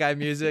Rock fat guy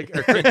music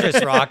or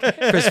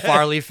Chris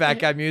Farley fat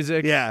guy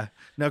music. Yeah.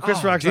 No, Chris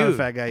Oh, Rock's not a dude.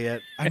 fat guy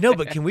yet. I know,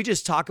 but can we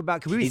just talk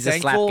about? Can we be He's a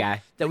slap thankful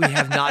guy. that we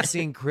have not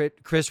seen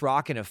Chris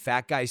Rock in a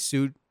fat guy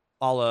suit,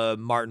 a la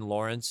Martin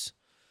Lawrence?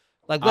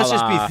 Like, let's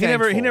just be A-la-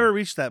 thankful. He never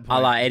reached that A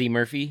point. la Eddie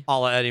Murphy. a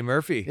la Eddie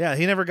Murphy. Yeah,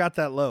 he never got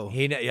that low.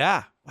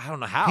 Yeah. I don't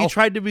know how. He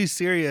tried to be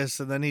serious,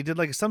 and then he did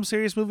like some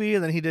serious movie,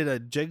 and then he did a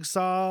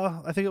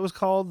Jigsaw, I think it was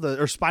called,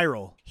 or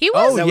Spiral. He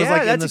was. Oh, That was yeah,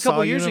 like in that's the a couple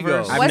Saw years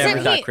universe. ago. I've wasn't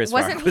never thought he? Chris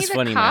Wasn't Rock he was the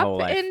funny my cop whole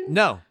life. in?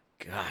 No.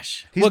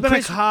 Gosh. He's Well, been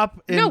Chris- a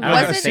cop in No, I was gonna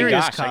wasn't say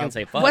serious gosh. cop. I can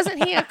say fuck.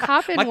 Wasn't he a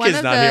cop in My one kid's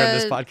of not the? here on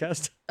this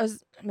podcast.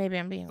 Maybe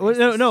I'm being. Well,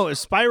 racist. no,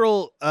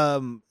 Spiral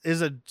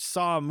is a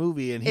Saw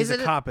movie, and he's Is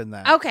a it cop in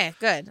that. Okay,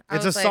 good. I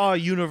It's a was like, Saw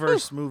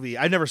universe movie.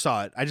 I never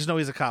saw it. I just know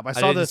he's a cop. I I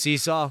saw didn't the see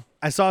Saw.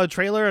 I saw a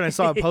trailer and I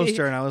saw a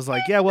poster, and I was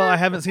like, yeah, well, I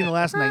haven't seen the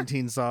last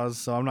 19 Saws,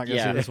 so I'm not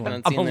gonna see this one.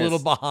 haven't I'm seen a little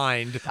this.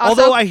 behind.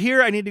 Also- Although I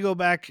hear I need to go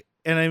back,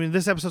 and I mean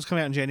this episode's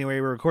coming out in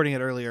January. We're recording it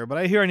earlier, but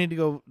I hear I need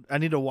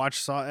to watch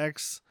Saw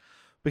X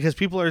because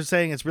people are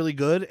saying it's really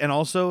good, and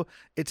also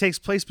it takes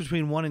place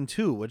between 1 and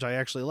 2, which I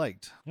actually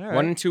liked. All right.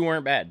 1 and 2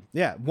 weren't bad.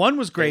 Yeah, 1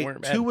 was great, weren't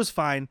bad. 2 was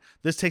fine.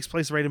 This takes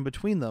place right in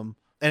between them,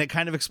 and it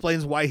kind of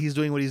explains why he's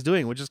doing what he's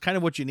doing, which is kind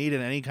of what you need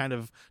in any kind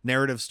of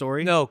narrative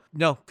story. No,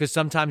 because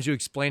sometimes you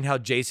explain how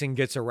Jason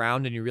gets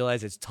around and you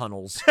realize it's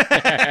tunnels.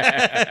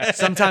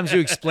 Sometimes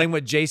you explain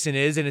what Jason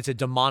is and it's a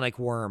demonic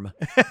worm.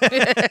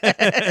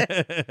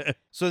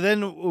 So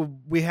then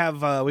we have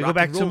we go Rock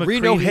back and to roll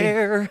McCready. Reno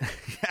hair.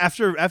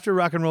 after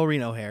Rock and Roll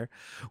Reno hair,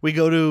 we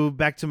go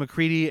back to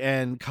McCready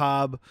and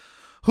Cobb,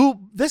 who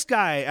this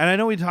guy, and I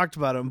know we talked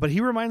about him, but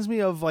he reminds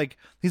me of like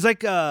he's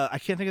like I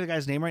can't think of the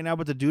guy's name right now,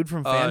 but the dude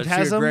from Is he a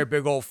Phantasm. great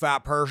big old fat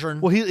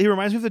person? Well, he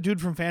reminds me of the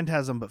dude from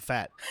Phantasm, but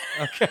fat.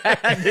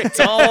 The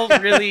tall,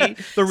 really,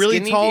 The really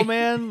skinny tall dude.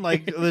 man,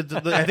 like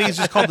I think he's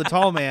just called the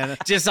tall man.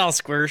 Just all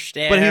squished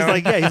down. But he's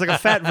like, yeah, he's like a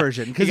fat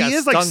version because he got he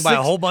is stung like by a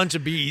six- whole bunch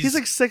of bees. He's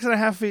like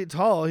 6.5 feet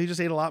tall. He just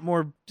ate a lot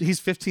more. He's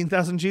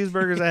 15,000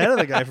 cheeseburgers ahead of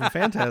the guy from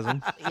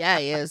Phantasm. Yeah,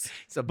 he is.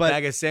 it's a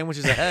bag of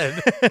sandwiches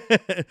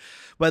ahead.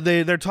 But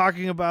they're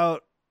talking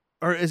about,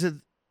 or is it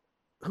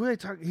who they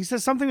talk? He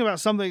says something about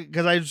something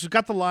because I just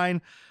got the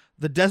line.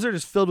 The desert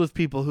is filled with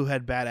people who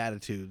had bad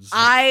attitudes.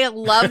 I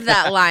love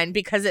that line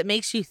because it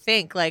makes you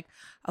think like,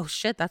 oh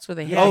shit, that's where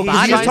they hid Yeah, the Oh,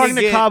 he's he's bodies. talking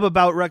to get- Cobb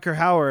about Rutger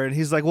Hauer, and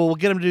he's like, "Well, we'll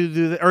get him to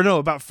do this," or no,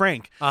 about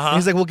Frank. Uh-huh. And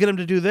he's like, "We'll get him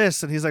to do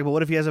this," and he's like, "Well,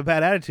 what if he has a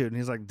bad attitude?" And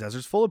he's like,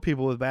 "Desert's full of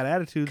people with bad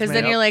attitudes." Because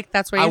man." then you're like,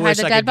 that's where I you hide wish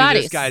the I dead could do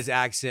bodies. this guy's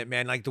accent,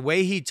 man. Like the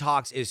way he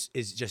talks is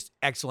just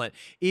excellent.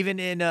 Even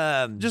in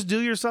just do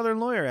your Southern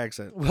lawyer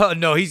accent. well,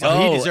 no, he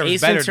Oh, deserves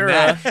Ace better Ventura.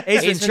 than that.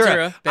 Ace Ace Ventura.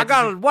 Ventura. I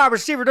got a wide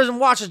receiver doesn't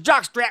watch his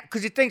jockstrap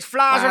because he thinks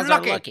flies are Flies are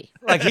lucky. lucky.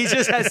 Like he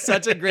just has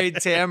such a great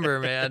timbre,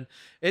 man.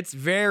 It's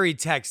very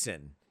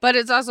Texan. But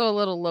it's also a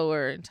little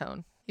lower in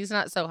tone. He's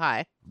not so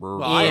high.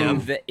 Well, I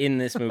am. In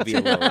this movie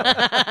alone.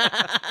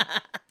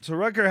 So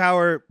Rutger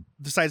Hauer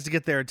decides to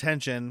get their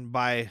attention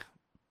by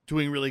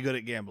doing really good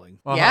at gambling.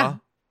 Yeah.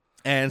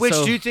 And Which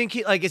so do you think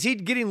he like? Is he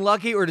getting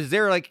lucky, or is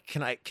there like?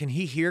 Can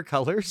he hear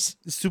colors?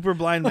 super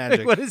blind Like,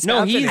 magic. what is No,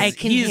 happening? I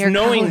can he's hear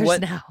knowing colors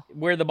what now.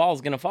 where the ball's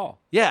gonna fall.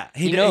 Yeah,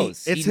 He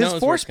knows. It's He his knows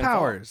force where it's gonna fall.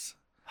 powers.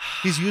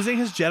 He's using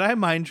his Jedi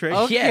mind trick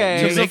Okay. Yeah,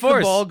 to use the make the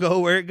Force. ball go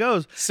where it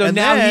goes. So And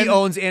now then, he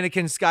owns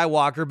Anakin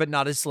Skywalker, but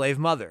not his slave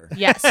mother.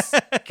 Yes.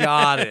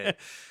 Got it.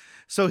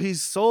 So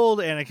he's sold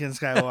Anakin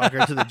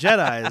Skywalker to the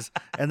Jedis,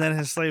 and then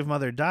his slave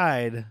mother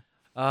died,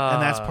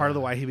 and that's part of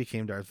the why he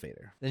became Darth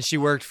Vader. Then she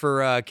worked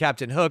for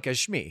Captain Hook as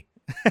Shmi.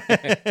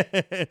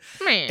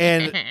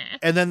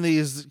 and then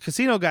these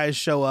casino guys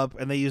show up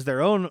and they use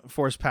their own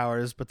force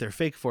powers, but they're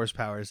fake force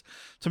powers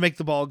to make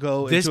the ball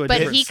go into a but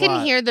different he slot.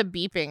 can hear the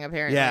beeping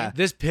apparently. Yeah.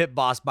 This pit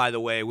boss, by the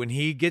way, when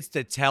he gets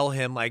to tell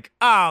him like,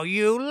 "Oh,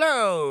 you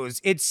lose,"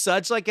 it's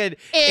such like an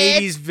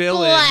 '80s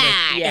villain.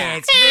 Black. Yeah.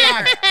 It's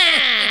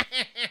black.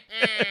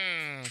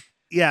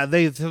 Yeah,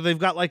 they've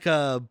got like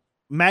a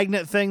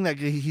magnet thing that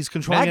he's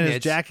controlling in his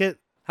Magnets? jacket.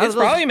 It's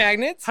probably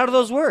magnets. How do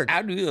those work?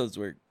 How do those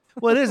work?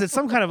 Well, it is. It's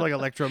some kind of like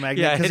electromagnet.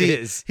 Yeah, 'cause it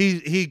is.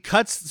 He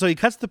cuts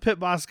the pit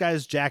boss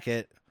guy's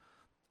jacket,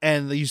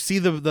 and you see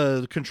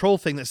the control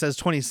thing that says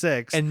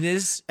 26. And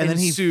this And then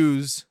he-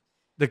 ensues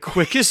the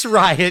quickest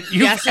riot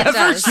you've Yes, it ever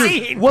does.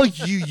 seen. Well,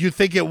 you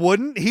think it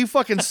wouldn't? He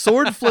fucking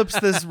sword flips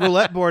this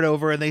roulette board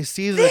over, and they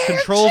see the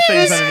control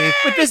things underneath.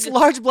 But this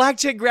large black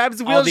chick grabs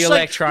the wheel. All the she's like,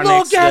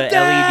 electronics, look at the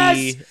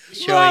LED this!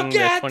 showing Look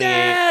the at 28.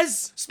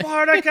 this!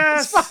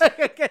 Spartacus.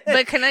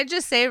 But can I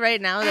just say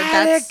right now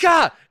that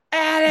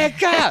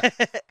Attica!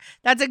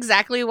 that's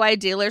exactly why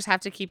dealers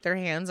have to keep their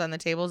hands on the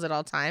tables at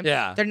all times.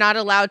 Yeah. They're not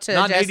allowed to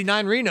Not in just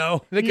 89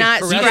 Reno. They can not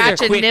caress scratch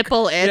their a quick-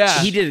 nipple itch.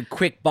 Yeah. He did a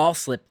quick ball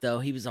slip though.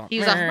 He was on. He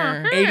was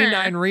on.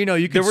 89 Reno,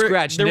 you can There were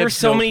scratch there were nips,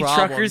 so no many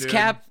problem, truckers dude.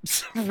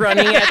 caps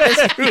running at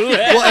this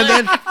roulette.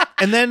 Well,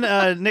 and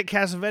then Nick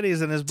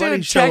Cassavetes and his buddy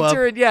Dude, show up.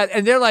 Hector,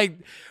 and they're like,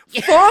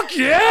 fuck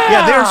yeah!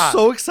 Yeah, they're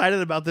so excited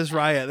about this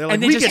riot. They're like,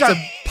 and they we just get start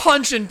to.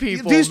 punching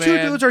people, These two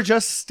man. dudes are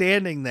just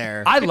standing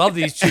there. I love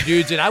these two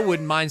dudes, and I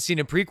wouldn't mind seeing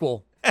a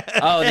prequel.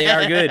 Oh, they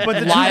are good. But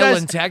the two Lyle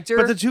guys, and Hector?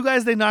 But the two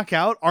guys they knock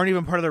out aren't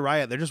even part of the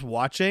riot. They're just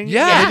watching.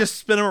 Yeah. And they just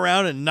spin them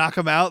around and knock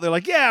them out. They're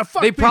like, yeah,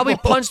 fuck. They probably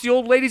people. punched the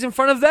old ladies in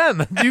front of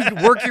them. You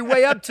work your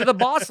way up to the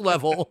boss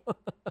level.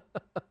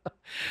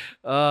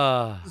 So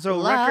Love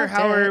Rutger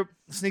Hauer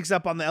sneaks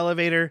up on the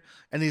elevator,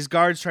 and these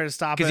guards try to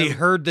stop him. Because he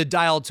heard the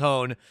dial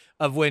tone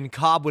of when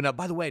Cobb went up.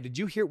 By the way, did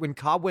you hear when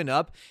Cobb went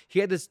up? He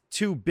had this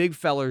two big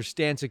fellers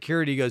stand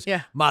security. He goes,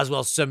 Yeah. might as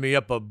well send me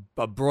up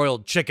a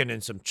broiled chicken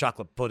and some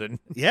chocolate pudding.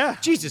 Yeah.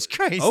 Jesus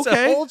Christ,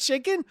 Okay. a whole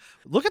chicken?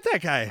 Look at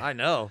that guy. I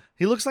know.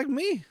 He looks like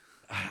me.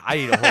 I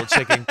eat a whole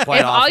chicken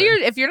quite often.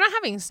 if you're not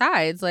having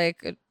sides,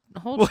 like a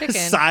whole What, chicken.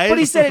 sides? But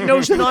he said it no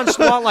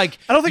nonchalant, like,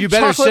 I don't think you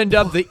better chocolate- send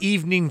up the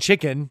evening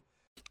chicken.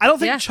 I don't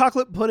think Yeah.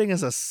 chocolate pudding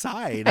is a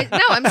side. No,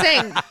 I'm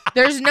saying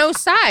there's no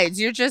sides.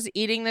 You're just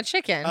eating the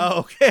chicken. Oh,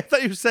 okay. I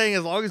thought you were saying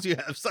as long as you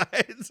have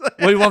sides. What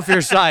do you want for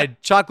your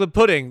side? Chocolate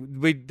pudding.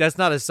 That's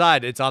not a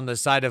side. It's on the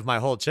side of my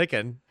whole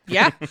chicken.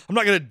 Yeah. I'm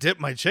not going to dip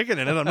my chicken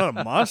in it. I'm not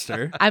a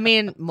monster. I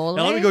mean, mole.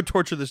 Now let me go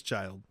torture this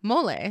child.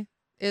 Mole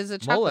is a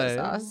chocolate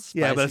Mole. sauce.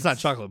 Yeah, but it's not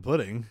Spicy. chocolate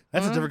pudding.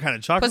 That's a Mhm. different kind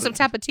of chocolate. Put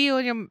some tapatio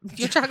in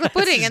your chocolate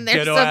pudding, and there's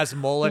Ghetto some ass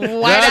mole. white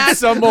That's ass-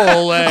 some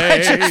mole. I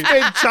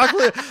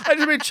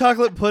just made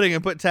chocolate pudding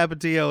and put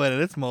tapatio in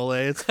it. It's mole.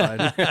 It's fine.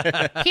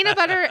 peanut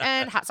butter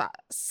and hot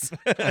sauce.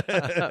 So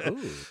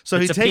It's a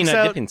he takes peanut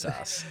out dipping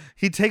sauce.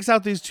 he takes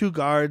out these two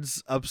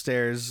guards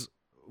upstairs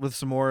with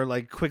some more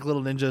like quick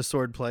little ninja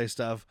sword play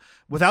stuff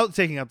without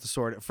taking out the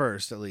sword at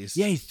first, at least.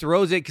 Yeah, he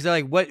throws it because they're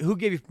like, "What? Who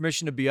gave you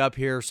permission to be up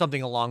here?"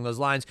 Something along those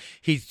lines.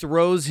 He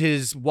throws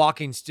his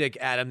walking stick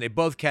at him. They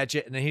both catch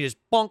it, and then he just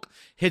bonk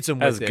hits him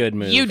That with was a it. good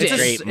move. You It's did. a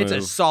great It's a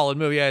move. solid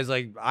move. Yeah, he's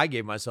like, I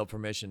gave myself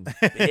permission,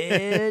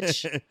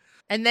 bitch.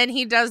 And then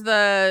he does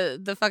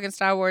the fucking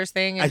Star Wars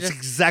thing, and That's just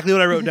exactly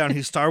what I wrote down.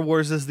 He Star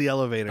Wars is the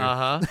elevator.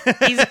 Uh huh.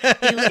 he,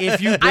 If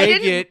you I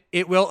break didn't-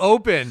 it will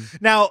open.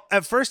 Now,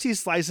 at first he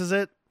slices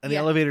it and the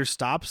Yeah. elevator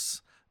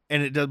stops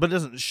and it does, but it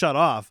doesn't shut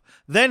off.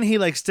 Then he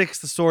like sticks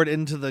the sword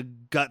into the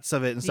guts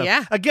of it and stuff.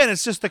 Yeah. Again,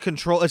 it's just the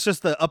control. It's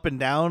just the up and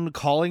down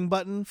calling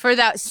button. for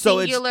that So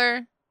it's-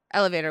 singular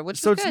elevator, which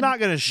So is it's good. not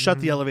going to shut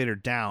the elevator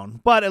down,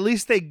 but at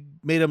least they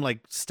made him like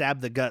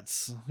stab the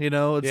guts. You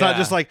know, it's not Yeah.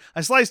 just like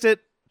I sliced it,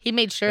 He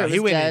made sure No, it he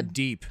was went in dead.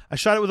 deep. I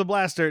shot it with a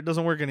blaster. It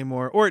doesn't work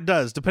anymore, or it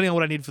does, depending on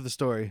what I need for the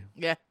story.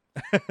 Yeah.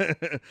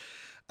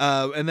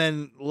 And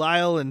then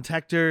Lyle and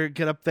Hector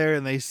get up there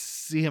and they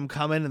see him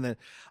coming, and then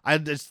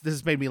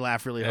this made me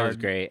laugh really That hard. was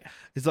great.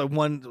 It's like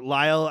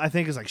Lyle, I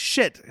think, is like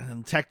shit, and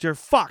then Hector,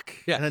 fuck,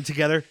 Yeah. and then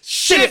together,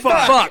 Shit,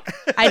 fuck.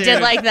 I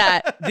did like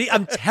that.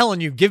 I'm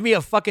telling you, give me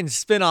a fucking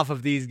spin-off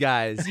of these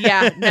guys.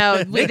 Yeah,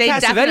 no, Nick they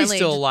Cassavetes definitely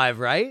still alive,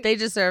 right? they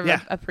deserve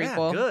Yeah. a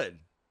prequel. Yeah, good.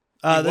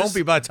 He This, won't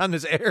be by the time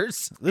this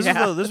airs.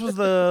 this was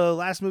the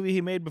last movie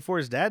he made before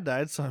his dad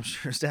died, so I'm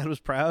sure his dad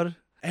was proud.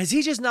 Has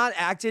he just not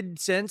acted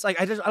since? Like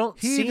I don't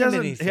He see him doesn't.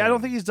 anything. I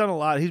don't think he's done a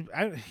lot.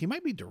 He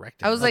might be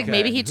directing. I was like, Okay,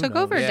 maybe he who took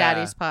knows? over Yeah.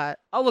 Daddy's pot.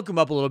 I'll look him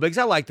up a little bit because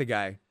I like the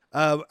guy.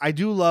 I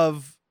do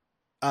love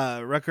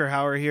Rutger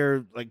Hauer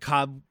here. Like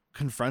Cobb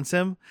confronts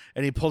him,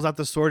 and he pulls out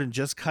the sword and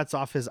just cuts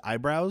off his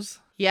eyebrows.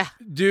 Yeah.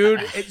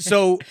 Dude,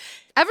 so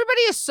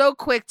Everybody is so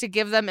quick to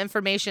give them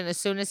information as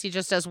soon as he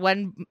just does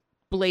one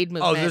blade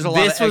movement. Oh, there's a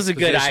lot. This was a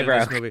good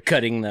eyebrow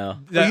cutting, though.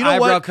 The you know eyebrow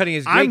what? cutting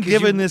is great. I'm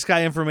giving this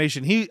guy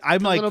information.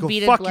 I'm like, little go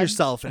beaded fuck blood.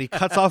 yourself, and he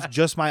cuts off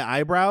just my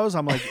eyebrows.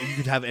 I'm like, you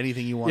could have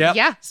anything you want. Yep.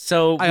 Yeah.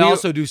 So I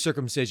also do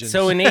circumcision.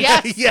 So in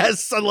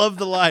Yes, I love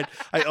the line.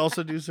 I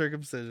also do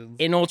circumcisions.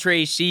 in Ultra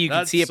HD, you could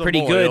That's see it pretty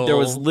some good. There oil.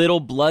 was little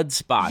blood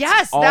spots.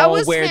 Yes, all that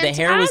was where the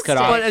hair was cut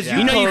off. But as Yeah.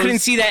 You know, you close- couldn't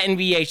see that in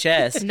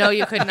VHS. No,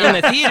 you could In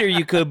not. the theater,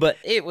 you could, but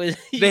it was.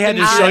 they had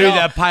to couldn't show see you it all.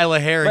 that pile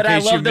of hair in But I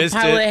case you love the missed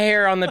pile of it.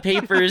 hair on the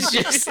papers.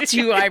 Just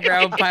 2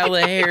 eyebrow pile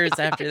of hairs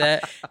after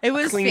that. It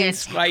was Clean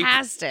swipe.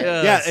 fantastic. Yeah.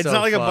 Yeah, That's it's so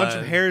not like a bunch fun.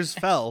 of hairs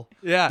fell.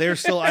 Yeah. They're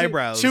still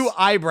eyebrows. 2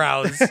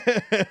 eyebrows. He's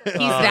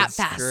that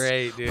fast.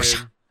 Great, dude.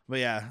 But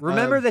yeah.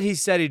 Remember that he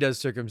said he does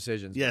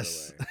circumcisions.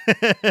 Yes. By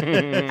the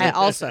way. I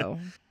also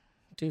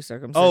do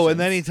circumcision. Oh, and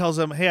then he tells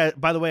him, "Hey,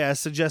 by the way, I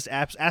suggest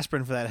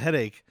aspirin for that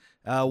headache.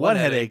 What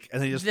headache?"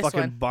 And then he just This fucking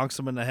one. bonks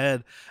him in the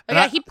head. Oh, And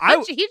yeah,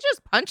 I- he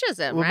just punches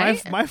him, well,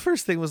 right? my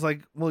first thing was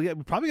like, well, yeah,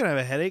 we're probably gonna have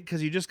a headache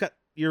because you just got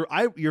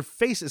your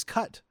face is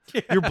cut.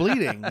 You're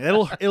bleeding.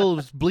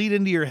 It'll bleed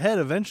into your head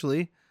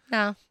eventually.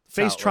 No.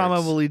 Face how it trauma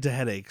works. will lead to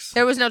headaches.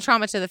 There was no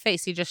trauma to the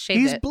face. He just shaved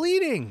He's it.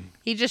 bleeding.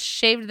 He just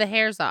shaved the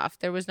hairs off.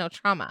 There was no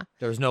trauma.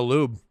 There was no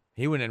lube.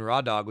 He went in raw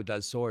dog with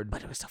that sword.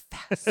 But it was so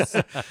fast.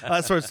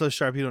 That sword's so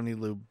sharp you don't need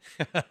lube.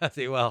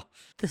 See, well,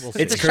 we'll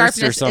It's the see.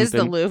 cursed or sharpness is the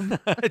something. lube.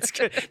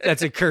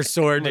 That's a cursed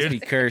sword, Must dude. be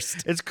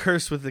cursed. It's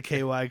cursed with the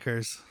KY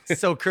curse.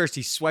 So cursed,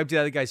 he swiped it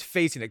out of the guy's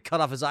face and it cut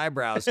off his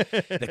eyebrows.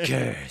 The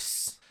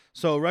curse.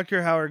 So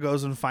Rutger Hauer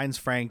goes and finds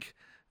Frank,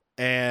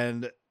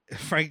 and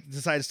Frank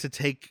decides to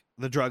take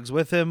the drugs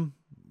with him.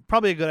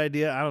 Probably a good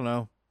idea. I don't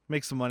know.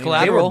 Make some money.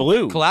 Collateral. They were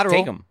blue. Collateral.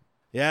 Take them.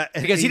 Yeah,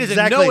 Because he doesn't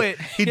exactly. know it.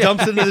 He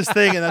dumps into this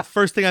thing, and the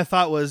first thing I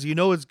thought was, you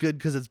know, it's good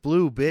because it's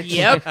blue, bitch.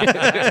 Yep.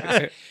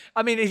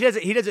 I mean,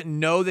 he doesn't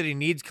know that he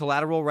needs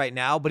collateral right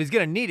now, but he's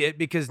gonna need it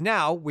because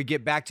now we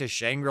get back to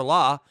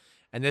Shangri-La,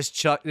 and this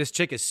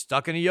chick is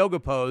stuck in a yoga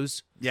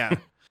pose, Yeah.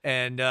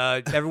 and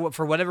everyone,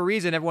 for whatever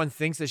reason, everyone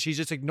thinks that she's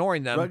just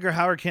ignoring them. Rutger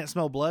Hauer can't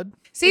smell blood.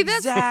 See, that's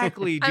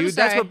Exactly, I'm dude.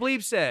 That's sorry. what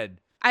Bleep said.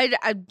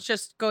 I'm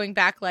just going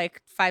back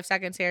like 5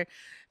 seconds here.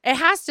 It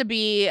has to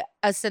be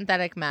a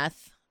synthetic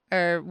meth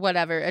or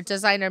whatever, a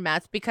designer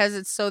meth, because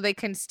it's so they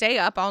can stay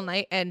up all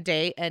night and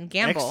day and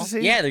gamble.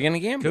 Ecstasy? Yeah, they're gonna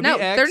gamble. Could No,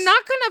 be X. they're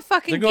not gonna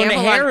fucking They're going to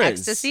gamble on Harrah's.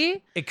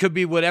 ecstasy. It could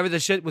be whatever the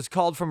shit was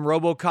called from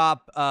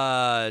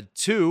RoboCop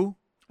 2.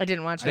 I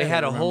didn't watch They it.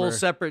 had a whole remember.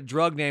 separate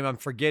drug name. I'm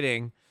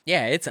forgetting.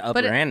 Yeah, it's up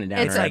But and down.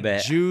 it's I like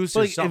bet. juice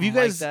Well, or like, something have you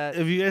guys like that.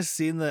 have you guys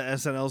seen the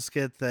SNL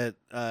skit that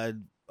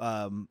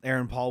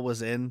Aaron Paul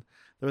was in,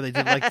 where they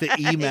did like the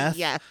e meth?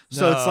 Yeah.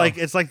 So No.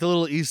 it's like the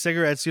little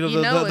e-cigarettes. You know,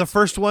 You know the it's-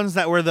 first ones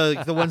that were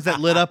the ones that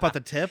lit up at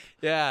the tip.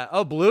 Yeah.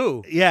 Oh,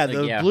 blue. Yeah, Like,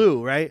 the yeah.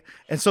 blue, right?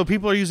 And so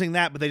people are using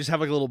that, but they just have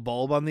like a little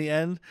bulb on the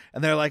end,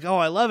 and they're like, "Oh,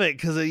 I love it,"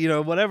 because you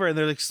know whatever, and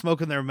they're like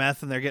smoking their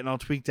meth and they're getting all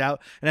tweaked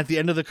out. And at the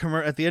end of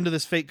at the end of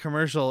this fake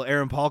commercial,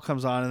 Aaron Paul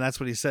comes on, and that's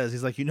what he says.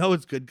 He's like, "You know,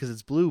 it's good because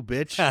it's blue,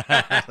 bitch."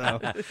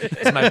 So,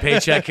 Is my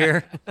paycheck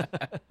here?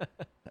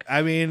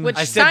 I mean, Which-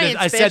 I said Science,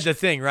 I said bitch. the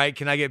thing, right?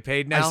 Can I get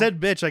paid now? I said,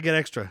 "Bitch, I get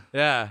extra."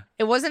 yeah.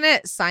 It wasn't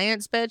it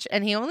science bitch,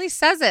 and he only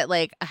says it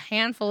like a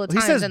handful of He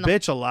times. says in the,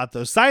 "bitch" a lot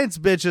though. Science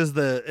bitch is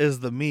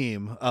the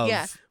meme of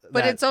yeah,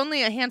 but that. it's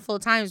only a handful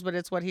of times. But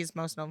it's what he's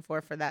most known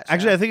for that. Show.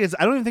 Actually,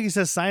 I don't even think he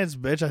says science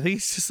bitch. I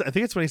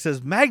think it's when he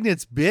says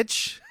magnets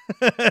bitch.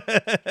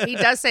 he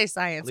does say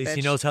science. At least bitch.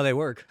 he knows how they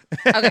work.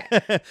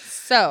 Okay,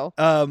 so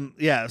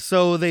Yeah,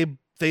 so they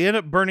end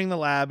up burning the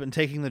lab and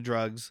taking the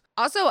drugs.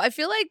 also I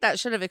feel like that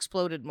should have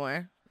exploded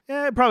more.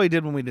 Yeah, it probably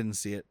did when we didn't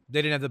see it.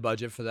 They didn't have the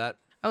budget for that.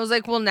 I was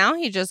like, well, now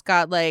he just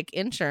got like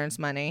insurance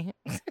money.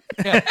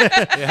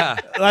 Yeah.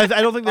 I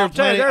don't think they're I'll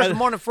tell you, planning. there's the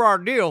money for our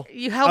deal.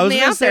 You I helped was me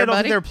gonna out say there, I don't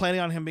think buddy. they're planning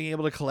on him being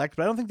able to collect,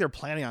 but I don't think they're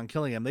planning on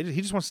killing him.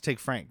 He just wants to take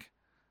Frank.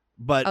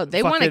 But Oh,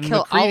 they wanna fucking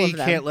kill all McCready of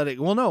them. can't let it.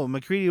 Well, no,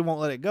 McCready won't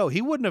let it go.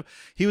 He wouldn't have.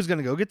 He was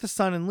gonna go get the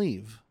son and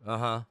leave,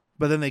 Uh-huh.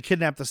 but then they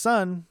kidnapped the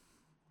son.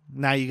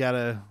 Now you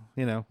gotta,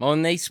 Well,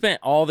 and they spent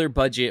all their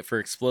budget for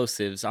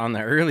explosives on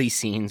the early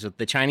scenes with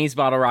the Chinese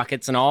bottle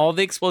rockets and all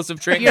the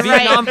explosive tricks, You're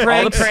right. all the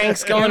pranks.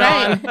 pranks going You're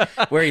on,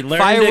 right. where he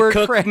learned Firework to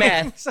cook pranks.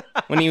 meth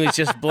when he was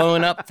just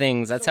blowing up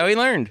things. That's how he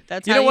learned.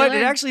 That's You how know what?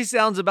 learn. It actually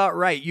sounds about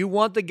right. You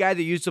want the guy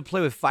that used to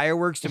play with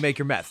fireworks to make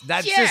your meth.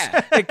 That's Yeah.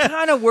 just, it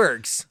kind of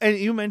works. And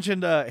you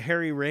mentioned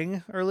Harry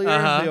Ring earlier,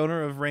 Uh-huh. the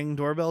owner of Ring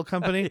Doorbell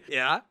Company.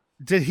 Yeah.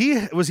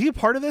 Was he a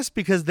part of this?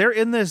 Because they're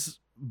in this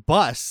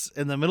bus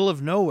in the middle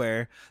of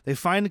nowhere. They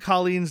find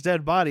Colleen's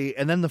dead body,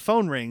 and then the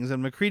phone rings,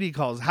 and McCready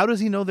calls. How does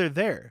he know they're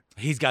there?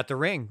 He's got the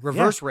ring,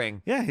 reverse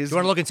ring. Yeah, Do you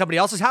want to look in somebody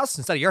else's house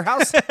instead of your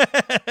house?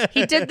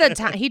 he did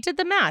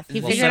the math.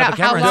 He Well, figured set up out a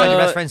camera how inside long. your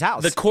best friend's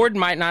house. The cord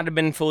might not have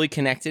been fully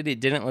connected.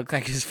 It didn't look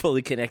like it was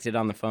fully connected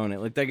on the phone.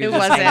 It looked like it It was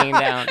just wasn't. hanging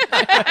down.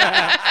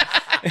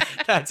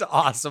 That's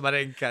awesome. I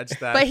didn't catch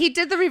that. But he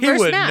did the he reverse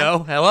wouldn't math. know.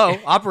 Hello,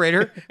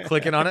 operator.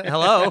 Clicking on it.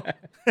 Hello.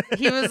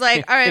 He was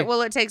like, "All right,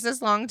 well, it takes this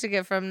long to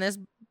get from this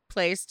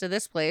place to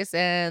this place,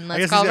 and I let's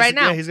guess call right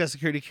now. Yeah, he's got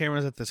security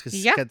cameras at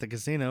the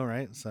casino,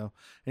 right? So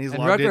and he's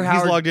And logged in. Rutger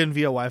He's Hauer- logged in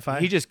via Wi-Fi.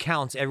 He just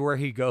counts everywhere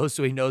he goes,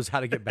 so he knows how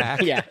to get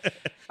back. Yeah.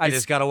 I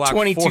just gotta walk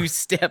 22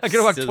 steps. I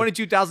gotta walk to-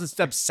 22,000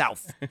 steps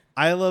south.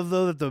 I love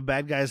though that the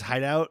bad guy's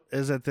hideout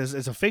is at this.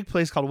 It's a fake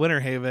place called Winter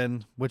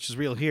Haven, which is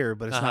real here,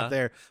 but it's not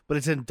there. But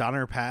it's in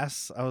Donner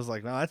Pass. I was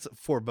like, no, that's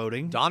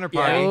foreboding. Donner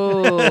party.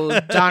 Oh,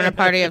 Donner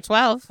Party of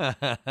 12.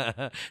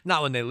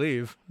 Not when they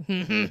leave.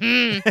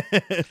 They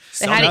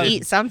had to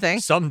eat something.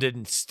 Some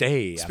didn't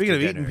stay. Speaking after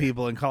of eating dinner.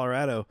 people in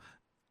Colorado,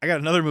 I got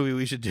another movie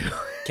we should do.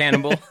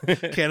 Cannibal.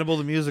 Cannibal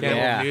the Musical.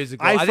 Cannibal Yeah.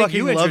 musical. I think fucking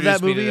you love that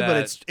introduced me to movie, but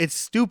that. it's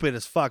stupid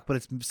as fuck, but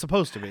it's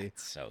supposed to be.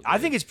 So good. I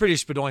think it's pretty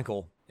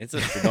spadoinkle. it's a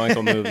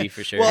Spadoinkle movie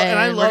for sure. Well, and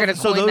I And we're love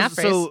gonna coin that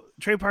phrase. so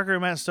Trey Parker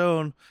and Matt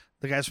Stone,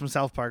 the guys from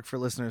South Park, for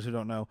listeners who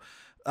don't know,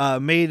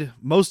 made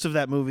most of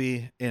that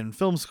movie in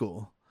film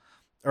school,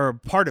 or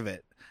part of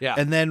it. Yeah.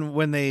 And then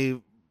when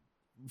they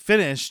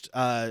finished,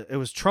 it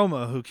was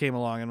Troma who came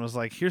along and was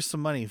like, "Here's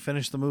some money,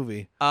 finish the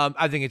movie."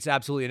 I think it's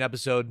absolutely an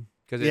episode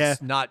because Yeah.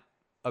 it's not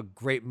a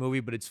great movie,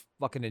 but it's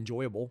fucking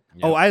enjoyable.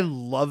 Yeah. Oh, I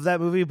love that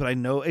movie, but I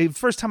know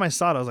first time I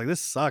saw it, I was like,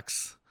 "This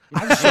sucks."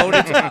 I've showed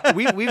it to,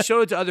 we've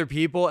showed it to other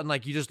people, and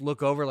like you just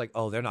look over, like,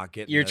 oh, they're not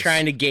getting. You're this.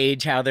 trying to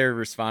gauge how they're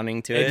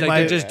responding to It's it.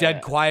 like they're just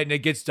dead quiet, and it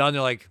gets done.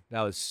 They're like,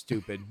 "That was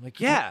stupid." Like,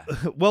 yeah,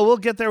 Well, we'll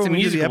get there It's a when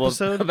we do the musical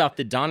episode. about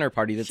the Donner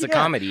Party. That's a Yeah.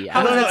 comedy.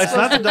 No, it's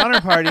not the Donner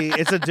Party.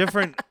 It's a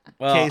different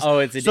Well, case. oh,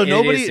 it is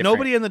different.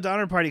 nobody in the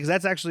Donner Party, because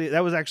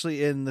that was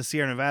actually in the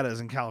Sierra Nevadas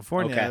in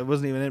California. Okay. It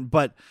wasn't even in,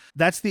 but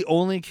that's the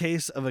only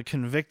case of a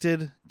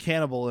convicted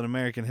cannibal in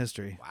American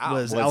history. Wow.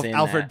 Was Was in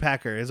Alfred that.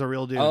 Packer is a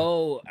real dude.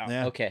 Oh,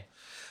 Yeah. okay.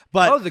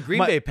 But oh, the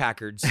Green Bay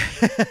Packards.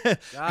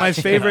 my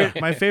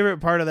favorite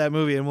part of that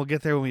movie, and we'll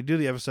get there when we do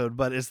the episode,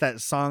 but it's that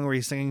song where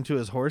he's singing to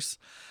his horse,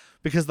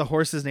 because the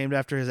horse is named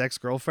after his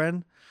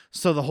ex-girlfriend.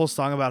 So the whole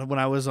song about when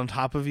I was on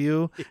top of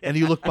you and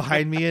you look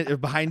behind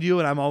you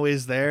and I'm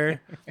always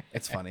there.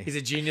 It's funny. He's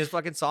a genius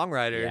fucking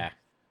songwriter. Yeah.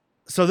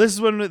 So this is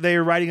when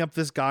they're riding up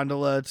this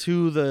gondola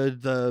to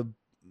the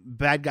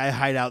bad guy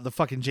hideout, the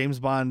fucking James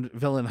Bond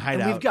villain And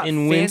hideout. we've got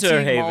In fancy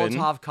Winter Haven.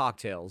 Molotov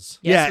cocktails.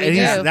 Yes, we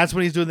and do. that's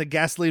when he's doing the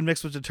gasoline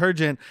mixed with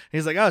detergent. And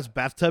he's like, "Oh, it's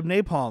bathtub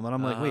napalm," and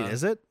I'm like, "Wait,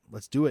 is it?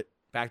 Let's do it."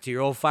 Back to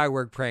your old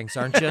firework pranks,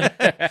 aren't you?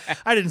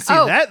 I didn't see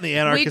Oh, that in the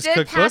Anarchist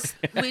Cookbook.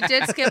 We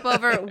did skip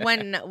over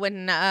when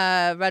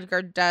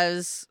Rutger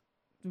does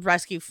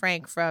rescue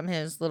Frank from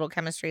his little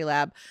chemistry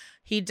lab.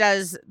 He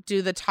does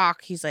do the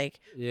talk. He's like,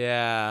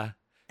 Yeah.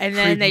 and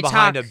then Creeping they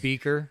behind talk, a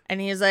beaker.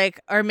 and he's like,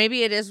 or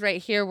maybe it is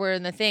right here. Where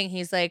in the thing,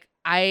 he's like,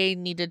 I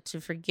needed to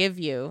forgive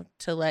you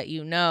to let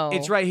you know.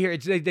 It's right here.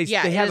 They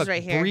Yeah, it have is a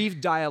right here. brief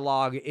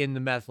dialogue in the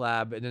meth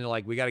lab, and then they're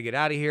like, "We got to get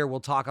out of here. We'll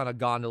talk on a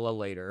gondola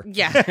later."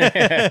 Yeah.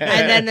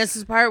 And then this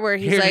is part where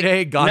he's Here like,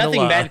 today, gondola.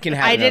 Nothing bad can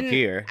happen I didn't up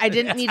here. I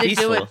didn't need to It's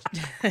do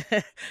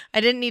it.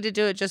 I didn't need to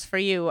do it just for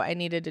you. I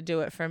needed to do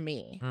it for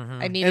me.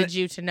 I needed And-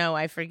 you to know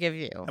I forgive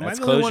you. Am I That's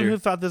the only one closure. who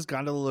thought this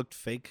gondola looked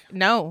fake?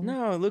 No.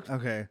 No, look.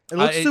 Okay, it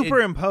looks It-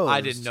 superimposed.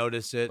 I didn't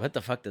notice it. What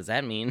the fuck does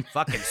that mean?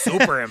 Fucking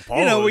superimposed.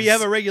 You know, where you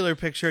have a regular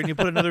picture and you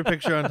put another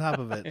picture on top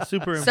of it.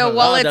 Superimposed. So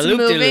while Oh, it's the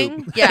loop-de-loop.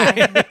 moving, yeah,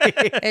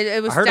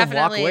 it was I heard him walk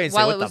definitely away and say,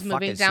 while "What it the was fuck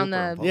moving is down the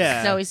superimposed?"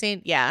 Yeah. snowy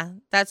scene. Yeah,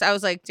 I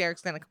was like,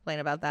 Derek's gonna complain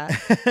about that.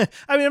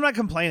 I mean, I'm not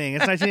complaining.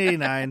 It's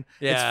 1989.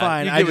 Yeah, it's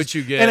fine. you I get just- what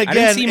you get. And I again,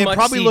 didn't see it much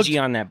probably CG looked.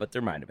 on that, but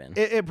there might have been.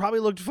 It probably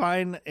looked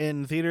fine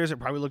in theaters. It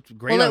probably looked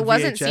great Well, on it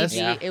wasn't VHS. CG.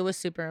 Yeah. It was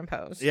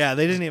superimposed. Yeah,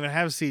 they didn't even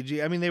have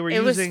CG. I mean, they were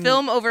It was using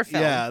film over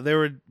film. Yeah, they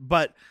were.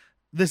 But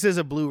this is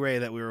a Blu-ray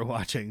that we were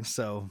watching,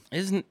 so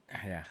Isn't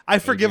yeah? I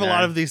forgive a lot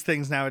 89. of these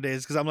things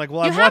nowadays because I'm like,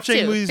 well, You I'm have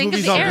watching to. these Think of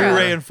movies the on era.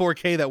 Blu-ray and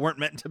 4K that weren't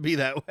meant to be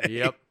that way.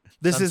 Yep.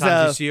 This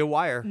Sometimes you is see a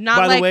wire. Not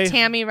By the like way-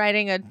 Tammy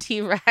riding a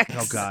T-Rex.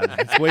 oh god,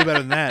 it's way better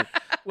than that.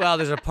 Well,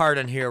 there's a part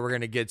in here we're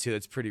gonna get to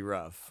that's pretty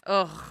rough.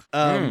 Ugh.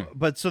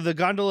 But so the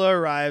gondola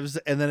arrives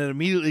and then it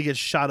immediately gets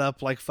shot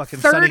up like fucking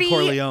Sonny 30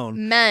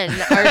 Corleone. men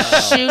are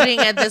shooting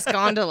at this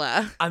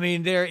gondola. I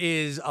mean, there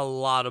is a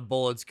lot of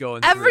bullets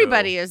going. through.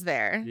 Everybody is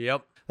there.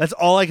 Yep. That's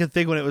all I could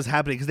think when it was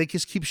happening because they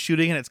just keep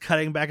shooting and it's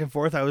cutting back and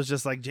forth. I was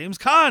just like, James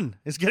Caan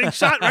is getting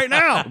shot right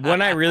now.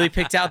 One I really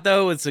picked out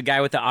though was the guy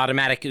with the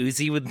automatic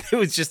Uzi who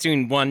was just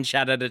doing one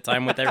shot at a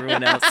time with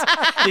everyone else.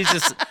 He's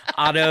just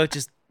auto,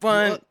 just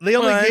one. Well, they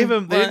only one, gave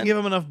him. They one. didn't give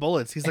him enough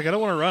bullets. He's like, I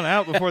don't want to run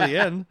out before the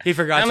end. He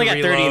forgot I only to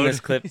got 30 in reload. this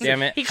clip.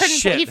 Damn it! He couldn't.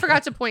 Shit. He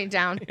forgot to point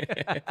down.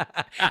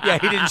 Yeah,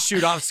 he didn't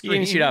shoot off He screen.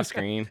 didn't shoot off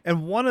screen. And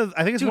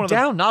I think it's Dude, one of the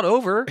down, not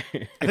over.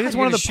 I think it's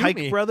one of the shoot Pike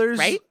me. brothers,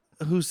 Right?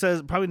 Who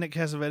says, probably Nick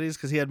Cassavetes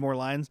because he had more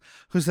lines,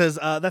 who says,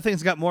 that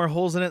thing's got more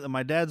holes in it than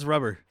my dad's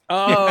rubber.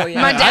 Oh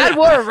yeah. My dad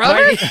wore a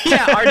rubber.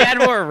 Yeah, our dad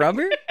wore a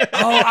rubber.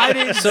 Oh, I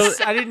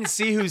didn't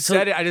see who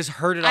said it. I just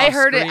heard it. I off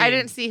heard it. screen. I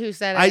didn't see who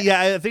said it.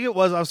 I think it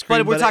was off screen.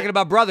 But we're it- talking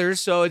about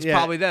brothers, so it's Yeah.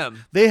 probably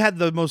them. They had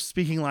the most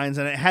speaking lines,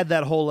 and it had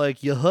that whole,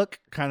 like, you hook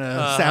kind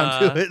of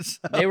sound to it. So-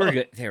 They were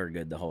good. They were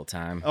good the whole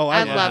time. Oh,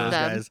 I love love those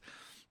them. guys.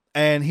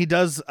 And he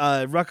does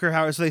Rutger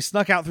Hauer. So they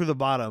snuck out through the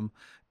bottom,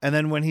 and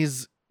then when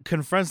he's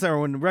confronts them, or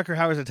when Rutger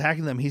Hauer's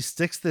attacking them, he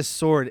sticks this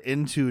sword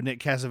into Nick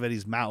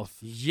Cassavetes' mouth.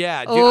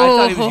 Yeah, dude, I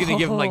thought he was gonna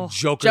give him like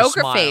Joker face,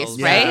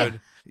 smiles, right?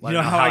 dude. You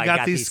know how I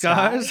got these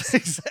scars?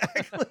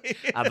 Exactly.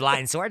 A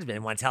blind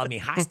swordsman once held me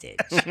hostage.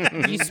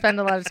 You spend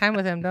a lot of time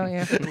with him, don't you?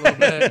 A little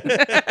bit.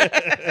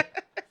 A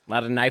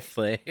lot of knife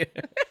play.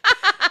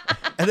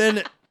 And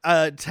then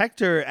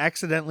Tector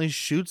accidentally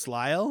shoots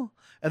Lyle.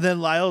 And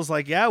then Lyle's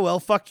like, yeah, well,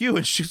 fuck you,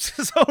 and shoots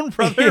his own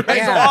brother.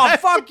 Right Oh,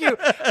 fuck you.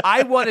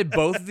 I wanted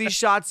both of these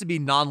shots to be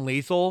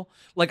non-lethal.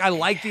 Like, I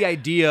like the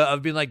idea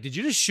of being like, did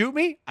you just shoot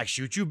me? I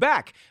shoot you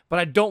back. But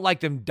I don't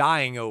like them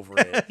dying over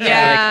it.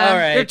 Yeah. Like, all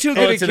right. They're two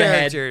bullet good to the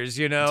head. characters,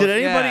 you know? Did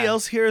anybody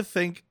else here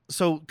think,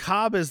 so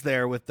Cobb is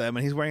there with them,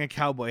 and he's wearing a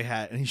cowboy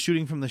hat, and he's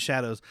shooting from the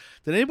shadows.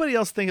 Did anybody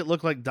else think it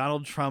looked like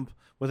Donald Trump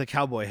with a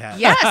cowboy hat?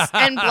 Yes,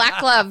 and black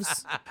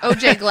gloves,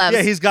 OJ gloves.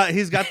 Yeah, he's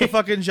got the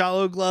fucking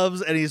Jalo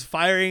gloves, and he's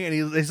firing, and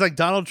he's like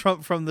Donald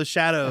Trump from the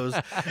shadows.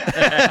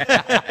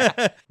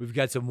 We've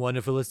got some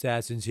wonderful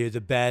assassins here,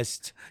 the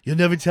best. You'll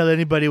never tell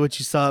anybody what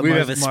you saw at We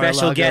have a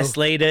special Mar-a-Lago. guest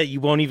later. You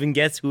won't even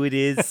guess who it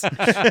is. He's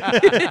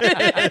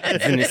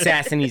an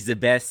assassin. He's the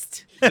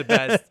best. The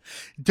best.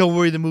 Don't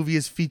worry, the movie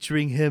is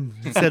featuring him.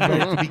 He said right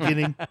at the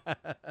beginning.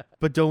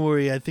 But don't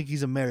worry, I think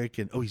he's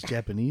American. Oh, he's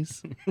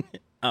Japanese?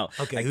 Oh,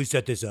 Okay, who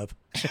set this up?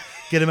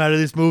 Get him out of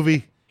this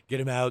movie. Get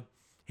him out.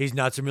 He's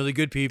not some really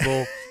good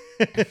people.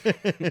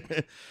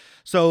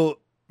 So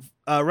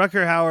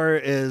Rutger Hauer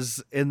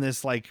is in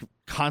this like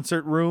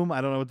concert room. I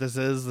don't know what this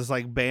is. This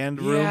like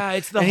band room. Yeah,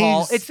 it's the And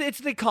hall. he's-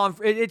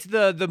 It's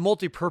the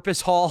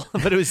multi-purpose hall,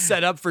 but it was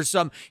set up for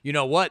some. You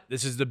know what?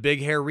 This is the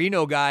big hair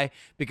Reno guy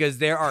because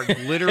there are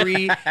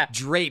glittery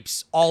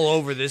drapes all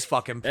over this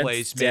fucking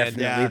place, man.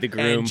 definitely the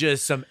groom. And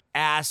just some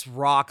ass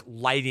rock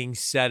lighting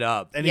set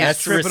up. and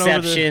Yes. he's That's tripping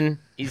over the reception.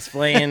 He's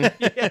playing. For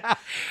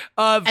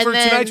And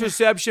then- tonight's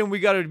reception, we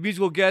got a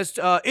musical guest.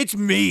 It's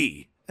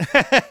me.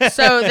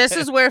 So this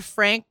is where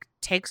Frank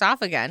takes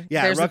off again.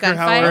 Yeah, There's a Rutger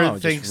gunfight. Hauer Oh,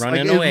 just thinks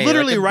running like, away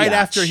literally like a right biatch.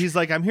 after he's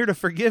like, "I'm here to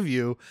forgive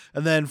you,"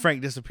 and then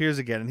Frank disappears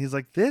again, and he's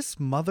like, "This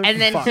motherfucker."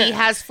 And then he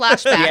has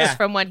flashbacks Yeah.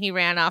 from when he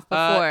ran off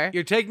before.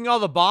 You're taking all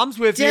the bombs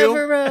with you.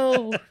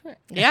 Devereaux.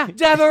 Yeah.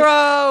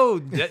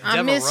 Devereaux.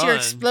 I miss your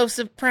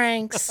explosive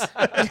pranks.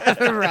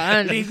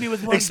 Run. Leave me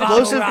with one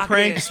explosive bottle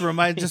pranks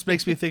just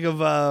makes me think of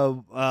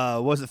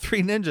was it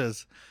Three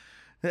Ninjas?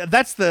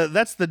 That's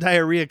the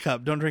diarrhea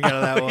cup. Don't drink out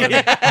of that one.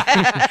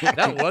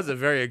 That was a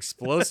very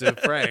explosive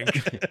prank.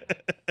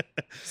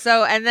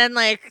 So, and then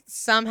like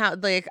somehow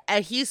like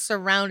he's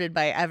surrounded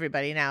by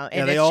everybody now. And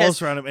Yeah, they it's all just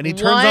surround him, and he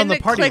turns on the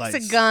party clicks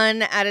lights. a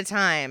gun at a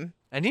time.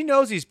 And he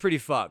knows he's pretty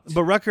fucked.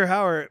 But Rutger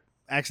Hauer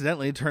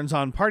accidentally turns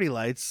on party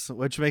lights,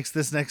 which makes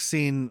this next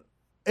scene.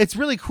 It's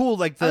really cool.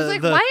 Like I was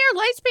like, why are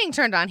lights being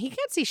turned on? He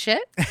can't see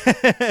shit.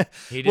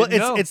 He well, didn't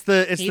know.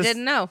 it's He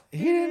didn't know.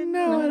 He didn't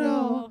know at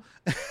all.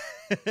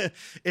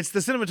 It's the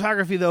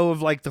cinematography though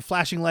of like the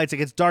flashing lights. It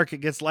gets dark, it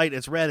gets light,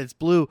 it's red, it's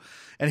blue,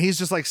 and he's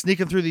just like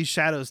sneaking through these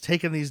shadows,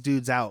 taking these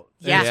dudes out.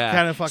 Yeah. It's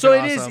kind of fucking so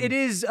awesome. it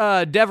is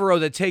Devereaux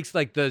that takes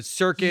like the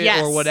circuit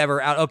Yes. or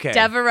whatever out. Okay.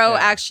 Devereaux Yeah.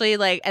 actually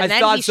like, and I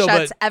then thought he so,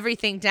 shuts but-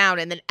 everything down,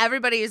 and then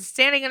everybody is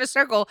standing in a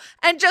circle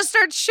and just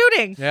starts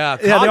shooting. Yeah.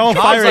 Yeah, they all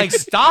Cobb's fire. like,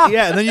 stop.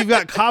 Yeah, and then you've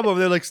got Cobb over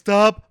there like,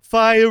 stop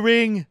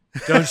firing.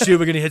 Don't shoot.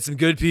 We're going to hit some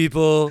good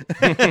people.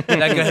 That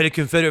guy had a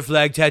Confederate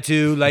flag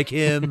tattoo like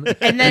him.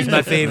 And then He's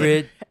my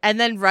favorite. And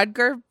then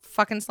Rutger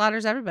fucking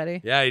slaughters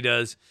everybody. Yeah, he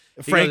does.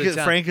 He Frank goes to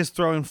town. Frank is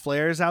throwing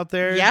flares out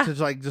there Yeah. to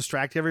like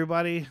distract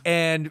everybody.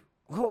 And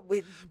well,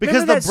 wait, Because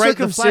remember the that bright-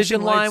 the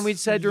circumcision flashing line lights- we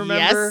said to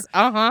remember? Yes.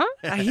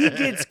 Uh-huh. He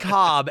gets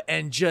Cobb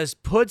and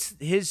just puts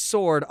his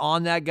sword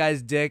on that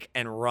guy's dick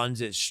and runs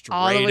it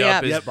All the straight way up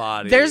up. his Yep.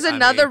 body. There's I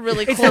another mean,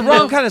 really it's cool the wrong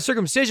move. kind of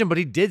circumcision, but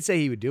he did say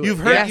he would do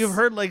You've it. heard Yes. you've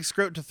heard like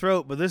scrote to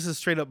throat, but this is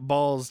straight up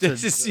balls to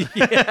This is-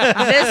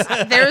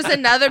 yeah. There's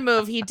another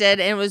move he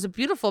did, and it was a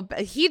beautiful.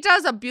 He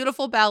does a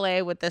beautiful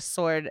ballet with this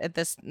sword at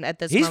this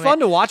He's moment. fun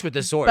to watch with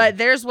this sword. But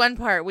there's one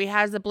part where he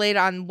has the blade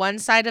on one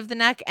side of the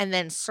neck and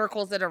then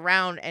circles it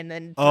around and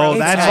then Oh, throws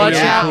that's it much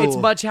really out. how, cool. It's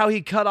much how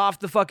he cut off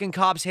the fucking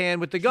cop's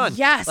hand with the gun.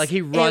 Yes, like he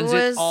it runs it,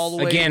 was- all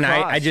the way Again,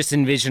 across. I just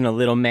envision a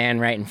little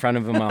man right in front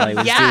of him while he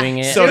was Yeah. doing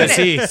it. So Doing does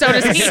it. he. So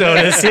does he. So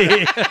does he.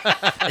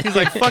 He's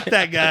like, fuck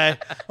that guy.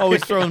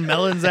 Always throwing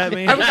melons at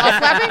me. Are we golf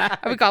clapping?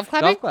 Are we golf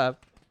clapping? Golf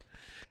clap.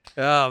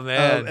 Oh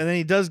man. And then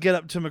he does get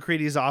up to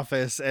McCready's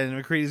office, and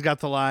McCready's got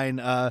the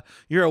line,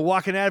 "You're a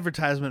walking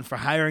advertisement for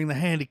hiring the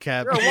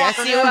handicapped." Yes,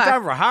 you are.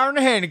 Time for hiring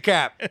a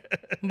handicap.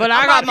 But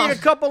I I got might need my a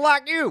couple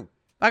like you.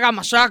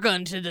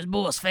 shotgun to this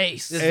bull's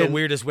face. This is the And-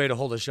 weirdest way to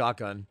hold a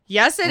shotgun.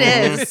 Yes, it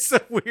is. It's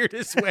the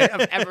weirdest way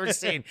I've ever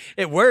seen.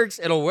 It works.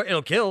 It'll work.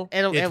 It'll kill.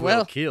 It will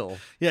will. kill.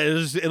 Yeah,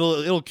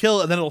 it'll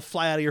kill, and then it'll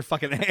fly out of your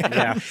fucking hand.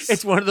 Yeah.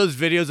 It's one of those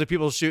videos of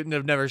people shooting that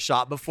have never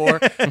shot before.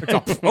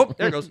 Oh,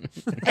 there it goes.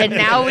 And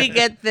now we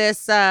get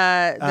this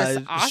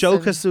awesome. Sho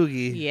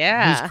Kasugi,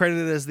 Yeah. who's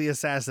credited as the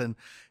assassin.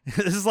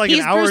 This is like He's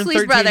an hour Bruce and Lee's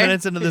 13 brother.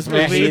 minutes into this Yeah,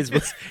 movie. he is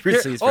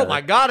Bruce Lee's Oh brother. my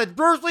God! It's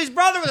Bruce Lee's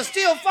brother with a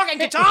steel fucking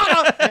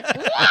katana.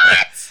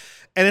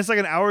 And it's like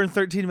an hour and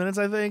 13 minutes,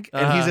 I think.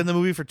 And he's in the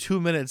movie for 2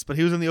 minutes, but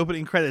he was in the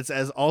opening credits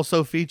as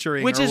also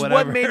featuring Which or is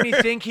whatever. what made me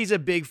think he's a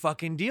big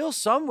fucking deal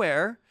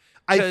somewhere.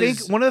 I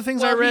think one of the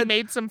things I He read.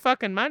 made some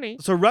fucking money.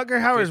 So Rutger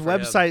Hauer's for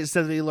him. website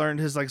said that he learned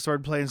his like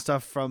sword play and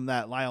stuff from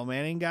that Lyle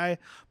Manning guy.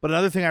 But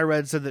another thing I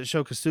read said that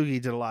Sho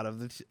Kosugi did a lot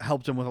of it,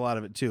 helped him with a lot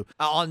of it too.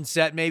 On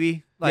set,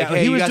 maybe. Like, Yeah, hey,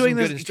 he you was got doing some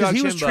this good because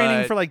he was instruction,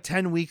 training but- for like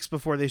 10 weeks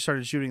before they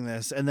started shooting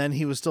this, and then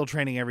he was still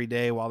training every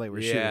day while they were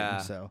Yeah.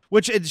 shooting. So,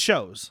 which it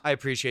shows. I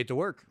appreciate the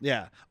work.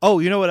 Yeah. Oh,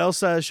 you know what else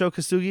Sho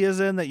Kosugi is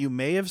in that you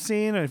may have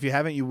seen, and if you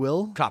haven't, you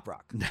will. Cop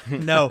Rock.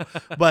 No,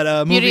 but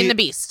a movie, Beauty and the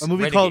Beast. a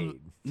movie Renegade. called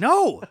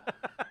No,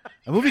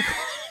 a movie.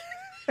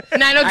 I heard all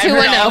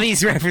 90210.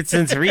 these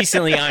references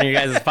recently on your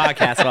guys'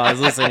 podcast while I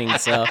was listening.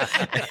 So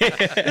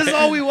This is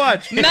all we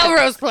watch.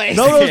 Melrose Place.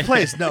 Melrose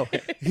Place. No,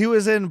 he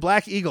was in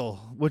Black Eagle,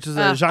 which is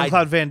a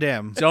Jean-Claude Van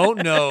Damme.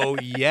 Don't know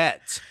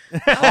yet.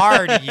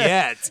 Hard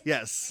yet.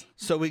 Yes.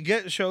 So we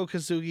get Sho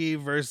Kosugi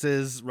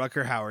versus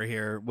Rutger Hauer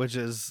here, which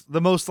is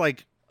the most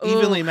like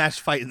evenly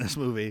matched fight in this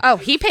movie. Oh,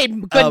 he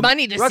paid good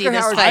money to see Rutger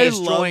this Hauer's fight.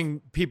 destroying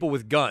people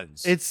with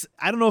guns. It's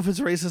I don't know if it's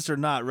racist or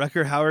not.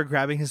 Rutger Hauer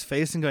grabbing his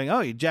face and going,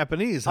 "Oh, you're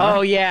Japanese, huh?"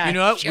 oh yeah, You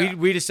know what?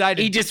 We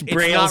decided He just it's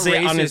brails not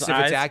it on racist his if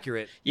eyes. it's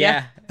accurate.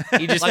 yeah.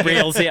 He just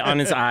rails it on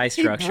his eye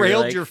He structure.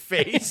 brailed like- your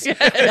face.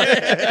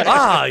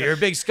 You're a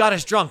big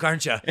Scottish drunk,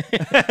 aren't you?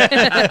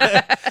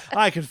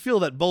 I can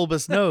feel that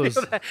bulbous nose.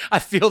 I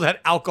feel that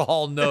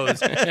alcohol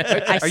nose.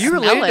 Are you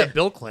smell related it. to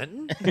Bill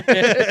Clinton?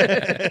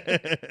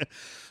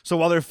 So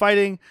while they're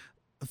fighting,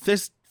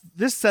 this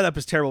setup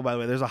is terrible. By the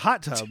way, there's a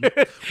hot tub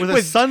with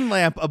a sun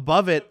lamp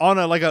above it on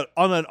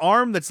an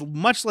arm that's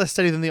much less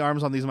steady than the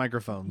arms on these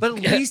microphones. But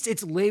at least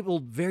it's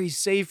labeled very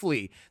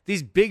safely.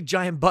 These big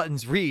giant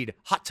buttons read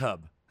hot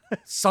tub,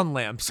 sun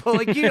lamp. So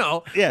like,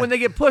 Yeah. when they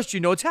get pushed, you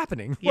know what's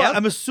happening. well,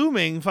 I'm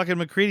assuming fucking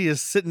McCready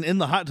is sitting in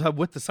the hot tub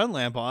with the sun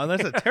lamp on.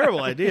 That's a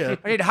terrible idea.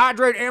 I need to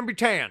hydrate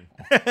Ambutan.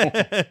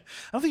 I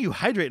don't think you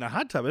hydrate in a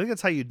hot tub. I think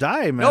that's how you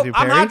die, Nope, Matthew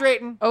I'm Perry.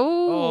 hydrating.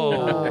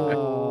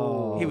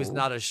 Oh. He was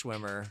not a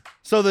swimmer.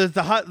 So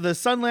the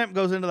sun lamp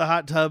goes into the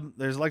hot tub.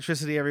 There's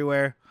electricity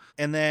everywhere,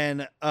 and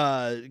then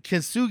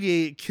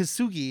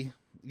Kisugi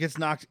gets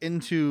knocked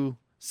into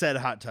said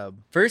hot tub.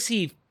 First,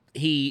 he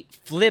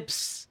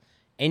flips,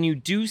 and you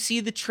do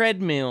see the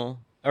treadmill.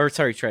 You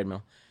do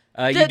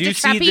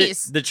see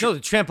trapeze. The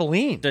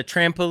trampoline. the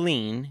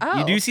trampoline. Oh.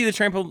 You do see the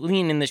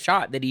trampoline in the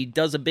shot that he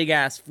does a big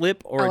ass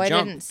flip or Oh, a I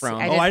jump didn't see- from.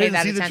 I Oh, I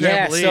didn't didn't pay see that the attention.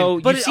 Yeah, trampoline. so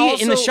But you it see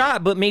it in the also-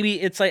 shot, but maybe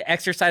it's like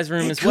exercise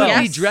room as could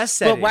well. be dress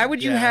setting. But why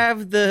would you Yeah.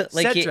 have the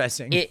like Set it,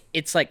 dressing.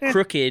 It's like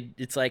crooked.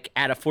 It's like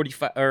at a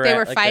 45. Or They at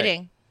were like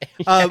fighting.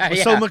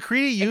 So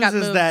McCready got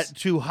uses moves. that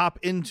to hop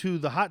into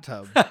the hot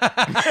tub.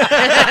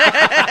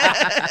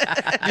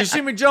 You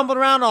see me jumping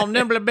around all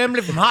nimbly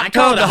bimbly from hot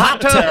call tub it to a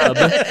hot hot tub.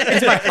 tub.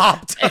 It's my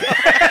hop tub.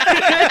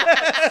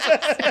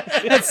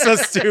 That's so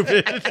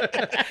stupid.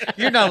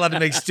 You're not allowed to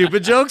make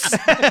stupid jokes.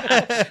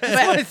 That's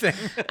my thing.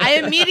 I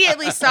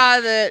immediately saw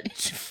the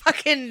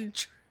fucking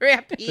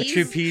trapeze.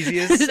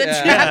 Trapezius. The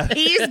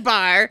trapeze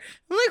bar.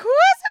 I'm like, who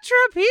has a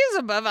trapeze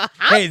above a hot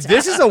Hey, tub?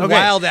 this is a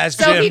wild ass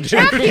So gym. he, dude.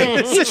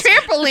 he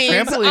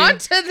trampolines Trampoline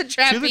onto the to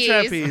trapeze, the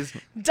trapeze.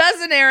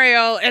 does an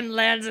aerial, and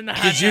lands in the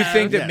hot Did you tub.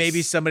 think that Yes.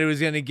 maybe somebody was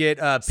going to get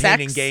pain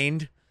Sex? and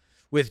gained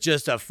with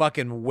just a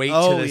fucking weight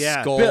Oh, to the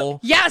yeah. skull?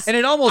 Yes, And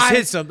it almost I-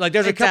 hits him. Like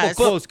there's a it couple does.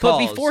 close But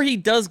calls. before he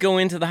does go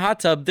into the hot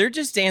tub, they're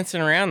just dancing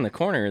around in the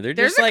corner. They're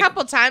There's just a like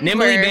couple times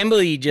nimbly where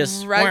bimbly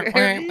just Rugger-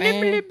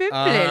 nimbly bimbly.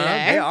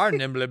 they are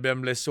nimbly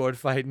bimbly sword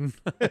fighting.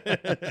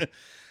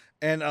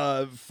 And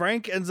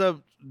Frank ends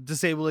up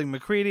disabling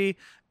McCready,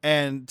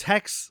 and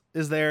Tex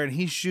is there, and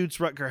he shoots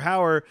Rutger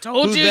Hauer.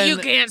 Told who you then, you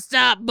can't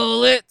stop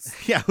bullets.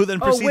 Yeah, who then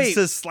Oh, proceeds wait.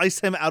 to slice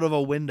him out of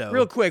a window.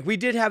 Real quick, we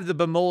did have the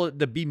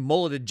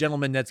be-mulleted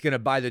gentleman that's going to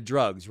buy the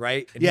drugs,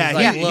 right? And Yeah, he's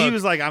like, he "Look,"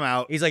 was like, "I'm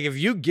out." he's like, if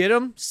you get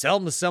them, sell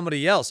them to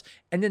somebody else.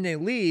 And then they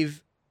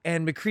leave,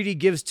 and McCready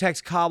gives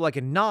Tex Cobb like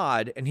a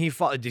nod, and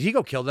did he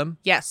go kill them?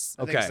 Yes.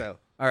 I think so.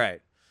 All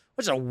right.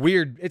 It's a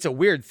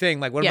weird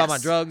thing. Like, what about my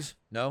Yes. drugs?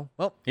 No.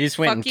 Well, He just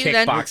went Fuck you, and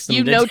then. kickboxed them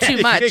You to know death.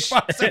 too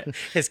much.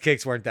 his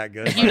kicks weren't that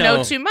good. You know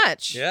No. too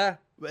much. Yeah.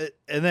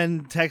 And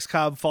then Tex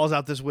Cobb falls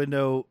out this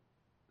window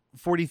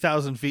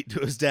 40,000 feet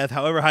to his death,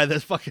 however high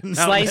this fucking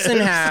mountain Slice in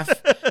is.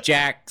 half,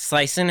 Jack.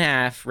 Slice in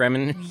half. Yes.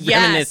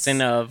 Reminiscent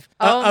of.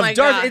 Oh Of my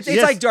Darth, gosh. It's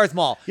Yes. like Darth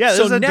Maul. Yeah, this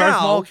so is a now,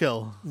 Darth Maul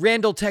kill.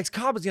 Randall Tex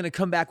Cobb is going to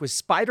come back with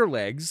spider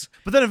legs.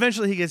 But then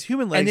eventually he gets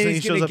human legs, And then he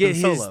he's shows going to up in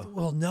get his, Solo.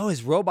 well, no,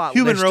 his robot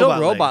Human legs. Still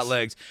robot robot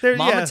legs. legs. They're-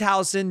 Mama yeah.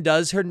 Towson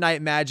does her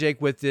night magic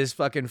with this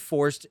fucking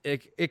forced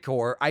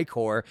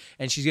ichor,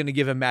 and she's going to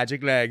give him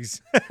magic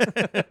legs.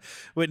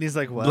 Whitney's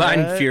like, what?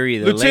 Blind Fury.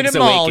 The Lieutenant legs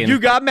Maul, awaken. you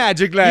got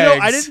magic You legs.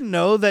 know, I didn't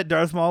know that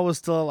Darth Maul was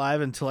still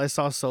alive until I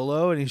saw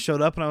Solo, and he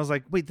showed up, and I was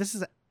like, wait,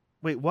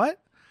 what?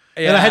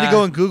 And I had to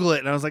go and Google it,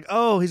 and I was like,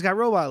 oh, he's got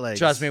robot legs.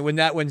 Trust me,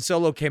 when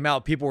Solo came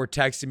out, people were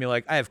texting me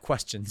like, I have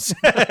questions.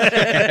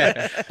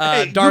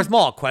 Darth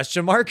Maul,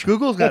 question mark?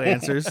 Google's got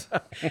answers.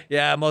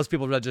 Yeah, most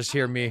people just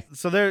hear me.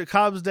 So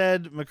Cobb's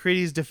dead.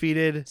 McCready's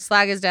defeated.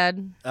 Slag is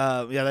dead.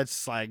 Yeah, that's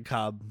Slag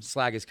Cobb.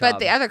 Slag is Cobb. But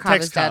the other Cobb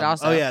Tex is dead Cobb.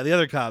 also. Oh yeah, the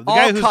other Cobb. The All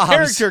guy who's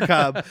Cobbs. character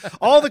Cobb.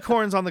 All the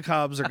corns on the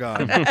Cobbs are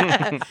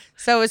gone.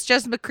 So it's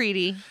just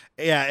McCready.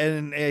 Yeah,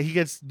 and he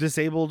gets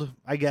disabled.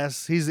 I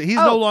guess he's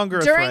no longer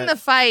a during threat. the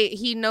fight.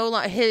 He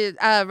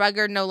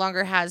Rutger no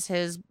longer has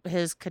his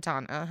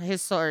katana,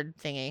 his sword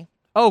thingy.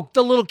 Oh,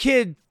 the little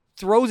kid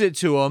throws it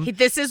to him.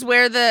 This is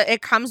where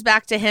it comes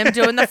back to him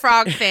doing the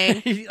frog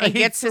thing. He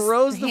gets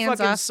throws his the hands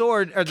fucking off.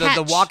 sword or the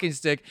Catch. walking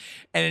stick,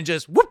 and it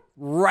just whoop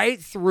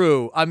right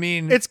through. I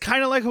mean, It's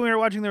kind of like when we were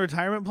watching The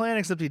Retirement Plan,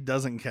 except he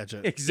doesn't catch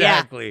it.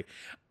 exactly.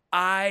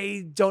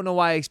 I don't know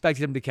why I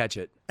expected him to catch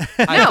it.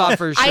 I thought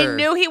for sure. I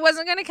knew he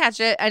wasn't going to catch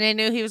it, and I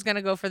knew he was going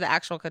to go for the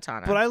actual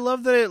katana. But I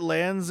love that it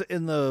lands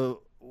in the.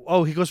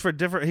 Oh, he goes for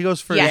different. He goes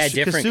for Yeah,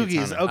 different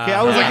Kasugi's. katana. Okay,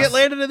 I was like, Yes. it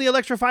landed in the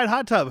electrified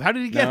hot tub. How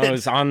did he get No, it it?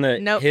 was on the.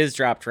 Nope. His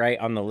dropped right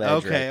on the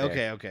ledge. Okay, right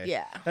there. okay.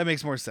 Yeah. That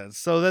makes more sense.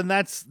 So then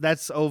that's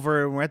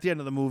over, and we're at the end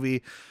of the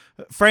movie.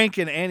 Frank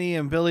and Annie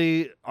and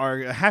Billy are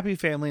a happy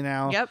family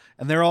now. Yep.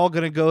 And they're all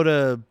gonna go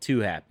to Too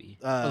happy.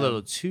 a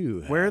little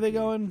too. Where are they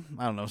going?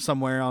 I don't know.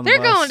 Somewhere on They're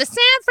the bus. going to San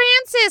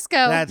Francisco.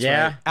 That's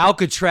Yeah. right.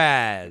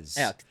 Alcatraz.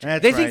 Yeah.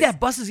 That's They think right. that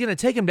bus is going to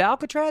take him to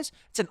Alcatraz?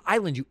 It's an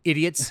island, you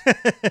idiots.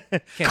 Can't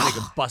take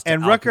a bus to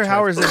And Rutger Alcatraz.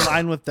 Hauer's in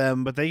line with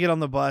them, but they get on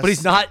the bus. But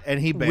he's not and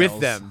he with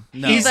bails. them.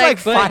 No. He's like,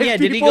 like But five yeah,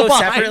 did he people go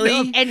behind separately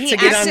him. And he to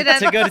get accident-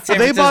 to go to San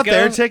They bought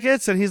their Francisco?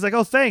 tickets, and he's like,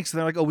 "Oh, thanks." And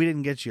they're like, "Oh, we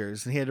didn't get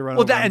yours," and he had to run.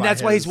 Well, over and buy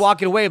that's why he's his.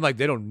 walking away. I'm like,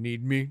 they don't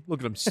need me.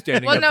 Look at him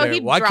standing well, up no, there. he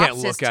Well, I drops can't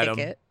his look at him.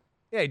 ticket.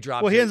 Yeah, he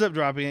dropped Well, he it. ends up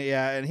dropping it,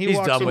 yeah, and He's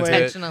walks done with away. it.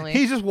 Intentionally.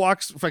 He just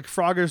walks like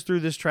Froggers through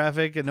this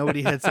traffic, and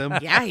nobody hits him.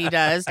 Yeah, he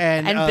does.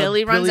 And,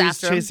 Billy runs Billy's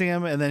after him. chasing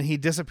him, and then he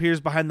disappears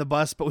behind the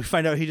bus. But we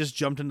find out he just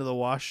jumped into the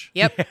wash.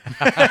 Yep.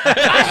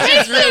 I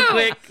hate Just real you.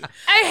 quick.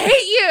 I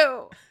hate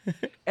you.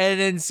 And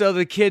then so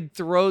the kid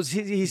throws.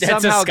 He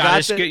That's somehow a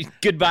Scottish got the,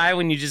 goodbye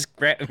when you just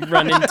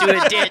run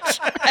into a ditch.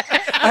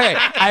 Okay,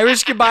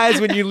 Irish goodbye is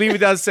when you leave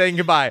without saying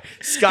goodbye.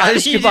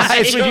 Scottish You goodbye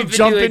just is when you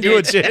jump into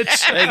a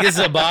ditch. Like it's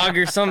a bog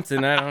or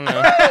something. I don't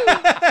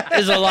know.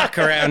 There's a lock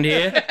around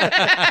here.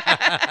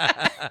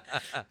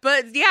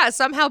 But yeah,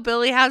 somehow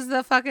Billy has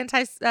the fucking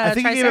I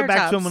think he gave it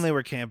back to him Triceratops. when they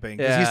were camping.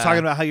 'Cause he's Yeah. talking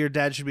about how your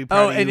dad should be proud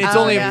Oh, of you. and it's for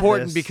only doing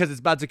important this. because it's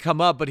about to come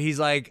up. But he's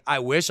like, I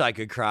wish I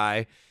could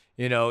cry.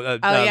 You know, yeah.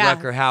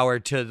 Rutger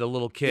Hauer to the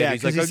little kid. Yeah,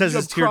 He's 'cause like, he says I'm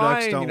his tear ducts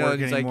crying, don't you know, work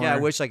and he's like, yeah, I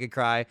anymore. wish I could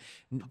cry.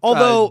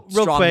 Although,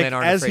 real strong quick, men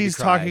aren't as afraid to he's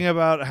cry. talking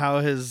about how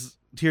his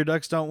tear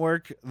ducts don't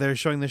work, they're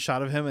showing the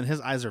shot of him, and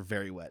his eyes are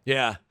very wet.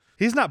 Yeah.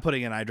 He's not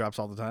putting in eye drops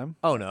all the time.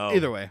 Oh no.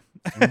 Either way.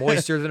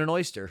 Moister than an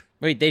oyster.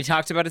 Wait, they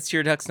talked about his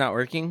tear ducts not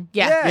working?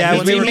 Yeah. Yeah,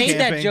 when they we were made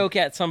that camping. joke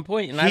at some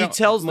point, and He I don't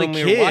tells the when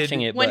we kid were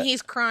watching it. When but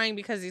he's crying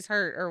because he's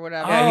hurt or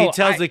whatever. Yeah, he Oh,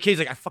 tells the kid, he's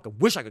like, I fucking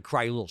wish I could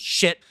cry, you little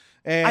shit.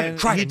 And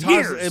cried he in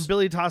tosses, years. and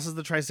Billy tosses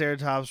the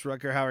Triceratops.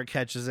 Rutger Hauer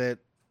catches it.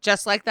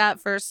 Just like that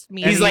first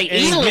meeting. he's like, and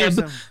he gives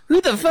Elib? him-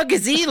 Who the fuck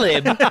is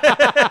Elib?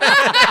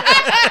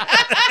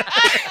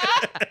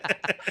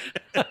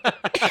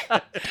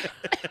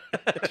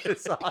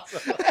 It's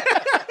awesome.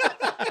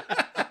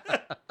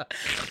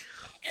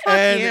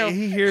 And you.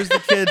 he hears the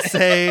kid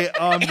say,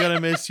 "Oh, I'm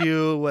gonna miss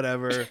you,"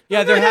 whatever.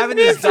 Yeah, they're having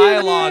this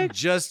dialogue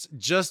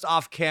just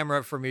off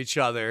camera from each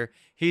other.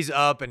 He's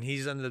up and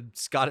he's in the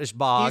Scottish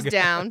bog. He's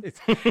down.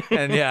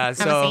 And yeah, a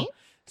so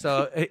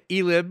seat?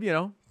 Elib, you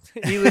know,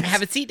 Elib,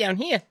 Have a seat down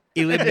here.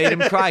 Elib made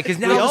him cry because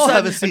now We all all of a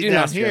have a sudden, seat do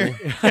down not here.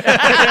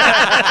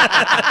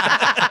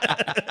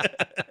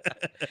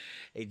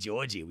 hey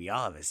Georgie, we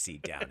all have a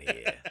seat down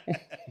here.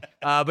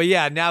 But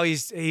yeah, now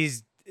he's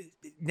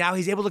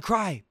able to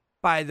cry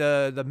by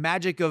the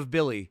magic of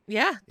Billy.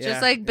 Yeah, Yeah,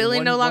 just like in Billy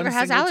one- no longer one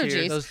has single tear.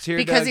 allergies Those tear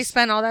because he ducts.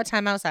 spent all that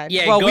time outside.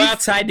 Yeah, Well, go we-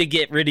 outside to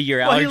get rid of your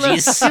Well, he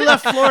allergies.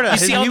 left Florida. You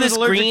see all he was this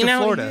allergic green to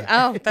out Florida. here?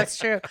 Oh, that's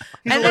true.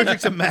 He's And then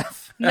allergic to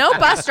meth. no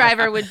bus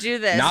driver would do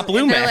this. Not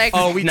blue And they're meth. like,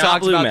 Oh, we Not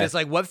talked blue about meth. this.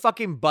 Like, what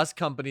fucking bus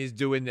company is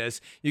doing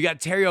this? You got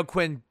Terry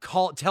O'Quinn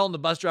telling the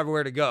bus driver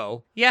where to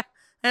go. yeah.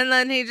 And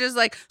then he just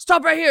like,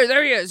 stop right here.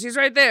 There he is. He's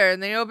right there.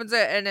 And then he opens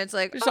it and it's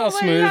like, It's oh all my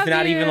smooth, God,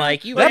 not even yeah.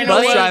 like you. That ran bus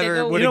away to driver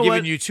go- would You have know given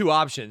what? you two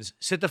options: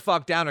 sit the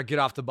fuck down or get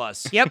off the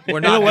bus. Yep. We're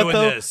You know not what doing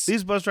though? this.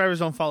 These bus drivers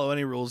don't follow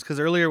any rules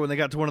because earlier when they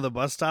got to one of the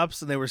bus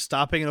stops and they were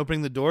stopping and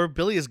opening the door,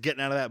 Billy is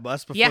getting out of that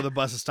bus before Yeah. the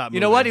bus is stopped. You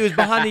know what? He was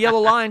behind the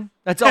yellow line.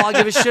 That's all I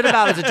give a shit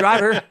about as a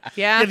driver.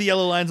 Yeah. the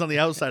yellow lines on the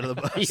outside of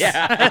the bus.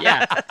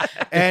 Yeah.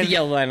 And- the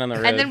yellow line on the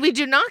road. And then we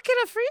do not get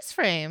a freeze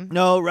frame.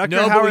 No, Rutger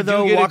No, but we Hauer do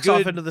though get a walks off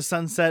good- into the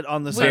sunset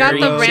on the We side got of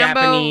the the road.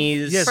 Rambo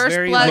Japanese. Yes, First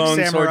very Blood. lone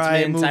Lone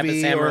samurai swordsman type of movie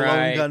or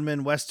samurai. lone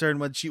gunman western.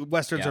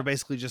 Westerns Yeah. are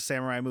basically just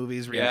samurai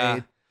movies remade. Yeah.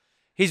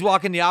 He's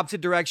walking the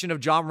opposite direction of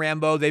John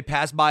Rambo. They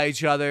pass by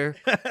each other.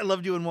 I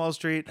loved you in Wall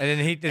Street. And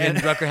then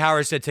Rutger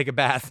Hauer said, take a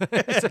bath.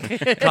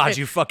 God,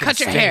 you fucking Cut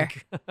your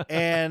stink. hair.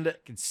 And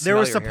Can there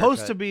was smell your supposed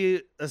haircut. to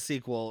be a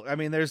sequel. I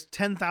mean, there's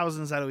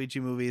 10,000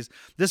 Zatoichi movies.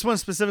 This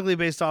one's specifically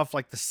based off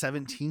like the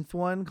 17th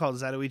one called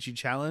Zatoichi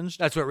Challenged.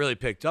 That's what really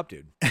picked up,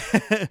 dude.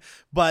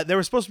 But there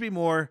was supposed to be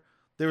more.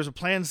 There was a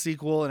planned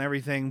sequel and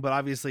everything, but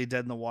obviously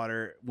dead in the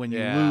water when you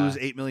lose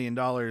 $8 million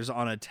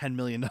on a $10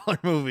 million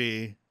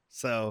movie.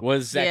 So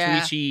Was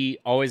Zatoichi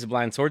always a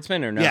blind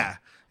swordsman or no? yeah.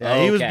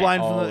 Oh, he was okay.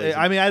 blind from Always. the.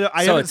 I mean, I So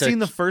haven't it's a- seen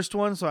the first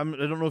one, so I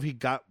don't know if he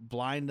got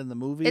blind in the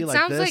movie. It like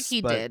sounds this, like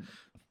he but did.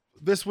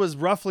 This was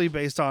roughly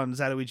based on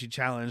Zatoichi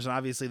Challenge, and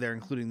obviously they're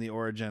including the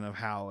origin of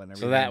how and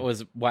everything. So that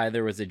was why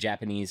there was a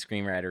Japanese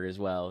screenwriter as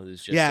well. It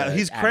was just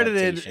he's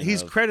credited.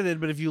 adaptation of- Credited,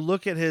 but if you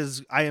look at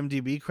his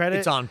IMDb credit,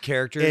 It's on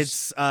characters.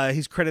 It's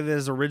he's credited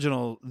as the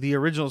original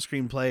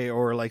screenplay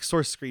or like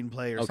source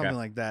screenplay or Okay. something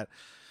like that.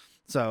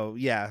 So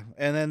yeah,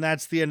 and then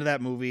that's the end of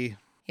that movie.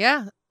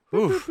 Yeah.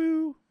 Oof.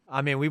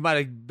 I mean, we might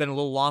have been a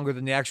little longer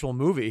than the actual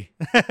movie.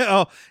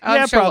 Oh I'm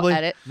yeah, sure probably. We'll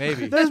edit.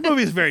 Maybe. This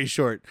movie is very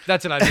short.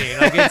 That's what I mean.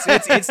 Like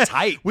it's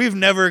tight. We've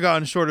never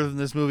gone shorter than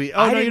this movie.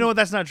 Oh I no, you didn't- know what?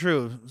 That's not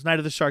true. Night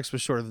of the Sharks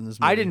was shorter than this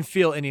movie. I didn't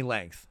feel any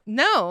length.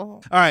 No.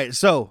 All right,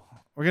 so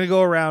we're gonna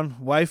go around.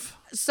 Wife.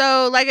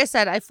 So, like I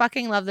said, I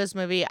fucking love this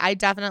movie. I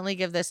definitely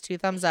give this 2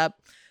 thumbs up.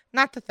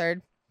 Not the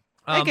third.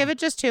 I give it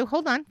just 2.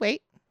 Hold on.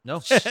 Wait. No.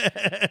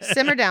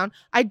 Simmer down.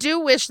 I do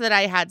wish that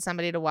I had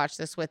somebody to watch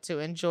this with to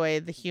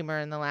enjoy the humor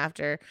and the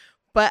laughter.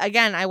 But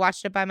again, I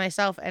watched it by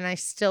myself and I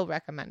still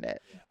recommend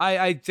it.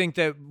 I think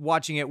that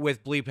watching it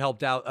with Bleep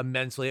helped out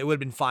immensely. It would have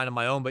been fine on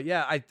my own, but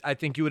yeah, I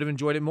think you would have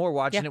enjoyed it more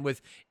watching Yeah. it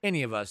with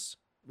any of us.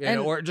 You And-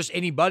 know, or just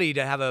anybody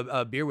to have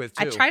a beer with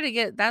too. I tried to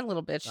get that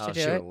little bitch to Oh, do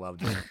she would it. have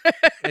loved it.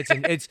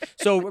 It's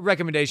so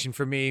recommendation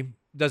for me.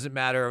 Doesn't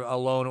matter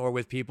alone or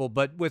with people,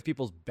 but with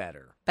people's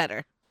better.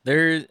 Better.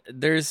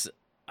 There's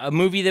a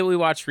movie that we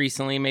watched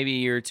recently, maybe a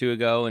year or two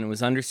ago, and it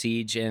was Under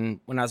Siege. And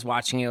when I was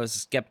watching it, I was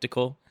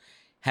skeptical.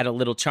 Had a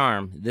little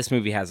charm. This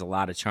movie has a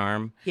lot of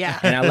charm. Yeah.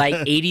 And I like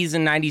 80s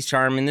and 90s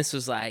charm, and this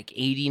was like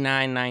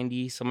 89,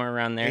 90, somewhere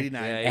around there.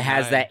 89. Yeah, It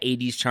has 89. that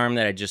 80s charm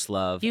that I just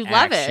love. You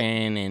love it.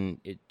 Action, and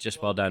it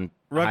just well done.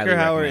 Highly Rutger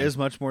Hauer recommend. is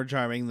much more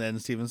charming than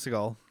Steven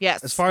Seagal.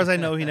 Yes. As far as I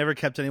know, he never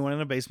kept anyone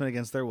in a basement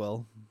against their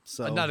will.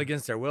 So Not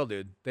against their will,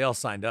 dude. They all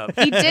signed up.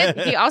 He did.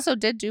 He also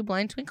did do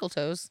Blind Twinkle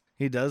Toes.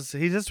 he does.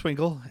 He does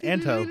twinkle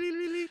and toe.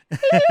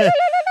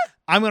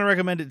 I'm going to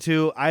recommend it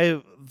too.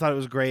 I thought it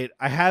was great.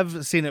 I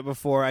have seen it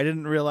before. I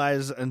didn't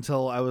realize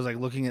until I was like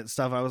looking at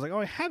stuff. I was like, oh,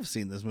 I have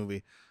seen this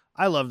movie.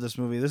 I love this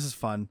movie. This is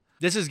fun.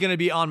 This is going to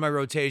be on my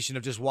rotation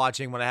of just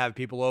watching when I have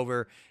people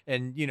over,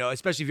 and you know,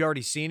 especially if you've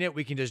already seen it,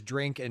 we can just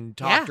drink and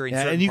talk Yeah. during Yeah,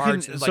 certain and you can-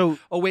 parts. It's so- like,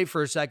 oh, wait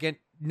for a second.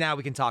 Now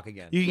we can talk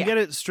again. You can Yeah. get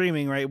it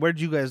streaming, right? Where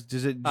did you guys?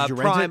 Did you rent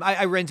Prime. it?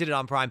 I rented it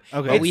on Prime.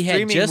 Okay. But It's we had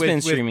streaming just been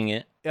with- streaming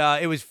it.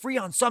 It was free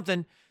on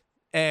something,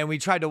 and we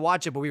tried to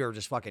watch it, but we were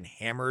just fucking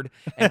hammered,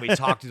 and we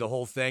talked through the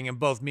whole thing, and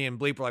both me and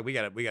Bleep were like, we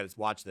got to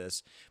watch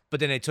this.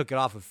 But then they took it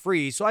off of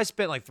free, so I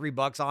spent like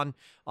 $3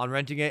 on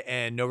renting it,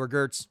 and no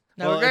regrets.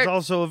 No well, regret. it's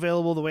also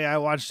available the way I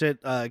watched it.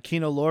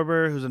 Kino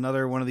Lorber, who's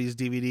another one of these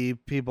DVD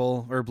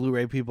people or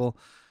Blu-ray people,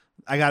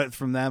 I got it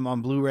from them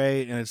on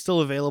Blu-ray, and it's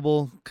still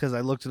available because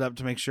I looked it up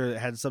to make sure it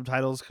had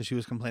subtitles because she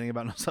was complaining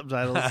about no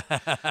subtitles.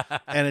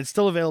 And it's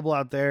still available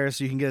out there,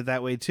 so you can get it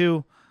that way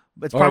too.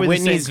 It's Or probably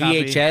Whitney's the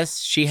same copy.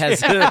 VHS. She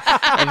has a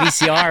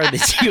VCR that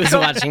she was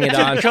watching it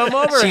on. Come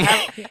over.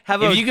 She-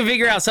 have if a you can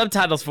figure out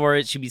subtitles for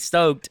it, she'd be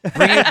stoked.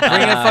 bring a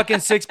fucking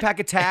 6-pack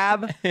of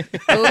Tab.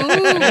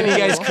 Ooh. Maybe you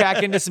guys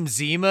crack into some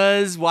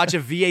Zimas, watch a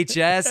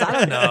VHS. I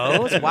don't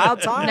know. It's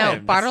wild times. No,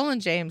 Bartle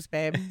and James,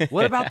 babe.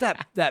 What about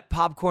that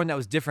popcorn that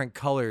was different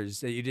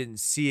colors that you didn't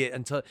see it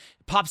until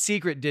Pop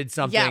Secret did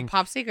something? Yeah,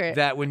 Pop Secret.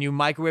 That when you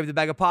microwave the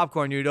bag of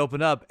popcorn, you'd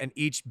open up and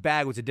each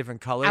bag was a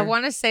different color. I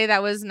want to say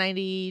that was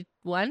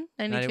 91,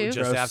 And it 92. was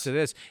just Gross. after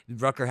this,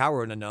 Rutger Hauer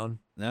wouldn't have known.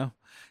 No.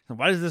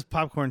 Why does this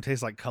popcorn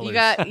taste like colors? You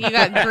got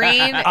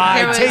green.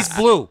 There It was tastes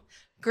blue.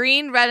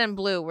 green, red, and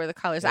blue were the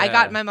colors. I Yeah.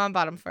 got my mom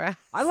bought them for us.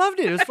 I loved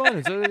it. It was fun.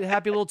 It's a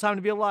happy little time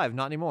to be alive.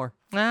 Not anymore.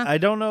 I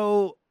don't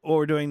know what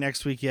we're doing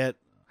next week yet.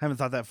 Haven't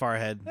thought that far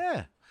ahead.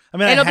 Yeah. I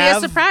mean, It'll I be a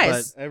have,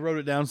 surprise. but I wrote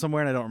it down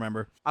somewhere and I don't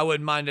remember. I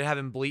wouldn't mind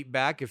having Bleep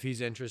back if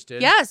he's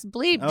interested. Yes,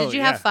 Bleep. Oh, Did you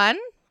yeah. have fun?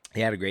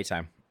 He had a great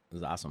time. It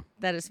was awesome.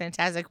 That is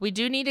fantastic. We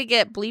do need to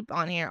get Bleep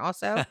on here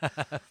also.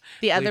 The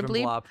Bleep other and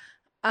Bleep. Blop.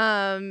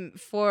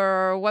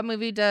 For what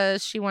movie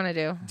does she want to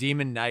do?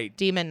 Demon Knight.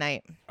 Demon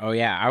Knight. Oh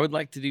yeah, I would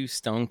like to do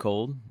Stone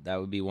Cold. That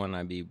would be one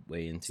I'd be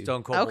way into.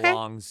 Stone Cold Okay.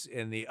 belongs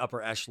in the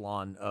upper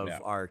echelon of Yeah.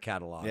 our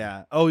catalog.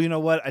 Yeah. Oh, you know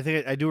what? I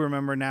think I do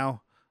remember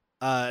now.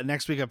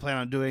 Next week I plan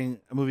on doing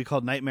a movie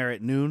called Nightmare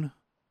at Noon,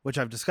 which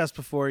I've discussed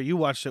before. You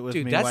watched it with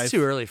Dude, me, that's wife.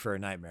 too early for a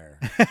nightmare.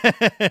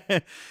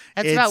 That's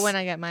It's- about when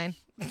I get mine.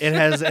 it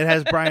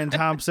has Brian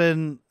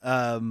Thompson.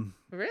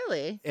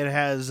 Really? It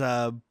has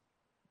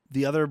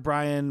the other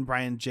Brian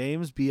James, I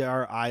was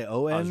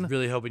Brion,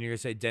 really hoping you were going to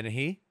say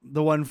Dennehy.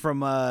 the one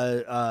from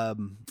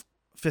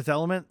Fifth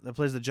Element that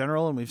plays the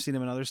general, and we've seen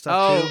him in other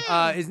stuff too.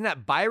 Isn't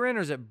that Byron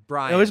or is it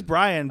Brian? No, it's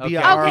Brian. Okay.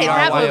 Okay,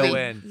 that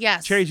B-R-Y-O-N. movie.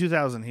 Yes. Cherry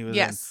 2000 he was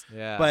Yes. in.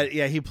 Yeah. But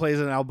yeah, he plays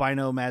an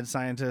albino mad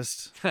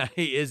scientist.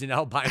 He is an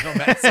albino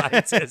mad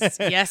scientist.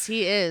 Yes,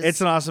 he is.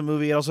 It's an awesome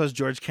movie. It also has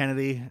George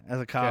Kennedy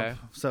as a cop. Okay.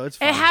 So it's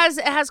fun. It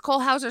has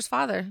Cole Hauser's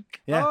father.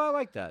 Yeah. Oh, I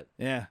like that.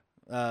 Yeah.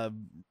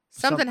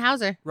 Something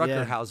Hauser. Rutger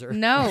Yeah. Hauser.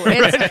 No,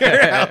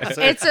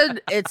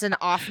 it's an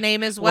off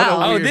name as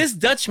well. Oh, this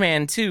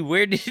Dutchman too.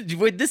 Where did he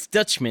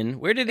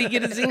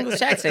get his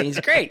English accent? He's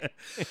great.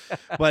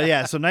 But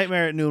yeah, so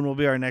Nightmare at Noon will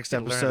be our next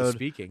Learn to episode.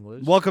 speak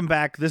English. Welcome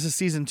back. This is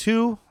season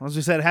 2. As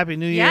we said, Happy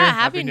New Year. Yeah,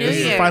 Happy New This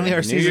is Year. finally our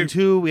New season Year.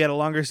 2. We had a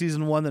longer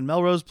season 1 than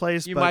Melrose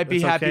Place. You but might be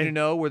it's happy okay. to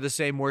know we're the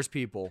same worst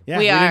people. Yeah,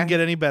 We we are. didn't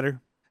get any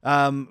better.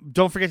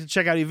 Don't forget to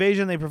check out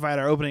Evasion. They provide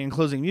our opening and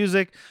closing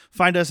music.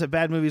 Find us at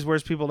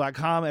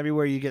badmoviesworstpeople.com.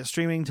 Everywhere you get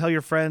streaming. Tell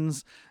your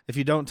friends. If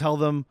you don't tell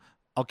them,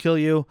 I'll kill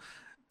you.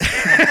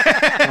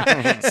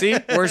 See?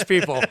 Worst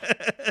people.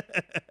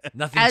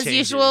 Nothing As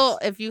changes. usual,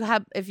 if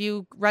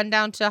you run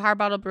down to Hard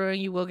Bottle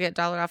Brewing, you will get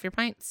 $1 off your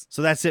pints.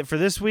 So that's it for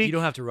this week. You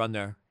don't have to run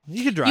there.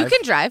 You can drive. You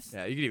can drive.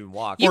 Yeah, you can even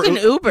walk. You can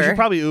You Uber. should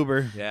probably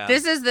Uber. Yeah.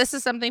 This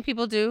is something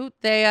people do.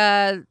 They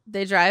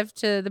drive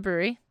to the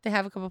brewery. They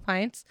have a couple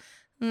pints,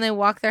 and they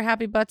walk their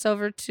happy butts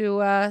over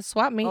to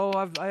Swap Meet. Oh,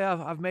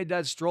 I've made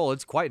that stroll.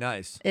 It's quite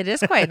nice. It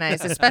is quite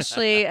nice,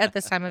 especially at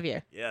this time of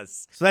year.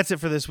 Yes. So that's it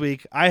for this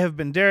week. I have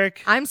been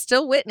Derek. I'm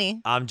still Whitney.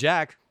 I'm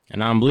Jack.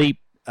 And I'm Bleep.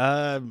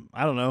 I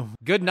don't know.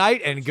 Good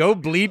night and go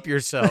bleep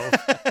yourself.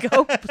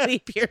 Go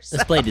bleep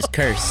yourself. This blade is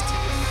cursed.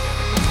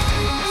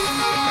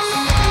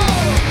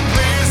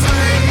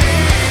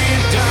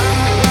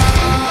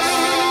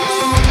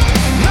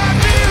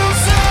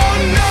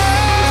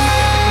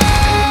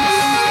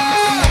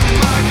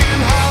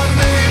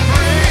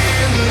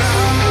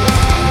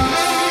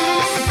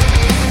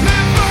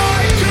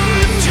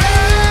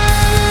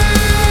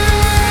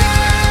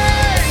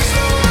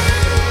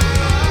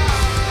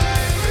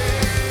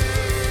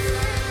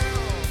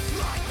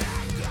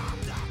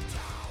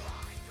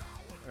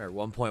 At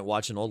one point,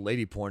 watching old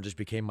lady porn just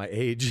became my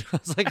age. I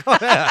was like, oh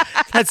yeah,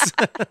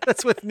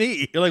 that's with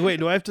me. You're like, wait,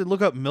 do I have to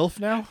look up MILF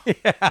now?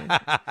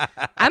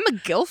 I'm a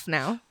gilf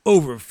now.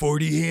 Over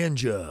 40 hand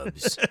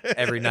jobs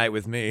every night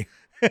with me.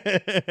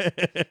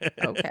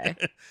 Okay.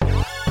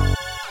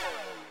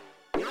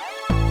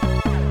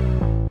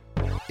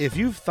 If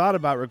you've thought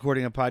about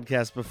recording a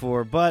podcast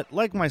before, but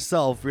like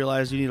myself,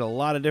 realized you need a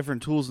lot of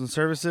different tools and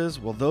services,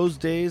 well, those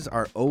days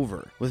are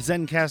over. With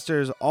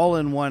Zencastr's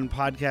all-in-one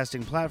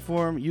podcasting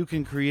platform, you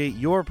can create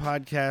your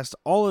podcast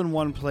all in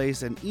one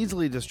place and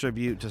easily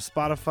distribute to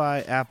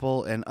Spotify,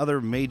 Apple, and other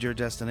major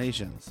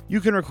destinations. You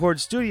can record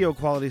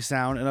studio-quality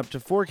sound and up to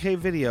 4K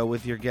video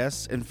with your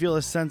guests and feel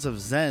a sense of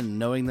zen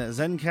knowing that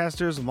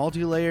Zencastr's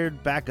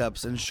multi-layered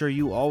backups ensure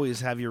you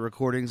always have your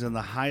recordings in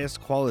the highest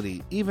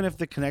quality, even if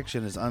the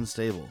connection is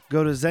unstable.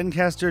 Go to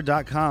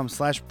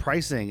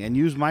Zencaster.com/pricing and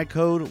use my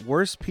code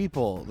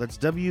WORSTPeople. That's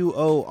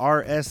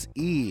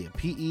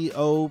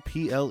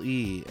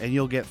WORSEPEOPLE, and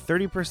you'll get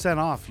 30%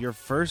 off your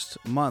first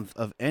month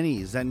of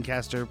any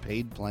Zencaster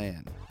paid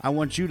plan. I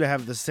want you to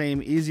have the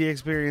same easy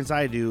experience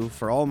I do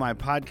for all my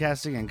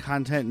podcasting and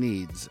content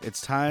needs.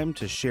 It's time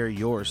to share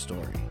your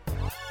story.